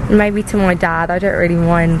concerns? Maybe to my dad. I don't really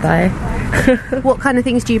mind, though. What kind of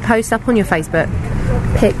things do you post up on your Facebook?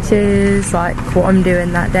 Pictures, like what I'm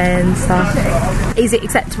doing that day and stuff. Is it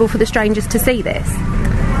acceptable for the strangers to see this?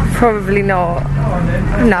 Probably not,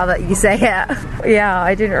 now that you say it. Yeah,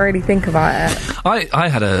 I didn't really think about it. I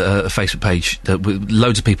had a Facebook page with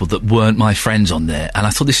loads of people that weren't my friends on there, and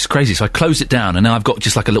I thought, this is crazy, so I closed it down, and now I've got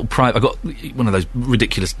just like a little private... I've got one of those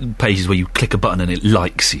ridiculous pages where you click a button and it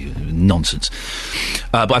likes you. Nonsense.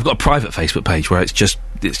 But I've got a private Facebook page where it's just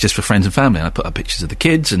for friends and family, and I put up pictures of the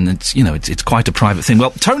kids, and it's quite a private thing.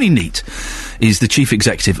 Well, Tony Neate is the chief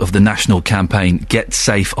executive of the national campaign Get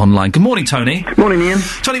Safe Online. Good morning, Tony. Morning, Ian.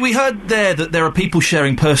 Tony, we heard there that there are people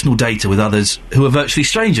sharing personal data with others who are virtually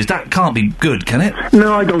strangers. That can't be good, can it?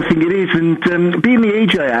 No, I don't think it is. And being the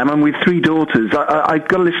age I am, I'm with 3 daughters, I've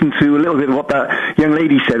got to listen to a little bit of what that young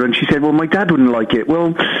lady said when she said, well, my dad wouldn't like it.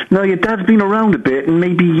 Well, no, your dad's been around a bit, and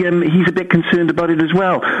maybe he's a bit concerned about it as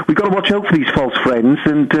well. We've got to watch out for these false friends,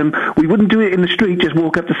 and we wouldn't do it in the street, just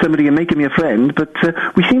walk up to somebody and make them your friend, but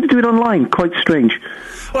we seem to do it online. Quite strange.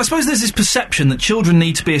 Well, I suppose there's this perception that children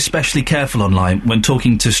need to be especially careful online when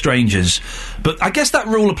talking to strangers, but I guess that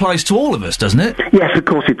rule applies to all of us, doesn't it? Yes, of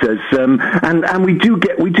course it does. And we do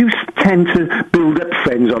tend to build up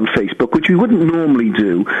friends on Facebook, which we wouldn't normally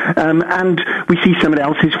do. And we see somebody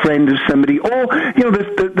else's friend as somebody, or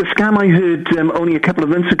the scam I heard only a couple of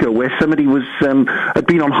months ago, where somebody had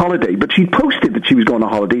been on holiday, but she posted that she was going on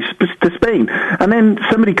holiday to Spain, and then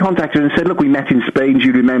somebody contacted her and said, look, we met in Spain, do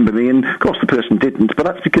you remember me? And of course the person didn't, but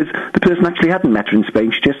that's because the person actually hadn't met her in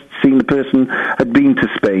Spain. She just seen the person had been to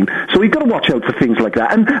Spain. So we've got to watch out for things like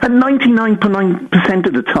that, and 99%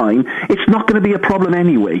 of the time it's not going to be a problem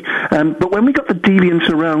anyway. But when we got the deviants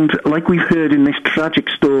around, like we've heard in this tragic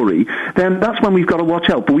story, then that's when we've got to watch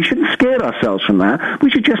out. But we shouldn't scare ourselves from that. We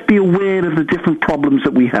should just be aware of the different problems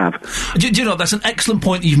that we have. Do you know, that's an excellent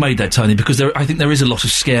point that you've made there, Tony, because I think there is a lot of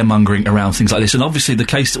scaremongering around things like this, and obviously the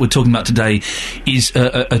case that we're talking about today is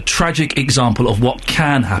a tragic example of what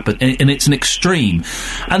can happen, and it's an extreme.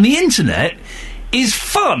 And the internet is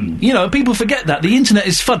fun. People forget that. The internet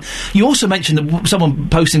is fun. You also mentioned that someone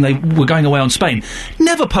posting they were going away on Spain.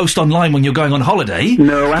 Never post online when you're going on holiday.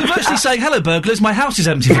 No. You're actually saying, hello, burglars, my house is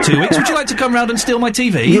empty for 2 weeks. Would you like to come round and steal my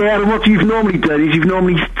TV? Yeah, and what you've normally done is you've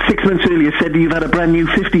normally 6 months earlier said that you've had a brand new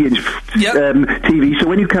 50-inch TV, so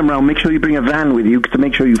when you come round, make sure you bring a van with you to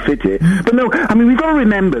make sure you fit it. But no, I mean, we've got to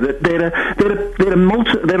remember that there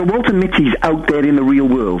are Walter Mitty's out there in the real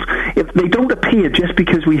world. They don't appear just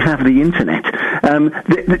because we have the internet.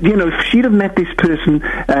 If she'd have met this person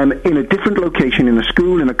in a different location, in a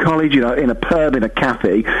school, in a college, in a pub, in a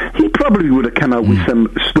cafe, he probably would have come out with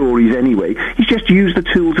some stories anyway. He's just used the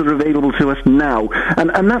tools that are available to us now,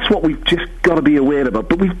 and that's what we've just got to be aware about.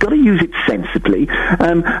 But we've got to use it sensibly,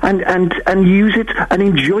 and use it and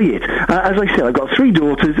enjoy it. As I said, I've got 3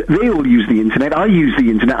 daughters. They all use the internet. I use the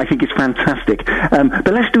internet. I think it's fantastic.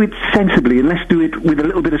 But let's do it sensibly, and let's do it with a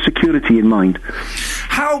little bit of security in mind.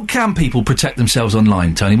 How can people protect themselves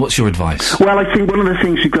online, Tony? What's your advice? Well, I think one of the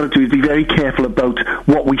things we've got to do is be very careful about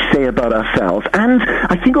what we say about ourselves. And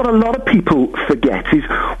I think what a lot of people forget is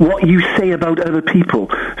what you say about other people.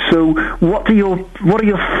 So what are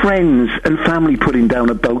your friends and family putting down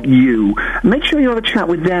about you? Make sure you have a chat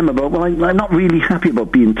with them about, well, I'm not really happy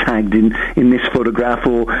about being tagged in this photograph,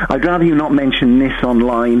 or I'd rather you not mention this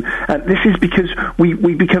online. This is because we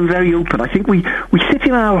become very open. I think we sit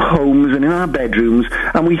in our homes and in our bedrooms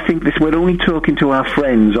and we think we're only talking to our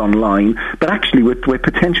friends online, but actually we're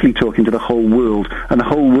potentially talking to the whole world, and the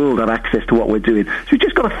whole world have access to what we're doing. So we've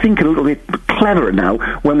just got to think a little bit cleverer now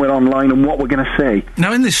when we're online and what we're going to say.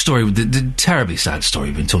 Now, in this story, the terribly sad story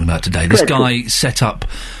we've been talking about today, this guy set up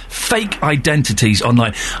fake identities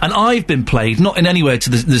online, and I've been plagued, not in anywhere to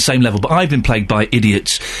the same level, but I've been plagued by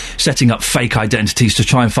idiots setting up fake identities to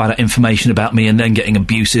try and find out information about me and then getting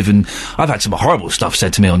abusive, and I've had some horrible stuff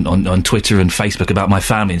said to me on Twitter and Facebook about my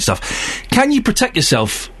family and stuff. Can you protect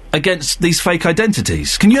yourself against these fake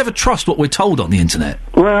identities? Can you ever trust what we're told on the internet?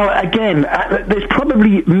 Well, again, there's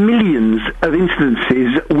probably millions of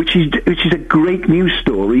instances, which is a great news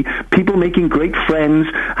story. People making great friends,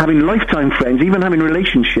 having lifetime friends, even having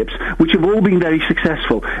relationships, which have all been very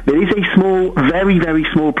successful. There is a small, very, very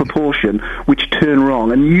small proportion which turn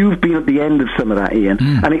wrong, and you've been at the end of some of that, Ian,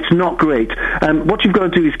 and it's not great. What you've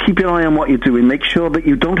got to do is keep your eye on what you're doing. Make sure that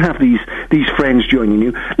you don't have these friends joining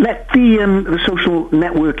you. Let the social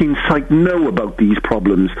networking site know about these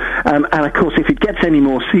problems, and of course, if it gets any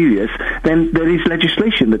more serious, then there is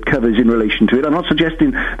legislation that covers in relation to it. I'm not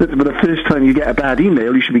suggesting that for the first time you get a bad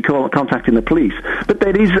email, you should be contacting the police, but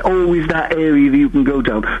there is always that area that you can go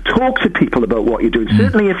down. Talk to people about what you're doing.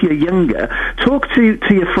 Certainly, if you're younger, talk to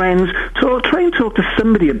your friends. Try and talk to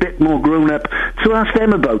somebody a bit more grown up to ask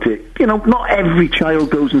them about it. You know, not every child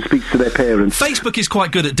goes and speaks to their parents. Facebook is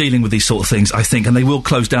quite good at dealing with these sort of things, I think, and they will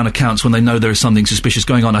close down accounts when they know there is something suspicious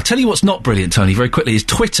going on. I tell you what's not brilliant, Tony, very quickly, is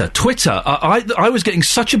Twitter. I was getting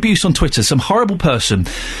such abuse on Twitter, some horrible person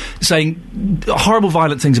saying horrible,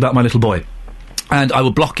 violent things about my little boy. And I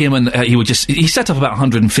would block him, and he set up about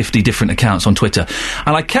 150 different accounts on Twitter.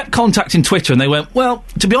 And I kept contacting Twitter, and they went, well,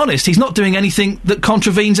 to be honest, he's not doing anything that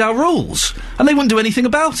contravenes our rules. And they wouldn't do anything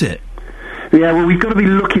about it. Yeah, well, we've got to be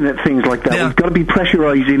looking at things like that. Yeah. We've got to be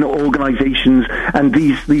pressurising organisations and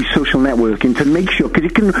these social networking to make sure, because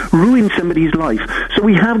it can ruin somebody's life. So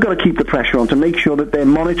we have got to keep the pressure on to make sure that they're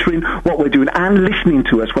monitoring what we're doing and listening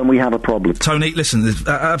to us when we have a problem. Tony, listen,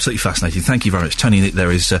 absolutely fascinating. Thank you very much. Tony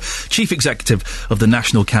there is Chief Executive of the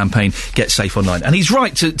national campaign Get Safe Online. And he's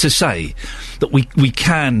right to say that we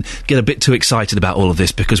can get a bit too excited about all of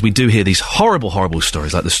this, because we do hear these horrible, horrible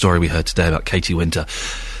stories, like the story we heard today about Katie Winter.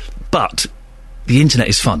 But the internet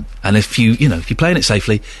is fun, and if you play in it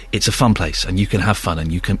safely, it's a fun place, and you can have fun,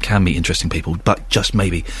 and you can meet interesting people, but just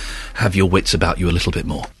maybe have your wits about you a little bit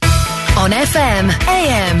more. On FM,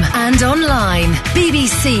 AM and online,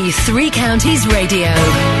 BBC Three Counties Radio.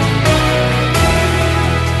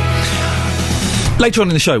 Later on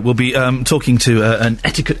in the show, we'll be talking to an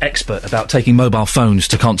etiquette expert about taking mobile phones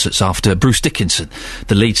to concerts after Bruce Dickinson,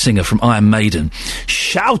 the lead singer from Iron Maiden,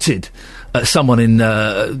 shouted at someone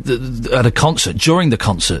at a concert, during the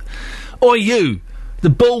concert, "Oi you, the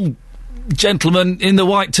bald gentleman in the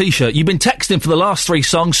white T-shirt, you've been texting for the last 3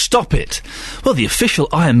 songs, stop it." Well, the official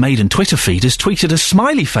Iron Maiden Twitter feed has tweeted a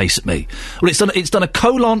smiley face at me. Well, it's done a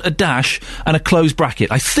colon, a dash, and a closed bracket.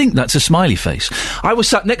 I think that's a smiley face. I was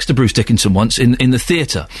sat next to Bruce Dickinson once in the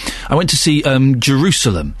theatre. I went to see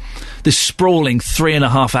Jerusalem, this sprawling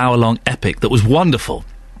 3.5 hour long epic that was wonderful.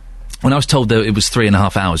 When I was told that it was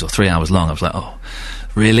 3.5 hours or 3 hours long, I was like, oh,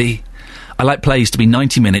 really? I like plays to be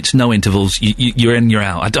 90 minutes, no intervals, you're in, you're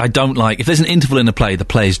out. I don't like, if there's an interval in a play, the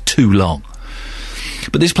play is too long.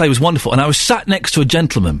 But this play was wonderful, and I was sat next to a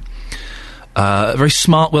gentleman, a very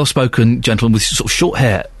smart, well-spoken gentleman with sort of short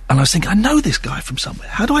hair, and I was thinking, I know this guy from somewhere.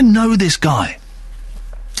 How do I know this guy?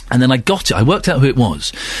 And then I got it. I worked out who it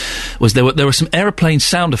was. There were some aeroplane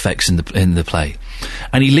sound effects in the play,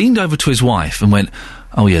 and he leaned over to his wife and went,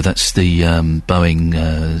 Oh, yeah, that's the Boeing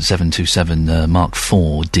 727 Mark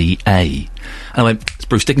IV DA. And I went, it's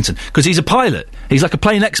Bruce Dickinson. Because he's a pilot. He's like a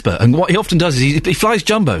plane expert. And what he often does is he flies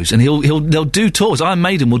jumbos and they'll do tours. Iron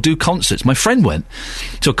Maiden will do concerts. My friend went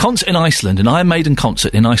to a concert in Iceland, an Iron Maiden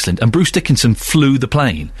concert in Iceland, and Bruce Dickinson flew the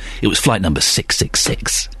plane. It was flight number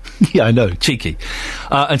 666. Yeah, I know. Cheeky.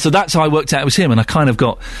 And so that's how I worked out it was him, and I kind of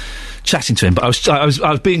got chatting to him. But I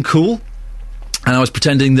was being cool. And I was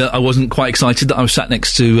pretending that I wasn't quite excited that I was sat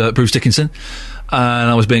next to Bruce Dickinson. And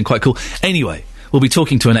I was being quite cool. Anyway, we'll be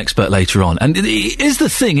talking to an expert later on. And it is the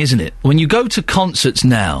thing, isn't it? When you go to concerts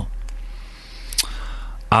now,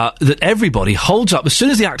 that everybody holds up, as soon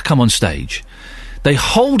as the act come on stage, they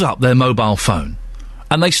hold up their mobile phone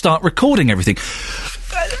and they start recording everything.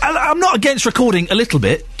 I'm not against recording a little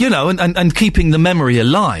bit, you know, and keeping the memory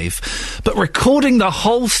alive. But recording the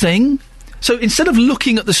whole thing... So instead of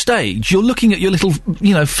looking at the stage, you're looking at your little,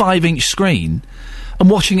 5-inch screen and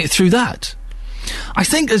watching it through that. I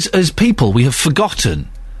think as people, we have forgotten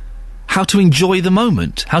how to enjoy the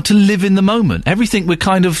moment, how to live in the moment. Everything, we're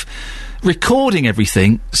kind of recording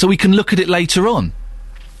everything so we can look at it later on.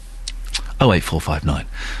 08459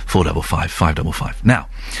 455 555. Now,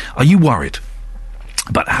 are you worried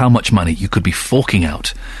about how much money you could be forking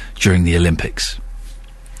out during the Olympics?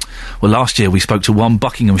 Well, last year we spoke to one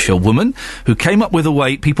Buckinghamshire woman who came up with a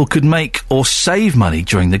way people could make or save money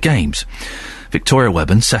during the Games. Victoria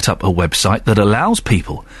Webben set up a website that allows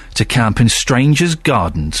people to camp in strangers'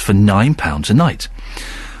 gardens for £9 a night.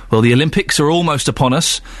 Well, the Olympics are almost upon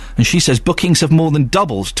us, and she says bookings have more than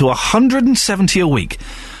doubled to 170 a week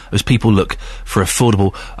as people look for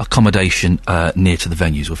affordable accommodation near to the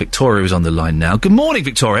venues. Well, Victoria is on the line now. Good morning,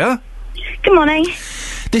 Victoria. Good morning.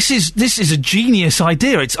 This is a genius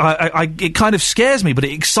idea. It kind of scares me, but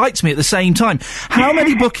it excites me at the same time. How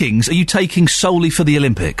many bookings are you taking solely for the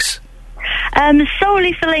Olympics?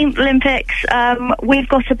 Solely for the Olympics, we've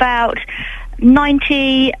got about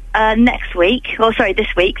 90 next week,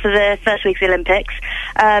 this week, for the first week of the Olympics.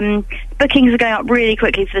 Bookings are going up really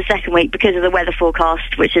quickly for the second week because of the weather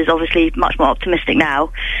forecast, which is obviously much more optimistic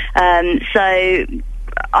now. So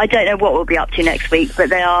I don't know what we'll be up to next week, but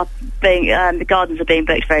they are being, the gardens are being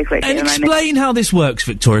booked very quickly. And explain how this works,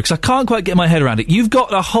 Victoria, because I can't quite get my head around it. You've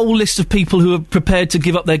got a whole list of people who are prepared to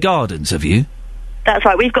give up their gardens, have you? That's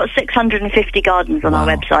right. We've got 650 gardens on our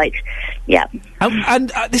website. Yeah.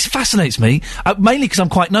 And this fascinates me, mainly because I'm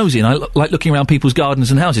quite nosy and I like looking around people's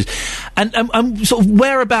gardens and houses. And sort of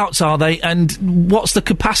whereabouts are they, and what's the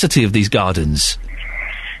capacity of these gardens?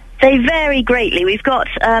 They vary greatly. We've got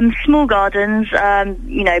small gardens,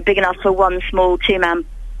 big enough for one small two-man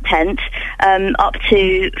tent, up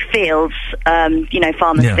to fields,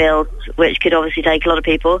 farmers' fields, which could obviously take a lot of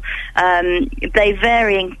people. They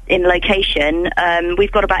vary in location.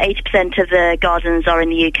 We've got about 80% of the gardens are in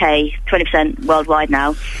the UK, 20% worldwide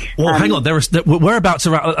now. Well, hang on. Whereabouts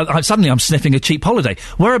are... suddenly I'm sniffing a cheap holiday.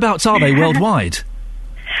 Whereabouts are they worldwide?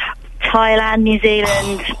 Thailand, New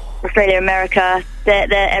Zealand... Australia, America, they're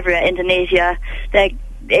everywhere. Indonesia,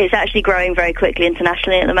 it's actually growing very quickly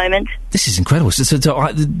internationally at the moment. This is incredible. So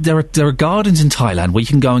there are gardens in Thailand where you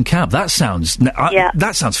can go and camp. That sounds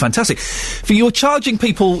that sounds fantastic. You're charging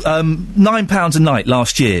people £9 a night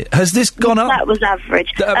last year. Has this gone up? That was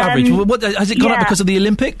average. Has it gone up because of the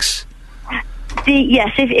Olympics?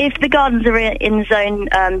 Yes. If the gardens are in zone.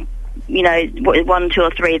 1, 2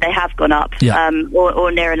 or 3, they have gone up,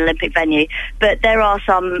 or near an Olympic venue. But there are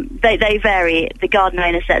some, they vary. The garden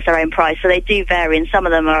owner sets their own price, so they do vary, and some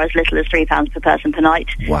of them are as little as £3 per person per night.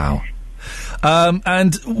 Wow.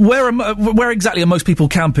 And where exactly are most people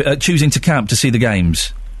choosing to camp to see the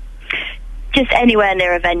Games? Just anywhere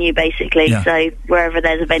near a venue, basically. Yeah. So wherever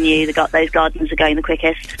there's a venue, those gardens are going the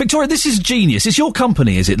quickest. Victoria, this is genius. It's your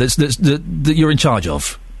company, is it, that you're in charge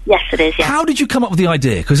of? Yes, it is, yes. How did you come up with the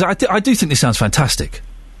idea? Because I do think this sounds fantastic.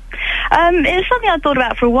 It was something I'd thought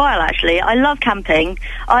about for a while, actually. I love camping.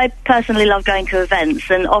 I personally love going to events,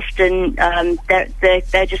 and often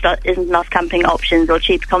there just isn't enough camping options or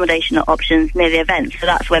cheap accommodation options near the events, so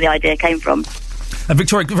that's where the idea came from. And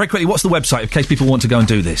Victoria, very quickly, what's the website in case people want to go and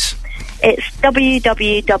do this? It's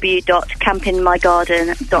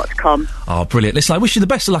www.campinmygarden.com. Oh, brilliant. Listen, I wish you the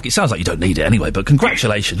best of luck. It sounds like you don't need it anyway, but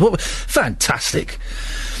congratulations. Fantastic.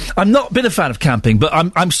 I've not been a fan of camping, but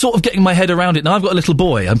I'm sort of getting my head around it now. I've got a little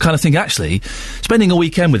boy. I'm kind of thinking, actually, spending a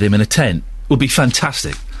weekend with him in a tent would be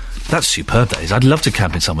fantastic. That's superb, that is. I'd love to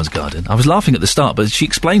camp in someone's garden. I was laughing at the start, but she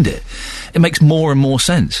explained it. It makes more and more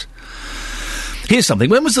sense. Here's something.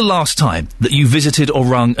 When was the last time that you visited or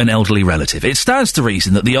rung an elderly relative? It stands to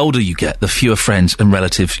reason that the older you get, the fewer friends and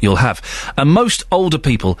relatives you'll have. And most older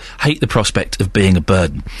people hate the prospect of being a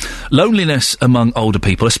burden. Loneliness among older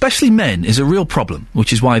people, especially men, is a real problem,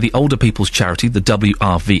 which is why the older people's charity, the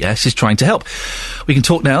WRVS, is trying to help. We can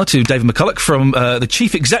talk now to David McCulloch from the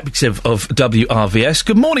Chief Executive of WRVS.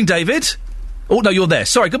 Good morning, David. Oh, no, you're there.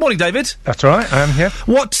 Sorry, good morning, David. That's all right, I am here.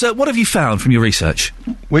 What have you found from your research?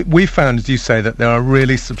 We found, as you say, that there are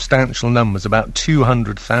really substantial numbers, about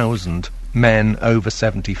 200,000 men over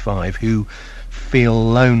 75 who feel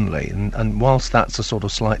lonely. And whilst that's a sort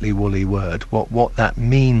of slightly woolly word, what that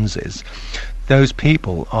means is those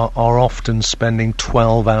people are often spending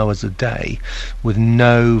 12 hours a day with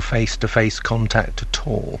no face-to-face contact at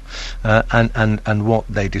all. And what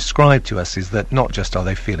they describe to us is that not just are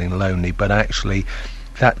they feeling lonely, but actually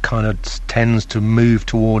that kind of tends to move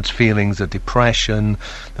towards feelings of depression,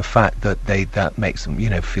 the fact that that makes them,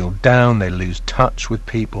 feel down, they lose touch with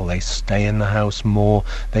people, they stay in the house more,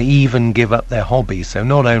 they even give up their hobbies. So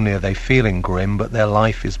not only are they feeling grim, but their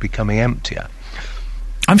life is becoming emptier.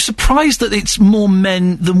 I'm surprised that it's more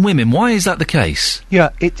men than women. Why is that the case?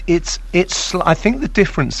 Yeah, it's. I think the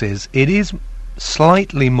difference is it is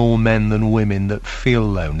slightly more men than women that feel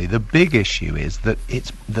lonely. The big issue is that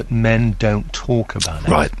men don't talk about it,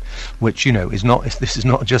 right? Which is not. This is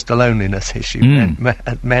not just a loneliness issue.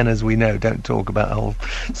 Men, as we know, don't talk about whole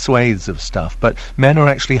swathes of stuff. But men are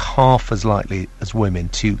actually half as likely as women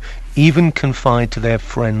to even confide to their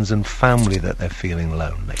friends and family that they're feeling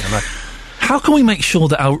lonely. And how can we make sure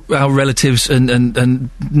that our relatives and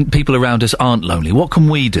people around us aren't lonely? What can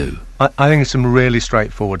we do? I think it's some really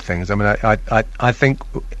straightforward things. I mean, I think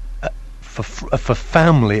for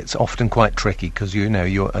family it's often quite tricky because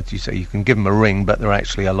as you say, you can give them a ring, but there are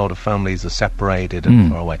actually a lot of families are separated and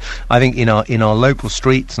far away. I think in our local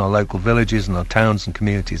streets and our local villages and our towns and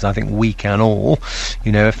communities, I think we can all,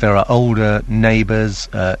 if there are older neighbours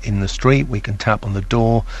in the street, we can tap on the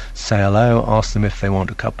door, say hello, ask them if they want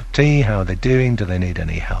a cup of tea, how are they doing, do they need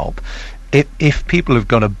any help. If people have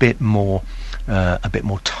got a bit more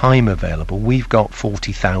time available, we've got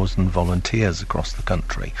 40,000 volunteers across the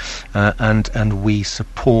country, and we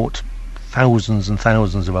support thousands and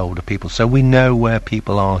thousands of older people. So we know where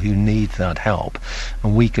people are who need that help,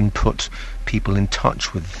 and we can put people in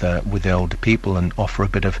touch with the older people and offer a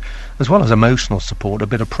bit of, as well as emotional support, a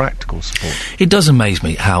bit of practical support. It does amaze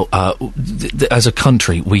me how, as a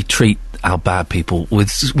country, we treat our bad people with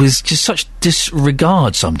just such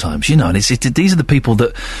disregard sometimes, and these are the people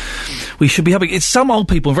that we should be helping. It's some old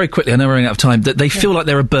people, very quickly, I know we're running out of time, that they feel like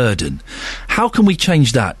they're a burden. How can we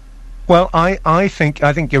change that? Well, I think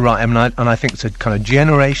you're right. I mean, I think it's a kind of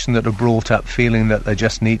generation that are brought up feeling that they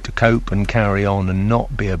just need to cope and carry on and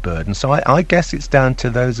not be a burden. So I guess it's down to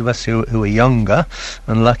those of us who are younger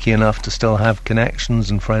and lucky enough to still have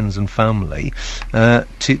connections and friends and family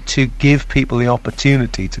to give people the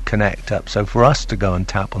opportunity to connect up. So for us to go and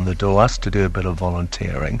tap on the door, us to do a bit of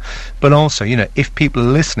volunteering, but also, if people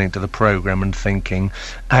are listening to the programme and thinking,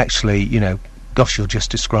 actually, gosh, you're just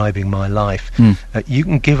describing my life. You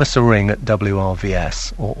can give us a ring at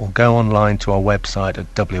WRVS or go online to our website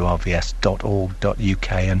at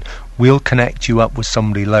wrvs.org.uk and we'll connect you up with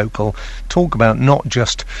somebody local, talk about not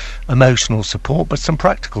just emotional support but some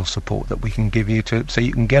practical support that we can give you so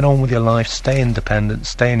you can get on with your life, stay independent,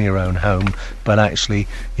 stay in your own home, but actually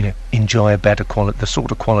enjoy the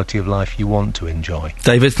sort of quality of life you want to enjoy.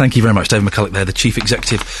 David, thank you very much. David McCulloch there, the Chief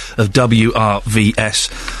Executive of WRVS,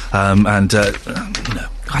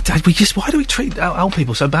 why do we treat old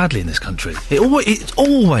people so badly in this country? It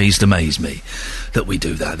always amazed me that we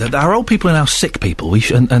do that. That our old people and our sick people,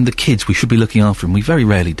 and the kids, we should be looking after them. We very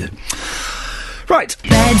rarely do. Right.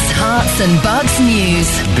 Beds, Hearts and Bucks News.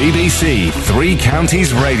 BBC Three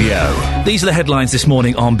Counties Radio. These are the headlines this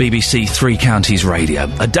morning on BBC Three Counties Radio.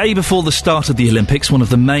 A day before the start of the Olympics, one of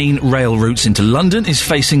the main rail routes into London is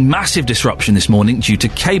facing massive disruption this morning due to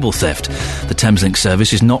cable theft. The Thameslink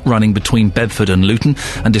service is not running between Bedford and Luton,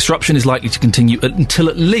 and disruption is likely to continue until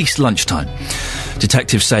at least lunchtime.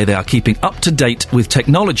 Detectives say they are keeping up to date with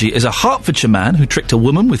technology as a Hertfordshire man who tricked a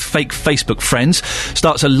woman with fake Facebook friends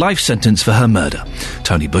starts a life sentence for her murder.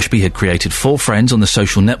 Tony Bushby had created 4 friends on the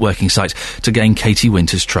social networking site to gain Katie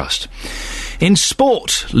Winter's trust. In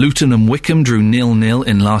sport, Luton and Wickham drew 0-0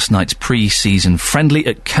 in last night's pre-season friendly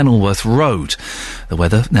at Kenilworth Road. The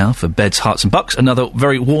weather now for Beds, Hearts and Bucks. Another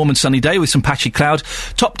very warm and sunny day with some patchy cloud.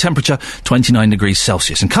 Top temperature 29 degrees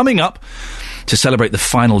Celsius. And coming up, to celebrate the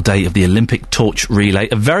final day of the Olympic torch relay.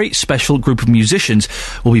 A very special group of musicians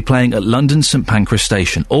will be playing at London's St Pancras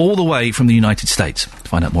Station, all the way from the United States.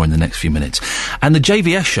 Find out more in the next few minutes. And the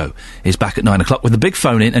JVS show is back at 9 o'clock with a big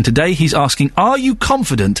phone-in, and today he's asking, are you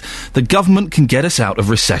confident the government can get us out of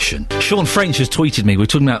recession? Sean French has tweeted me. We're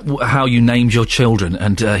talking about how you named your children,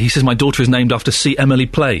 and he says, my daughter is named after See Emily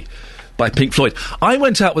Play by Pink Floyd. I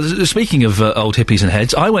went out with, speaking of old hippies and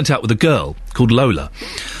heads, I went out with a girl called Lola,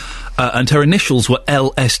 and her initials were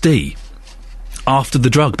LSD, after the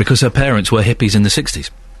drug, because her parents were hippies in the 60s.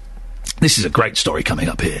 This is a great story coming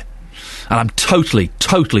up here. And I'm totally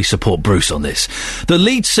support Bruce on this. The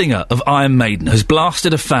lead singer of Iron Maiden has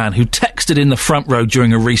blasted a fan who texted in the front row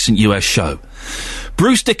during a recent US show.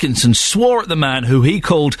 Bruce Dickinson swore at the man who he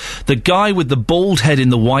called the guy with the bald head in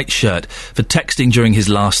the white shirt for texting during his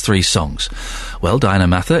last 3 songs. Well, Diana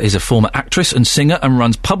Mather is a former actress and singer and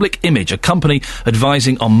runs Public Image, a company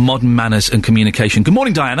advising on modern manners and communication. Good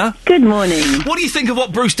morning, Diana. Good morning. What do you think of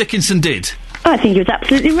what Bruce Dickinson did? I think he was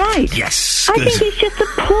absolutely right. Yes. I think it's just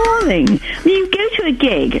appalling. You go to a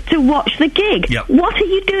gig to watch the gig. Yep. What are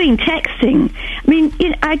you doing texting? I mean, you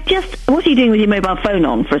know, what are you doing with your mobile phone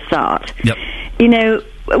on, for a start? Yep. You know,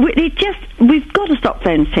 we've got to stop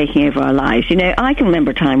phones taking over our lives. You know, I can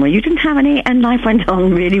remember a time where you didn't have any and life went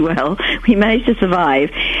on really well. We managed to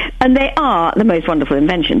survive. And they are the most wonderful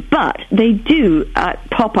invention. But they do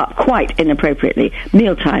pop up quite inappropriately.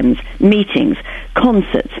 Mealtimes, meetings,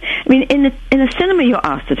 concerts. I mean, in a cinema you're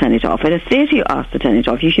asked to turn it off. In a theatre you're asked to turn it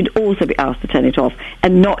off. You should also be asked to turn it off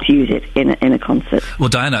and not use it in a concert. Well,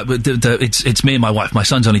 Diana, it's me and my wife. My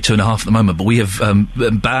son's only 2.5 at the moment, but we have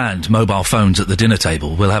banned mobile phones at the dinner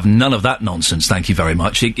table. We'll have none of that nonsense, thank you very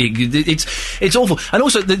much. It's awful. And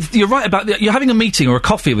also, you're right about you're having a meeting or a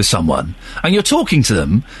coffee with someone, and you're talking to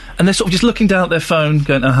them, and they're sort of just looking down at their phone,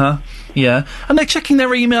 going, yeah, and they're checking their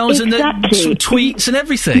emails and their tweets and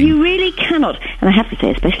everything. You really cannot, and I have to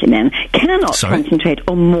say, especially men, cannot concentrate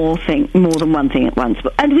on more than one thing at once.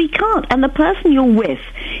 And we can't. And the person you're with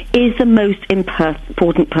is the most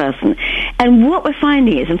important person. And what we're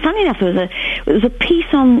finding is, and funny enough, there was a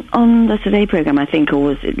piece on the Today programme, I think, or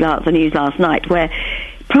was it the news last night, where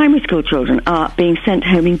primary school children are being sent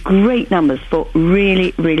home in great numbers for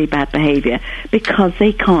really, really bad behaviour because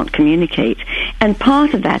they can't communicate. And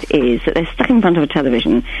part of that is that they're stuck in front of a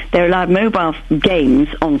television, they're allowed mobile games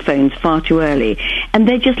on phones far too early, and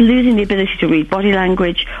they're just losing the ability to read body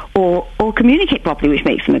language or communicate properly, which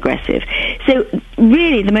makes them aggressive. So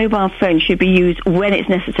really, the mobile phone should be used when it's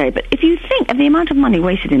necessary. But if you think of the amount of money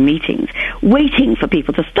wasted in meetings, waiting for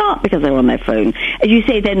people to start because they're on their phone, as you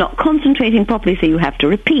say, they're not concentrating properly, so you have to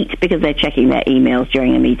repeat because they're checking their emails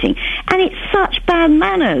during a meeting. And it's such bad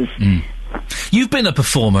manners. Mm. You've been a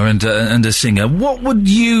performer and a singer. What would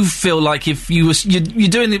you feel like if you're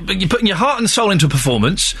putting your heart and soul into a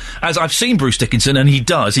performance, as I've seen Bruce Dickinson, and he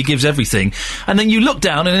gives everything, and then you look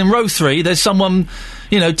down and in row 3 there's someone,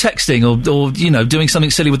 texting or doing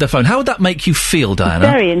something silly with their phone. How would that make you feel, Diana?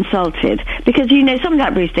 Very insulted, because someone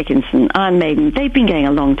like Bruce Dickinson, Iron Maiden, they've been going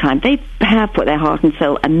a long time. They have put their heart and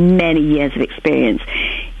soul and many years of experience.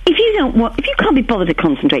 If you can't be bothered to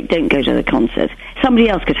concentrate, don't go to the concert. Somebody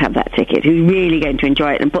else could have that ticket who's really going to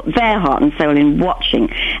enjoy it and put their heart and soul in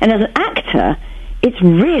watching. And as an actor, it's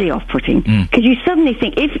really off-putting because you suddenly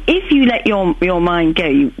think if you let your mind go,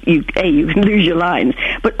 you can lose your lines,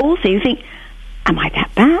 but also you think, am I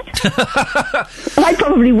that bad? I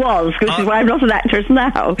probably was, which is why I'm not an actress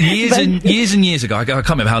now. Years and years ago, I can't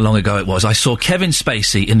remember how long ago it was, I saw Kevin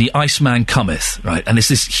Spacey in The Iceman Cometh, right? And it's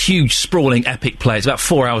this huge, sprawling, epic play. It's about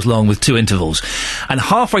 4 hours long with 2 intervals. And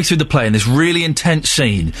halfway through the play, in this really intense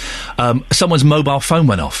scene, someone's mobile phone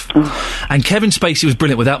went off. And Kevin Spacey was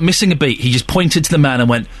brilliant. Without missing a beat, he just pointed to the man and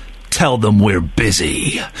went, "Tell them we're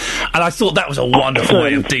busy." And I thought that was a wonderful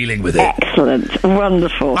way of dealing with it. Excellent.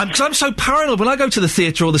 Wonderful. Because I'm so paranoid when I go to the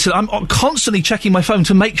theatre or the cinema. I'm constantly checking my phone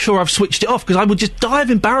to make sure I've switched it off, because I would just die of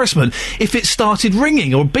embarrassment if it started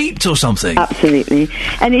ringing or beeped or something. Absolutely.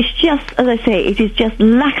 And it's just, as I say, it is just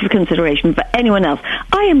lack of consideration for anyone else.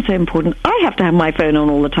 I am so important. I have to have my phone on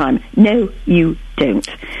all the time. No, you don't.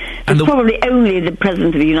 It's probably only the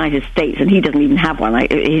President of the United States, and he doesn't even have one.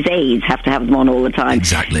 His aides have to have them on all the time.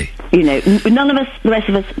 Exactly. None of us, the rest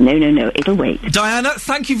of us, no, it'll wait. Diana,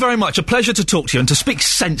 thank you very much. A pleasure to talk to you and to speak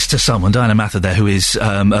sense to someone. Diana Mather there, who is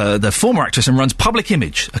the former actress and runs Public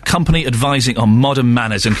Image, a company advising on modern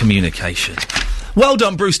manners and communication. Well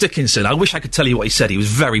done, Bruce Dickinson. I wish I could tell you what he said. He was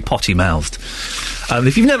very potty-mouthed.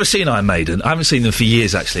 If you've never seen Iron Maiden, I haven't seen them for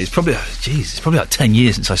years, actually. It's probably about 10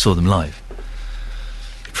 years since I saw them live.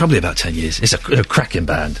 Probably about 10 years. It's a cracking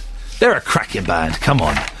band. They're a cracking band. Come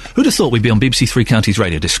on. Who'd have thought we'd be on BBC Three Counties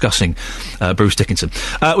Radio discussing Bruce Dickinson?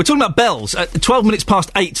 We're talking about bells. 12 minutes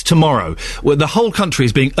past 8 tomorrow, where the whole country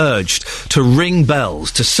is being urged to ring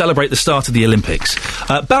bells to celebrate the start of the Olympics.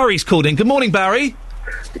 Barry's called in. Good morning, Barry.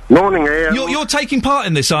 Morning, Ian. You're taking part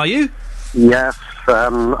in this, are you? Yes,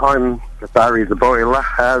 I'm Barry the Boiler,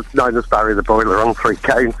 known as Barry the Boiler on Three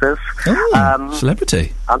Counties. Oh,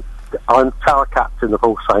 celebrity. I'm tower captain of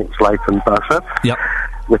All Saints Leighton Buzzard, yep,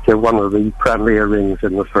 which are one of the premier rings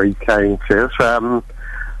in the Three Counties.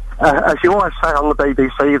 As you always say on the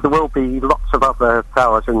BBC, there will be lots of other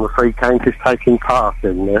towers in the Three Counties taking part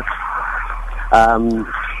in this.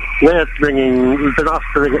 We're ringing, we've been asked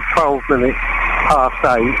to ring at 12 minutes past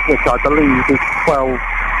 8, which I believe is 12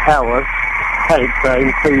 hours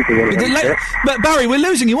countdown to the Olympics. But Barry, we're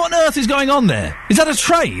losing you. What on earth is going on there? Is that a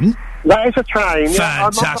train? That is a train.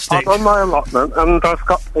 Fantastic. Yeah, I'm on my allotment, and I've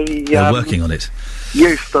got the... We're working on it.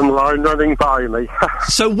 Euston line running by me.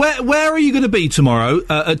 So where are you going to be tomorrow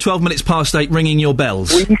at 12 minutes past 8 ringing your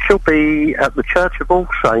bells? We shall be at the Church of All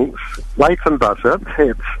Saints, Leighton Buzzard.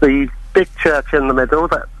 It's the big church in the middle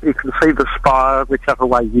that you can see the spire whichever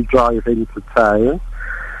way you drive into town.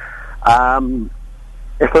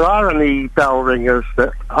 If there are any bell ringers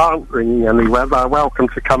that aren't ringing anywhere, they're welcome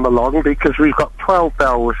to come along, because we've got 12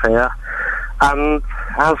 bells here, and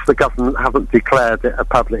as the government haven't declared it a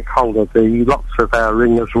public holiday, lots of our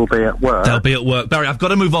ringers will be at work. They'll be at work. Barry, I've got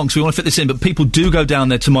to move on because we want to fit this in, but people do go down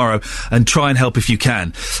there tomorrow and try and help if you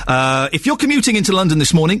can. If you're commuting into London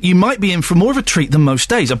this morning, you might be in for more of a treat than most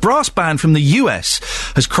days. A brass band from the US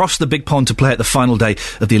has crossed the Big Pond to play at the final day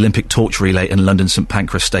of the Olympic torch relay in London St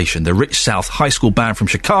Pancras Station. The Rich South High School band from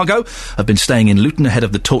Chicago have been staying in Luton ahead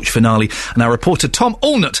of the torch finale, and our reporter Tom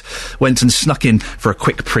Allnut went and snuck in for a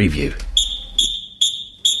quick preview.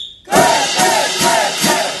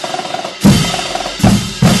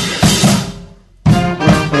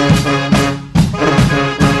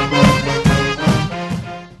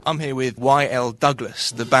 I'm here with Y.L.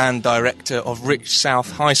 Douglas, the band director of Rich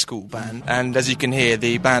South High School Band, and as you can hear,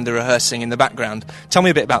 the band are rehearsing in the background. Tell me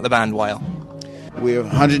a bit about the band, Y.L. We're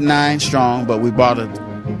 109 strong, but we brought a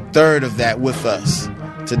third of that with us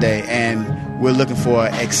today, and we're looking for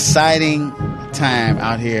an exciting time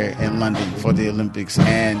out here in London for the Olympics,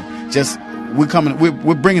 and just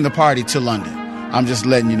we're bringing the party to London. I'm just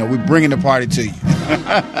letting you know, we're bringing the party to you.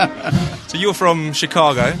 So you're from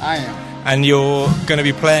Chicago? I am. And you're going to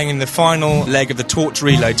be playing in the final leg of the torch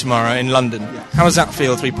relay tomorrow in London. Yes. How does that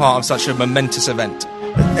feel to be part of such a momentous event?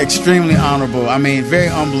 Extremely honourable. I mean, very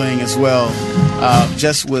humbling as well.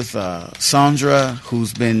 Just with Sandra,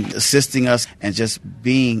 who's been assisting us, and just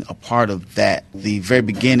being a part of that, the very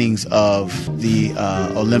beginnings of the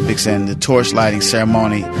Olympics and the torch lighting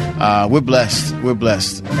ceremony. We're blessed. We're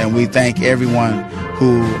blessed. And we thank everyone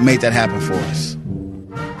who made that happen for us.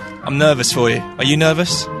 I'm nervous for you. Are you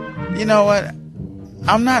nervous? You know what?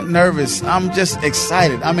 I'm not nervous. I'm just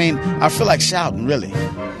excited. I mean, I feel like shouting, really.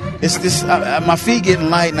 It's this, my feet getting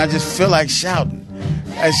light, and I just feel like shouting.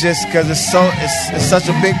 It's just because it's such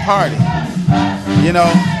a big party. You know?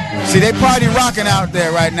 See, they party rocking out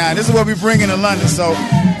there right now. This is what we bring into London. So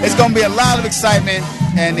it's going to be a lot of excitement,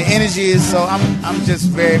 and the energy is so, I'm just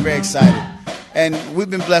very, very excited. And we've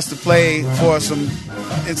been blessed to play in some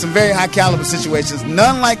very high caliber situations.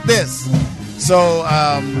 None like this. So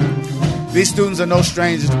these students are no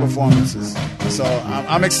strangers to performances. So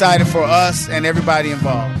I'm excited for us and everybody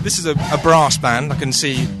involved. This is a brass band. I can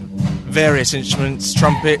see various instruments,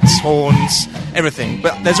 trumpets, horns, everything.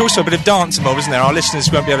 But there's also a bit of dance involved, isn't there? Our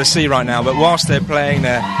listeners won't be able to see right now, but whilst they're playing,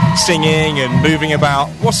 they're singing and moving about.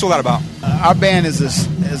 What's all that about? Our band is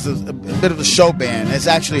a bit of a show band. It's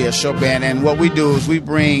actually a show band, and what we do is we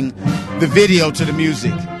bring the video to the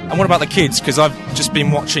music. And what about the kids? Because I've just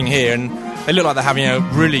been watching here, and they look like they're having a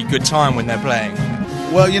really good time when they're playing.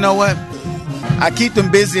 Well, you know what? I keep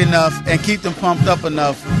them busy enough and keep them pumped up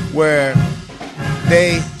enough where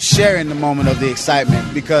they share in the moment of the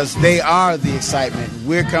excitement, because they are the excitement.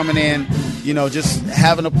 We're coming in, you know, just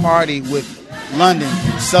having a party with London,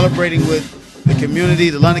 celebrating with the community,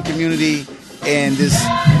 the London community, and this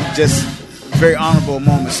just very honorable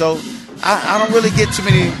moment. So I don't really get too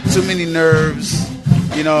many nerves.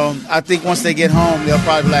 You know, I think once they get home, they'll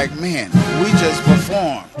probably be like, man, we just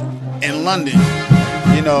performed in London,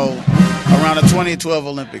 you know, around the 2012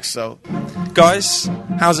 Olympics. So, guys,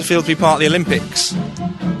 how does it feel to be part of the Olympics?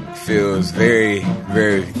 Feels very,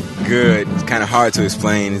 very good. It's kind of hard to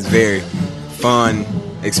explain. It's very fun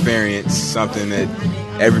experience, something that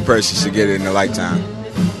every person should get in their lifetime.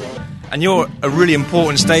 And you're a really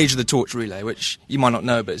important stage of the torch relay, which you might not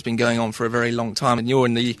know, but it's been going on for a very long time, and you're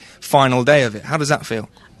in the final day of it. How does that feel?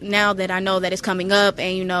 now that I know that it's coming up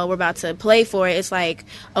and, you know, we're about to play for it, it's like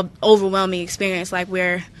an overwhelming experience. Like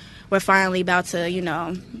we're finally about to, you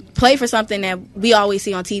know, play for something that we always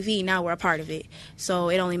see on TV. Now we're a part of it. So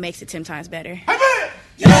it only makes it 10 times better. Hey, man!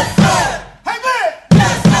 Yes, sir! Hey, man!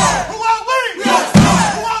 Yes, sir! Who are we? Yes, sir!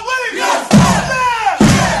 Who are we? Yes, sir!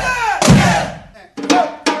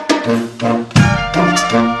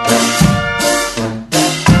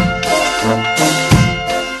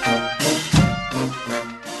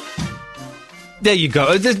 There you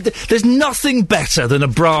go. There's nothing better than a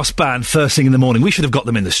brass band first thing in the morning. We should have got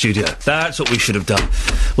them in the studio. That's what we should have done.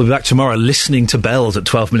 We'll be back tomorrow listening to bells at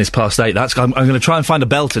 12 minutes past 8. I'm going to try and find a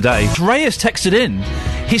bell today. Ray has texted in.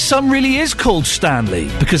 His son really is called Stanley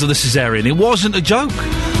because of the cesarean. It wasn't a joke.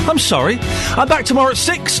 I'm sorry. I'm back tomorrow at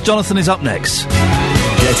 6. Jonathan is up next.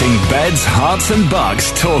 Getting beds, hearts and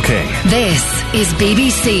bucks talking. This is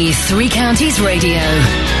BBC Three Counties Radio.